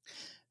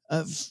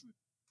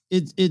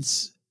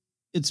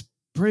 It's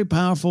pretty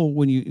powerful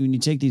when you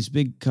take these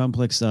big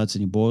complex thoughts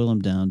and you boil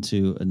them down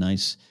to a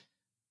nice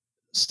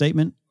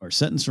statement or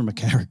sentence from a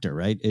character,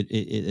 right?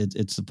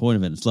 It's the point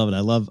of it. It's love it. I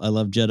love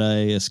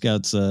Jedi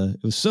Scouts.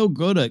 It was so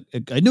good.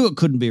 I knew it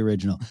couldn't be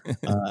original.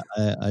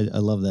 I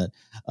love that.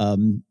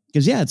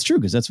 Because it's true.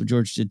 Because that's what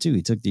George did too.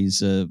 He took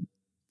these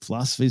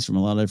philosophies from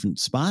a lot of different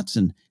spots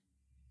and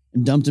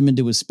dumped them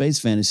into his space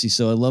fantasy.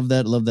 So I love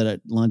that.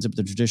 It lines up with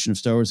the tradition of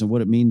Star Wars and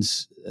what it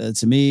means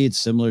to me. It's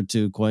similar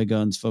to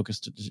Qui-Gon's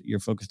focus. Your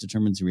focus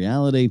determines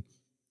reality.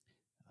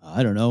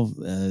 I don't know,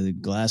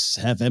 glass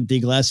half empty,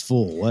 glass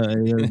full,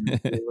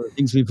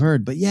 things we've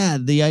heard. But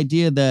the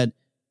idea that,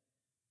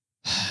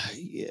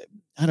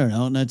 I don't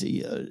know, not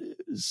to,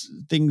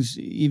 things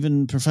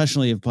even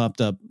professionally have popped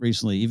up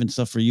recently, even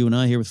stuff for you and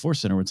I here with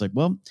Force Center, where it's like,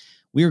 well,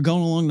 we are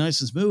going along nice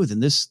and smooth,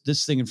 and this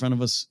thing in front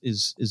of us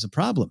is a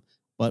problem.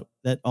 But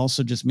that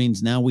also just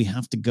means now we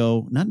have to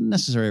go, not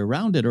necessarily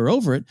around it or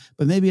over it,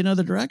 but maybe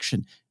another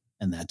direction.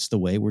 And that's the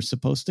way we're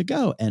supposed to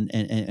go.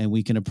 And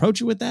we can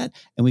approach it with that,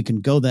 and we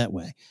can go that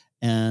way.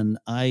 And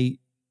I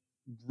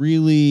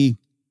really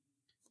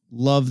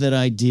love that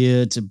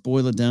idea to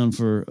boil it down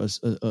for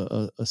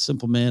a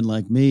simple man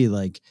like me.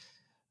 Like,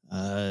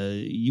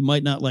 you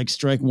might not like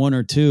strike 1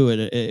 or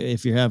 2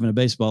 if you're having a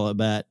baseball at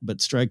bat, but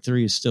strike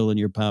 3 is still in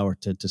your power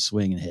to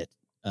swing and hit.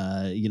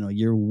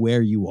 You're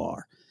where you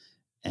are,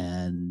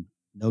 and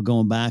no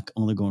going back,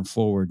 only going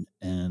forward.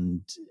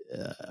 And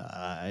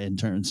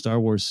in Star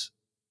Wars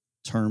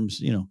terms,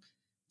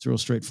 it's real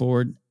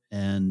straightforward.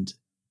 And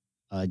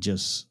I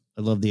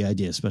love the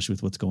idea, especially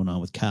with what's going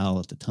on with Cal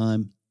at the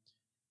time.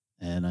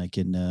 And I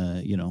can,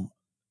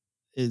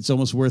 it's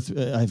almost worth,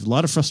 I have a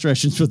lot of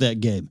frustrations with that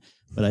game,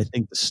 but I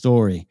think the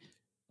story,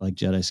 like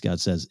Jedi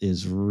Scout says,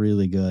 is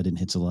really good and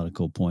hits a lot of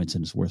cool points,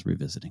 and it's worth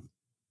revisiting.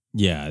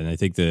 Yeah, and I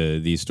think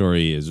the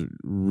story is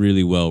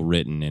really well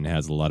written and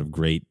has a lot of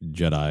great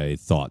Jedi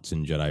thoughts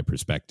and Jedi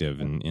perspective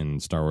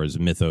and Star Wars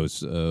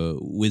mythos,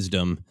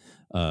 wisdom,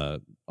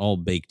 all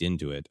baked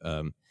into it.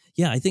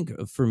 I think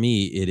for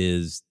me, it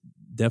is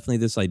definitely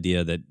this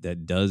idea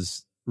that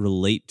does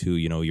relate to,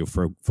 your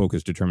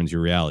focus determines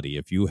your reality.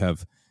 If you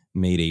have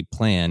made a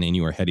plan and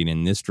you are heading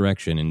in this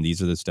direction, and these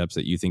are the steps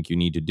that you think you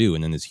need to do,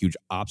 and then this huge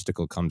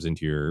obstacle comes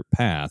into your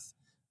path,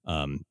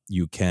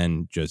 you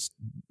can just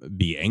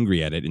be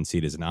angry at it and see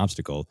it as an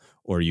obstacle,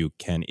 or you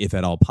can, if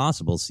at all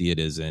possible, see it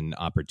as an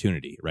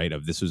opportunity, right?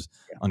 Of this was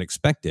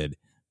unexpected,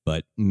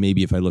 but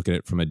maybe if I look at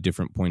it from a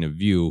different point of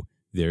view,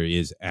 there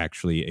is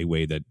actually a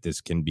way that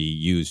this can be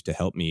used to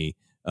help me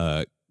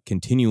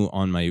continue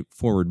on my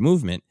forward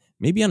movement,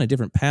 maybe on a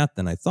different path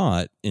than I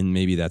thought, and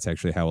maybe that's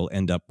actually how I'll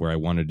end up where I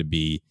wanted to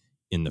be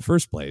in the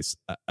first place.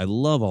 I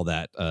love all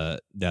that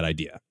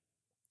idea.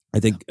 I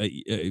think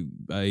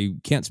I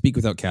can't speak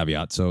without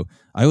caveat. So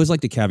I always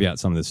like to caveat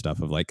some of this stuff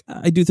of like,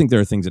 I do think there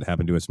are things that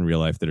happen to us in real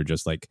life that are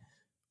just like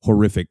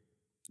horrific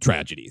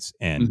tragedies,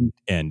 and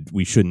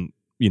we shouldn't,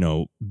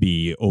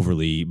 be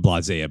overly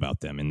blasé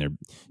about them. And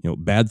they're,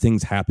 bad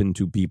things happen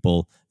to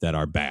people that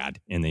are bad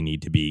and they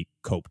need to be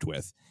coped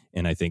with.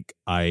 And I think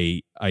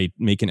I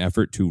make an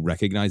effort to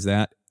recognize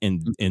that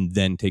and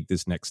then take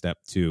this next step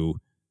to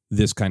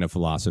this kind of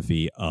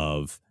philosophy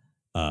of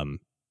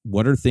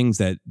what are things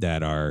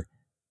that are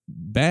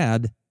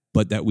bad,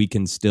 but that we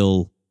can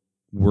still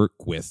work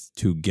with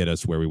to get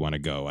us where we want to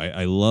go.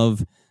 I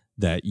love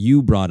that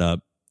you brought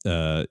up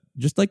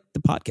just like the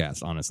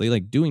podcast, honestly,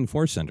 like doing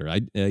Force Center. I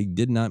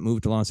did not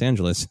move to Los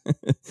Angeles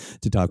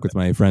to talk with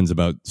my friends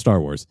about Star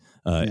Wars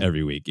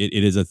every week.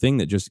 It is a thing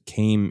that just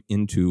came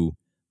into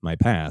my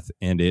path,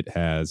 and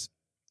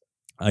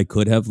I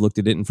could have looked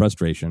at it in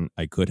frustration.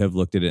 I could have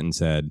looked at it and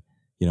said,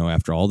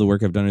 after all the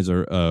work I've done as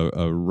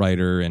a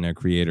writer and a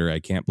creator, I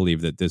can't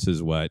believe that this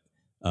is what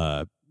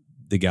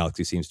the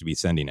galaxy seems to be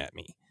sending at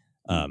me.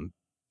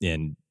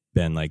 And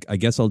been like, I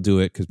guess I'll do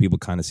it because people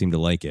kind of seem to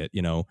like it.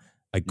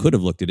 I could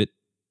have looked at it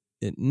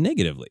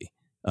negatively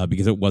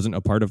because it wasn't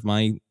a part of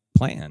my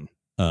plan.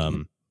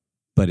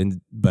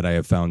 But I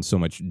have found so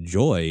much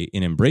joy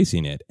in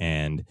embracing it,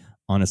 and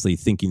honestly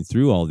thinking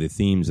through all the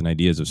themes and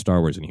ideas of Star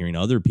Wars and hearing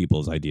other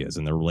people's ideas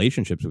and the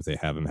relationships that they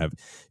have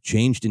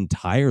changed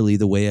entirely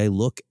the way I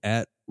look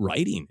at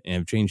writing, and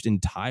have changed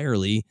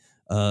entirely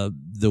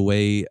the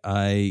way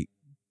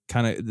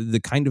the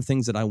kind of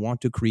things that I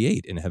want to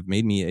create, and have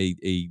made me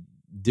a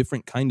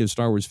different kind of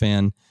Star Wars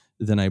fan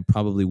than I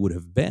probably would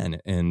have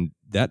been. And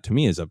that to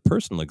me is a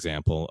personal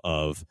example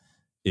of,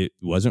 it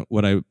wasn't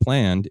what I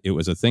planned. It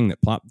was a thing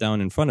that plopped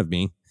down in front of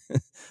me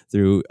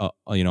through,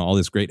 all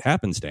this great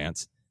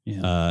happenstance.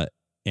 Yeah.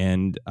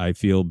 And I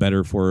feel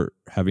better for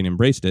having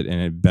embraced it,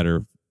 and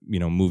better,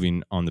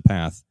 moving on the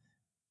path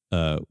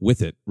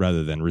with it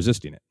rather than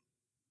resisting it.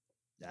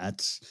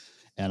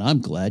 And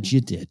I'm glad you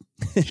did.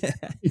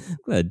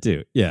 Glad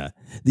too. Yeah.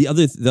 The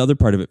other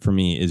part of it for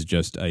me is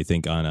just, I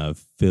think on a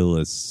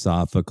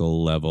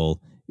philosophical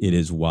level, it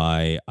is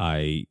why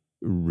I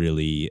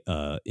really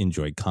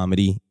enjoy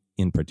comedy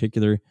in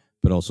particular,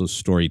 but also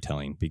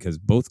storytelling, because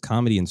both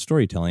comedy and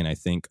storytelling, I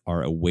think,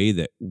 are a way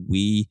that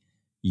we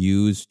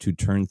use to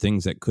turn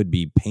things that could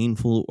be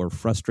painful or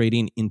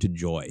frustrating into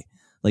joy.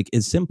 Like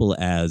as simple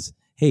as,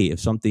 hey, if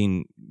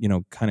something,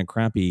 kind of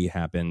crappy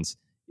happens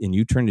and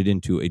you turn it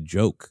into a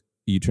joke,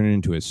 you turn it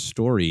into a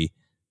story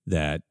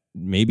that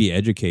maybe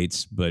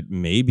educates, but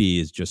maybe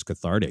is just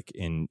cathartic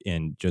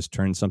and just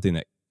turns something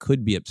that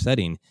could be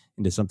upsetting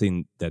into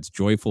something that's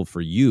joyful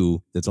for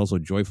you, that's also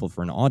joyful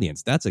for an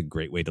audience. That's a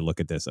great way to look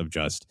at this, of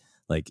just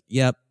like,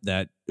 yep,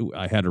 that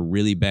I had a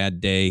really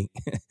bad day.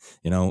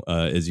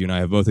 As you and I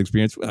have both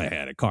experienced, I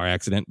had a car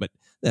accident, but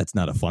that's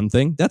not a fun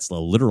thing. That's a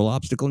literal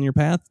obstacle in your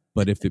path.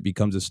 But if it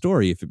becomes a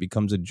story, if it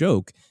becomes a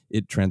joke,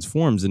 it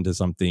transforms into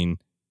something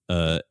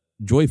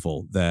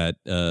joyful that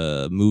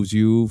moves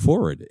you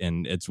forward.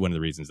 And it's one of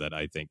the reasons that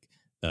I think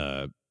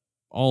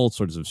all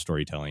sorts of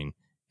storytelling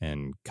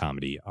and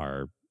comedy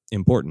are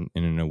important,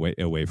 and in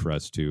a way for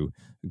us to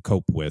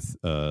cope with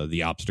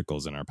the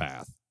obstacles in our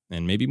path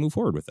and maybe move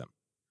forward with them.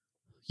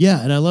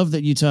 Yeah, and I love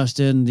that you tossed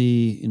in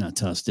not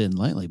tossed in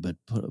lightly, but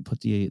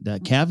put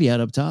that caveat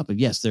up top of,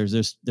 yes,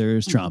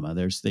 there's trauma,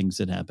 there's things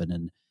that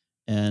happen,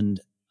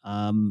 and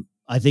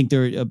I think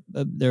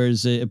there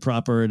is a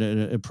proper and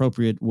an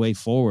appropriate way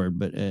forward,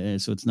 but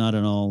so it's not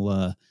an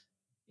all.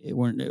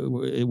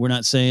 We're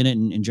not saying it,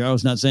 and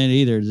Jarl's not saying it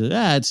either.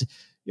 It's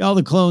all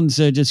the clones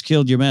just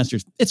killed your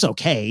masters. It's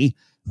okay.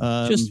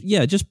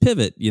 Just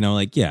pivot.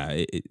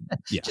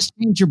 Just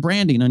change your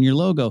branding on your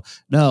logo.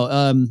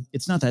 No,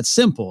 it's not that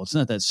simple.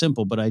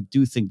 But I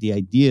do think the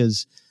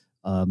ideas,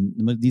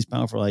 these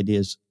powerful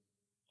ideas,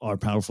 are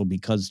powerful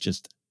because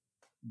just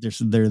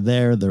they're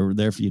there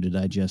for you to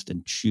digest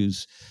and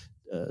choose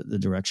the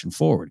direction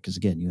forward. Because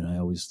again, you and I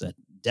always, that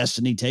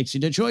destiny takes you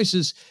to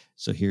choices.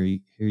 So here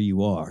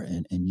you are,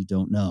 and you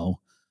don't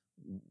know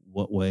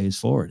what way is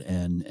forward,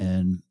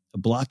 and a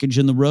blockage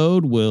in the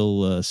road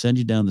will send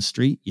you down the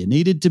street you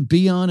needed to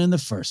be on in the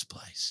first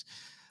place.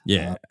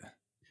 Yeah.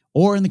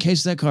 Or in the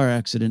case of that car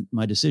accident,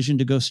 my decision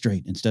to go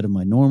straight instead of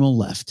my normal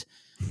left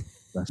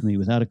left me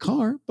without a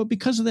car. But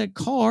because of that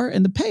car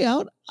and the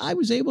payout, I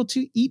was able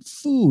to eat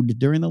food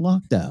during the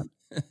lockdown.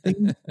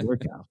 Things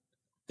work out.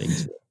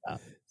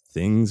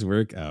 Things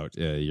work out.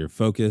 Your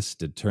focus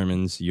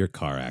determines your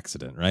car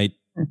accident, right?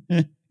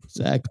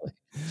 Exactly.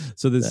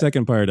 So the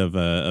second part of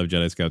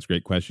Jedi Scout's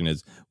great question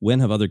is, when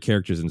have other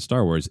characters in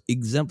Star Wars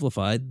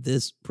exemplified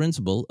this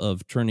principle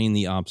of turning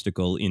the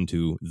obstacle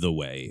into the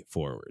way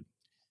forward?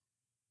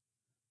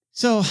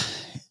 So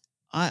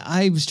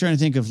I was trying to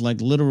think of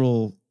like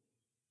literal,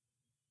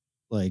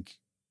 like,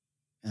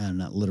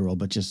 not literal,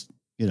 but just,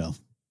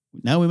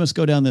 now we must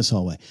go down this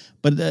hallway.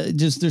 But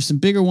just there's some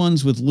bigger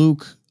ones with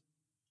Luke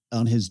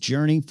on his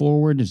journey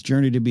forward, his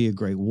journey to be a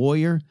great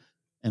warrior,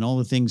 and all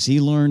the things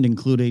he learned,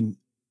 including,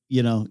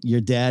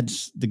 your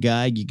dad's the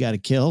guy you got to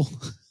kill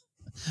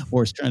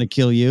or is trying to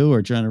kill you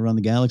or trying to run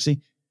the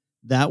galaxy.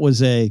 That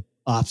was a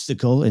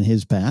obstacle in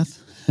his path.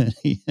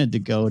 He had to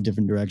go a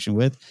different direction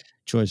with,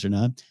 choice or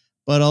not.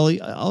 But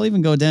I'll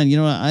even go down.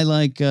 I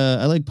like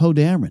Poe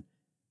Dameron.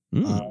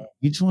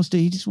 He just wants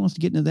to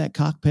get into that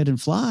cockpit and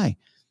fly.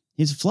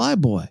 He's a fly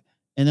boy.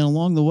 And then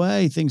along the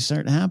way, things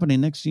start happening.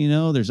 Next thing you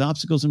know, there's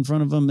obstacles in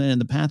front of him, and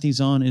the path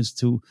he's on is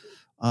to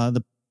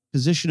the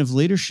position of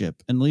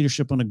leadership, and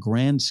leadership on a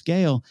grand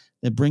scale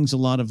that brings a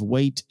lot of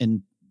weight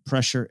and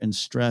pressure and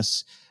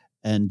stress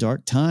and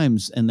dark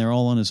times, and they're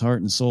all on his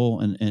heart and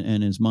soul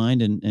and his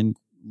mind and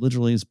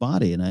literally his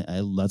body. And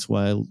I that's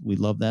why we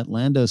love that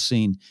Lando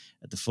scene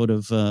at the foot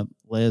of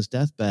Leia's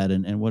deathbed,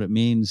 and what it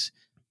means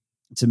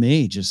to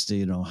me. Just,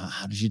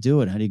 how did you do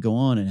it? How do you go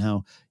on, and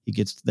how he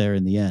gets there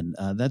in the end?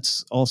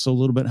 That's also a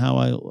little bit how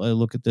I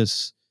look at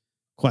this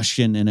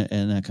question and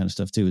that kind of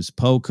stuff too. Is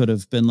Poe could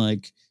have been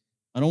like,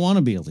 I don't want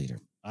to be a leader.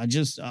 I'm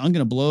going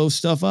to blow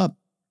stuff up.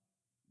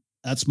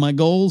 That's my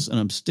goals, and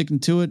I'm sticking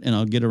to it, and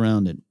I'll get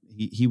around it.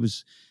 He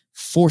was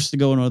forced to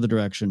go another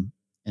direction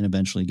and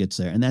eventually gets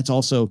there. And that's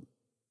also,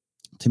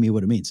 to me,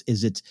 what it means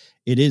is it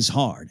is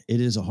hard.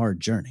 It is a hard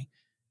journey,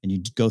 and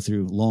you go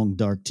through long,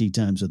 dark tea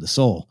times of the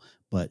soul,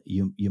 but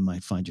you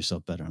might find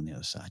yourself better on the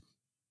other side.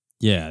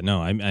 Yeah,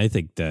 no, I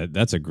think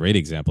that's a great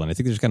example. And I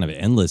think there's kind of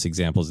endless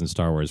examples in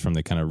Star Wars, from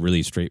the kind of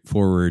really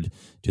straightforward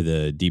to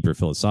the deeper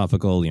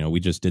philosophical. We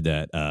just did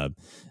that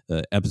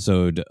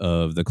episode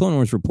of the Clone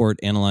Wars Report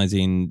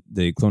analyzing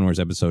the Clone Wars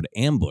episode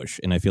Ambush.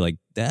 And I feel like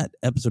that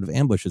episode of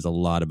Ambush is a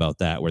lot about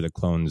that, where the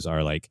clones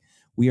are like,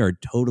 we are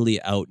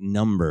totally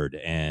outnumbered,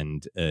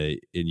 and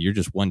you're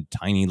just one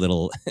tiny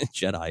little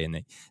Jedi.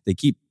 And they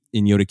keep,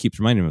 and Yoda keeps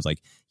reminding him, it's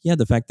like, yeah,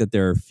 the fact that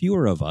there are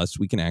fewer of us,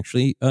 we can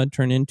actually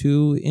turn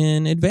into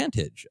an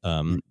advantage.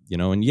 And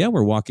yeah,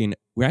 we're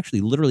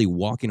actually literally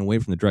walking away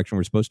from the direction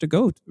we're supposed to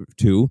go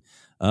to,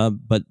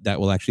 but that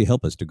will actually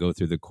help us to go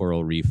through the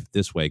coral reef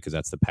this way, because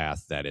that's the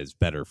path that is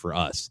better for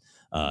us.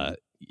 So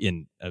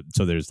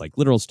there's like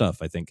literal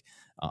stuff. I think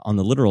on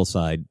the literal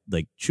side,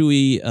 like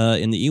Chewie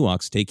in the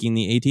Ewoks taking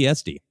the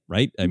AT-ST,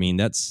 right? I mean,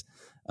 that's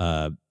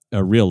a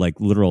real, like,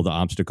 literal, the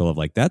obstacle of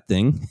like, that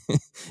thing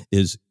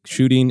is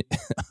shooting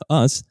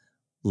us.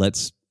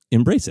 Let's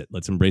embrace it.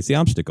 Let's embrace the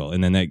obstacle.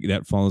 And then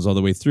that follows all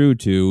the way through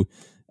to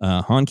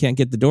Han can't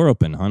get the door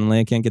open. Han and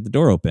Leia can't get the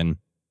door open.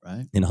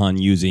 Right. And Han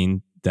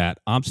using that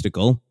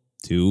obstacle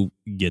to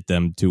get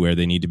them to where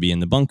they need to be in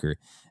the bunker.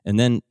 And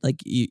then,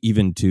 like,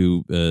 even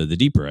to the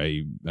deeper,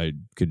 I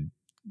could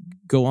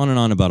go on and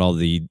on about all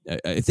the.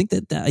 I think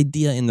that the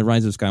idea in The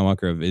Rise of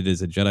Skywalker of it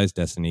is a Jedi's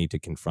destiny to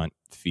confront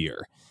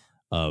fear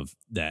of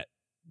that.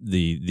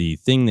 The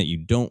thing that you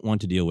don't want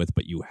to deal with,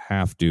 but you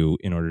have to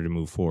in order to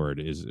move forward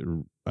is,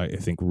 I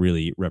think,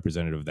 really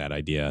representative of that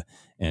idea.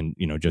 And,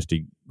 just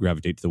to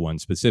gravitate to the one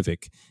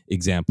specific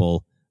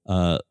example,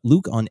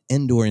 Luke on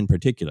Endor in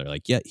particular,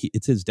 like, yeah,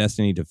 it's his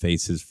destiny to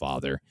face his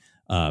father.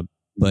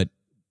 But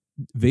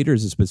Vader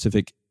is a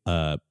specific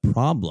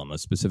problem, a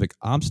specific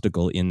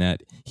obstacle in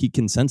that he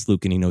can sense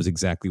Luke and he knows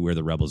exactly where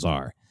the rebels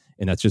are.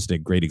 And that's just a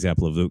great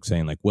example of Luke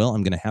saying, like, well,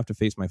 I'm going to have to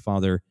face my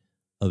father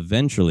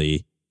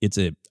eventually. It's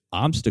an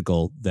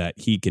obstacle that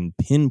he can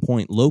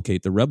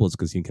locate the rebels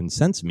because he can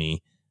sense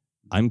me.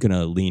 I'm going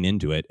to lean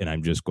into it, and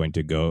I'm going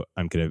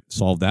to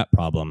solve that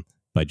problem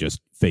by just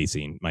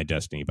facing my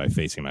destiny, by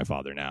facing my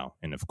father now.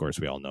 And of course,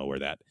 we all know where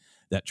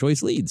that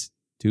choice leads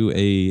to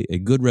a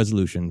good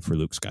resolution for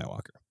Luke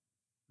Skywalker.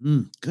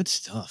 Good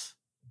stuff.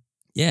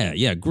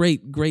 Yeah.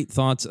 Great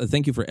thoughts.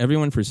 Thank you for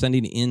everyone for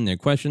sending in their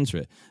questions.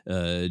 For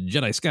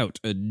Jedi Scout,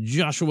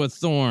 Joshua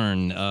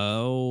Thorne,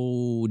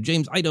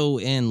 James Ido,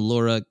 and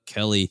Laura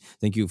Kelly.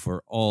 Thank you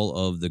for all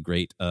of the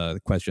great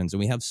questions. And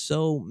we have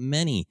so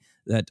many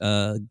that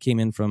came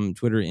in from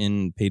Twitter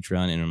and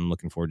Patreon, and I'm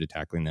looking forward to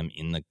tackling them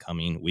in the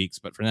coming weeks.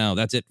 But for now,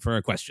 that's it for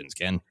our questions,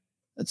 Ken.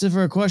 That's it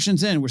for our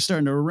questions, and we're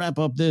starting to wrap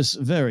up this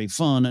very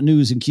fun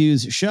News and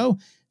Cues show.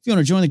 If you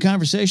want to join the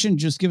conversation,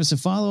 just give us a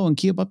follow and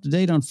keep up to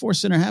date on Force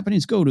Center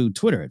happenings. Go to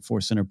Twitter at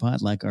Force Center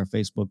Pod, like our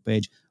Facebook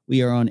page.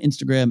 We are on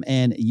Instagram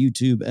and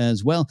YouTube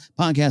as well.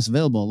 Podcasts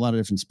available in a lot of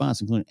different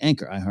spots, including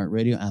Anchor,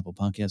 iHeartRadio, Apple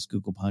Podcasts,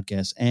 Google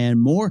Podcasts, and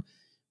more.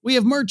 We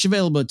have merch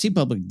available at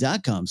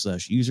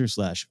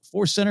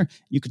tpublic.com/user/Force Center.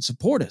 You can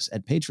support us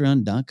at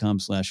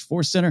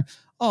patreon.com/Force Center.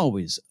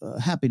 Always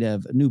happy to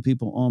have new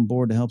people on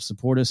board to help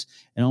support us.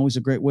 And always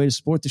a great way to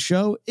support the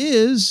show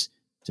is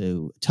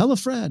to tell a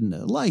friend,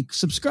 like,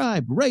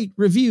 subscribe, rate,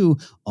 review,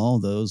 all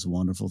those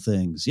wonderful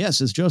things. Yes,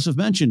 as Joseph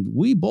mentioned,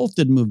 we both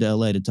did move to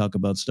LA to talk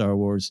about Star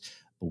Wars,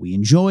 but we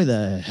enjoy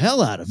the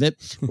hell out of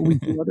it. But we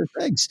do other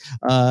things.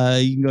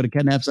 You can go to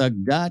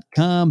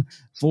kennapzog.com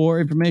for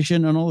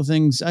information on all the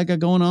things I got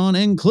going on,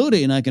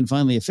 including, I can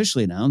finally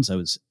officially announce, I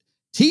was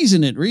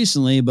teasing it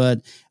recently, but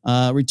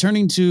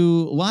returning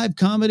to live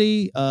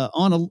comedy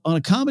on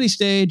a comedy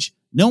stage.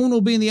 No one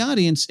will be in the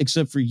audience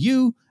except for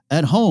you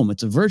at home.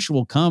 It's a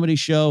virtual comedy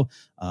show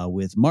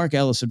with Mark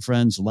Ellis and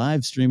friends,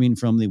 live streaming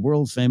from the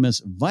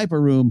world-famous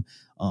Viper Room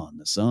on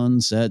the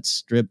Sunset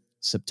Strip,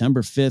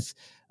 September 5th,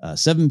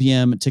 7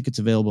 p.m. Tickets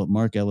available at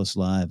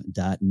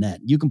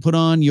markellislive.net. You can put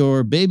on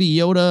your Baby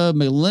Yoda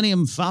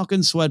Millennium Falcon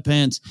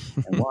sweatpants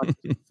and watch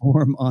it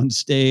perform on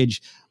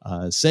stage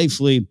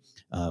safely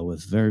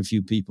with very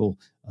few people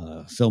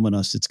filming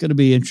us. It's going to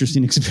be an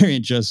interesting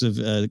experience, Joseph.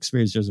 I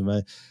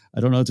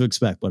don't know what to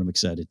expect, but I'm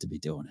excited to be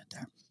doing it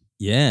there.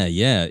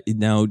 Yeah.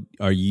 Now,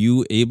 are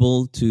you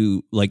able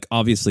to, like,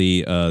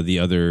 obviously the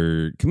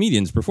other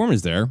comedians'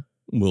 performers there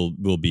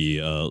will be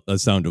a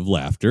sound of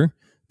laughter,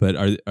 but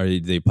are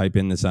they pipe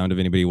in the sound of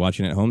anybody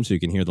watching at home so you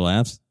can hear the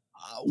laughs?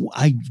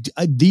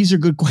 These are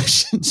good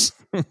questions.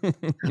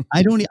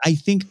 I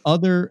think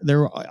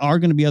there are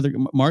going to be other.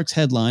 Mark's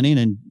headlining,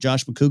 and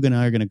Josh McCougan and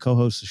I are going to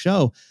co-host the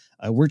show.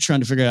 We're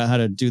trying to figure out how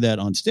to do that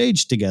on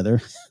stage together.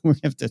 We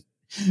have to.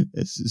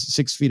 It's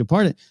 6 feet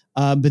apart.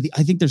 But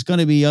I think there's going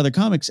to be other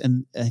comics,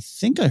 and I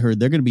think I heard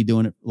they're going to be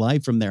doing it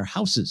live from their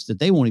houses, that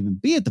they won't even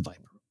be at the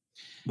Viper.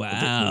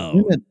 Wow.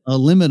 A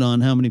limit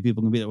on how many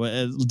people can be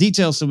there.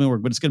 Details still may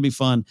work, but it's going to be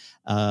fun.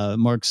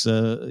 Mark's,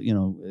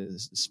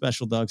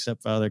 Special Dog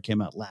Stepfather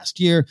came out last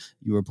year.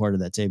 You were part of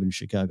that tape in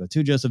Chicago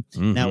too, Joseph.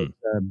 Mm-hmm. Now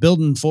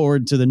building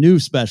forward to the new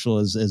special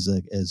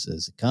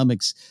as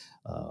comics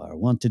are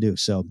wont to do.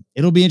 So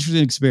it'll be an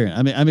interesting experience.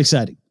 I mean, I'm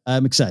excited.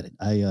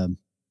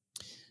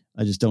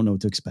 I just don't know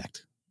what to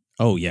expect.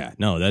 Oh yeah,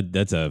 no,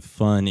 that's a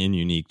fun and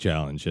unique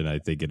challenge, and I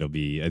think it'll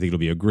be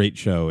a great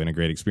show and a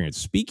great experience.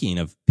 Speaking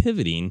of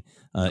pivoting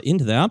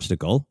into the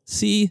obstacle,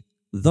 see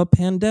The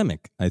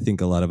Pandemic. I think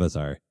a lot of us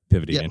are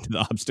pivoting into the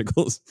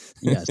obstacles.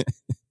 Yes.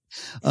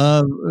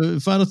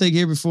 Final thing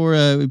here before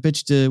we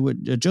pitch to what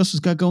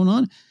Joseph's got going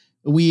on.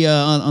 We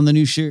on the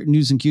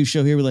News and Q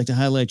show here, we like to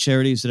highlight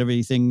charities and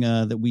everything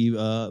that we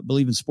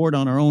believe in sport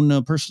on our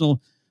own personal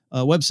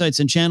websites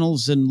and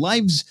channels and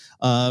lives.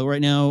 Right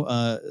now,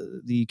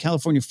 the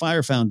California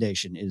Fire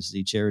Foundation is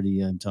the charity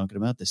I'm talking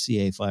about, the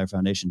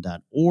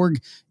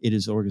cafirefoundation.org. It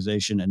is a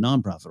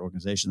nonprofit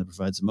organization that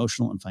provides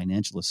emotional and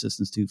financial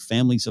assistance to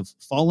families of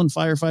fallen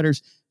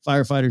firefighters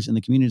in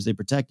the communities they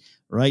protect.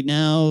 Right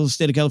now,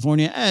 state of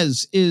California,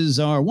 as is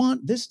our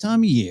want this time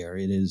of year,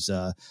 it is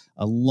a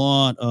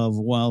lot of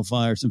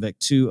wildfires. In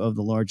fact, 2 of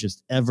the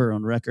largest ever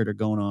on record are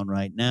going on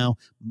right now,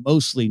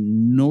 mostly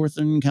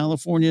Northern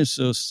California.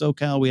 So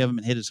SoCal, we haven't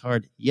been hit as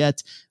hard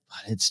yet,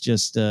 but it's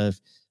just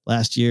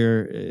last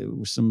year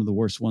were some of the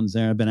worst ones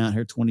there. I've been out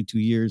here 22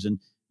 years, and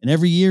And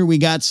every year we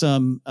got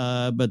some,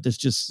 but there's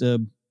just,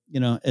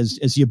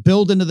 as you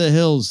build into the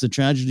hills, the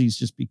tragedies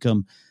just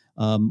become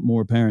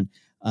more apparent.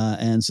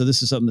 And so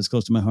this is something that's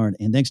close to my heart.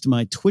 And thanks to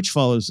my Twitch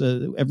followers,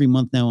 every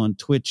month now on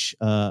Twitch,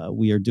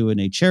 we are doing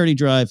a charity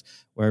drive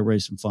where I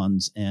raise some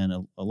funds, and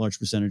a large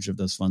percentage of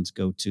those funds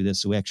go to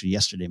this. So we actually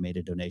yesterday made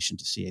a donation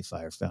to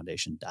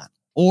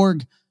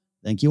cafirefoundation.org.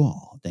 Thank you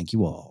all. Thank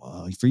you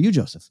all. For you,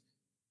 Joseph.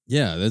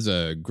 Yeah, that's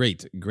a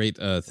great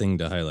thing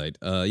to highlight.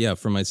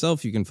 For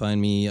myself, you can find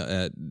me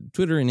at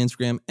Twitter and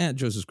Instagram at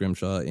Joseph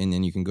Scrimshaw, and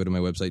then you can go to my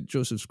website,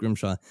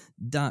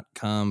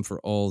 josephscrimshaw.com, for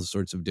all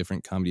sorts of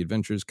different comedy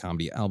adventures,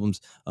 comedy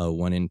albums.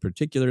 One in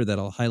particular that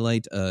I'll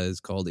highlight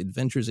is called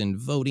Adventures in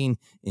Voting,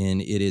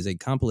 and it is a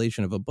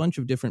compilation of a bunch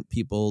of different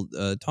people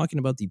talking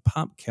about the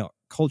pop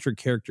culture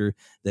character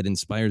that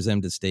inspires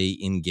them to stay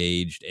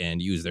engaged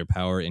and use their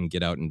power and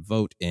get out and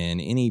vote. And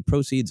any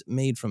proceeds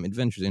made from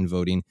Adventures in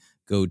Voting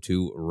go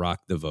to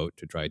Rock the Vote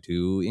to try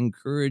to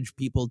encourage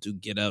people to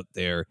get out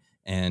there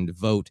and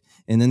vote.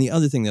 And then the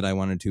other thing that I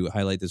wanted to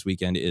highlight this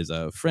weekend is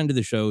a friend of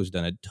the show who's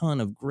done a ton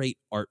of great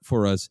art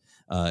for us,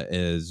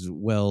 as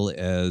well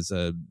as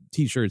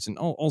T-shirts and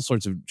all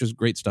sorts of just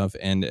great stuff,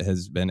 and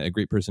has been a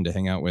great person to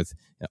hang out with,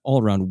 an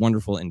all-around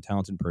wonderful and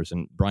talented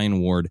person,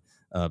 Brian Ward.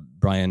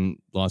 Brian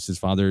lost his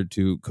father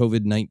to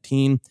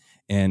COVID-19,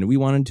 and we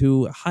wanted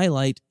to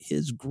highlight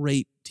his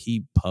great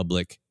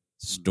TeePublic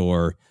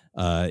store.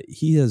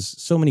 He has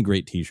so many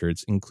great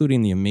T-shirts,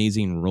 including the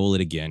amazing Roll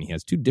It Again. He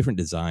has 2 different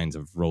designs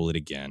of Roll It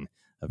Again,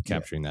 of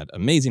capturing that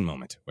amazing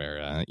moment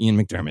where Ian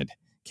McDermott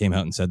came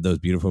out and said those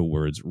beautiful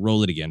words,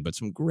 "Roll it again." But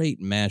some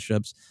great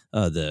mashups.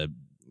 The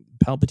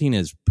Palpatine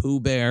as Pooh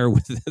Bear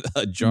with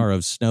a jar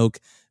of Snoke.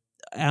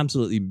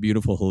 Absolutely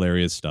beautiful,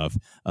 hilarious stuff.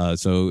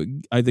 So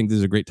I think this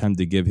is a great time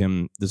to give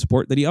him the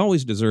support that he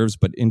always deserves,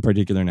 but in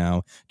particular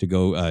now to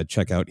go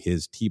check out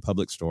his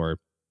TeePublic store.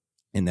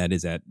 And that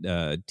is at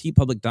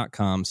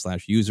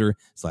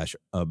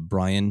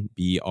teepublic.com/user/Brian,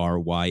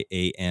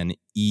 BRYANE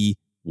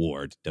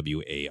Ward,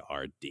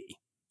 WARD.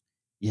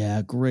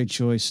 Yeah, great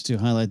choice to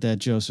highlight that,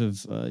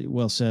 Joseph.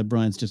 Well said.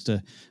 Brian's just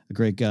a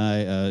great guy.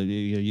 A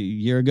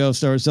year ago,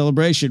 Star Wars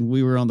Celebration,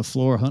 we were on the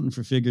floor hunting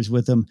for figures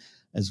with him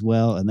as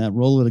well. And that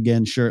Roll It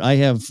Again shirt, I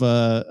have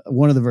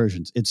one of the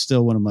versions. It's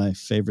still one of my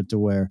favorite to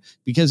wear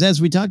because, as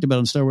we talked about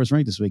on Star Wars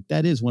Rank this week,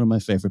 that is one of my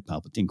favorite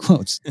Palpatine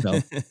quotes.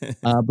 So,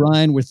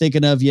 Brian, we're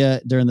thinking of you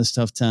during this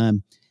tough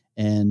time,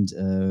 and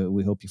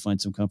we hope you find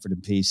some comfort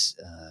and peace.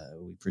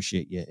 We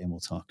appreciate you, and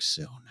we'll talk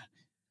soon.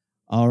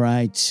 All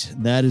right,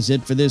 that is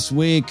it for this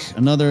week.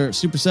 Another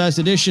supersized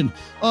edition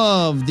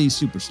of the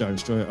Superstar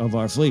Destroyer of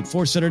our fleet.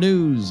 Force Center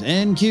News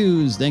and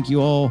Cues. Thank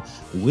you all.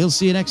 We'll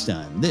see you next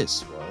time.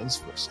 This was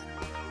Force Center.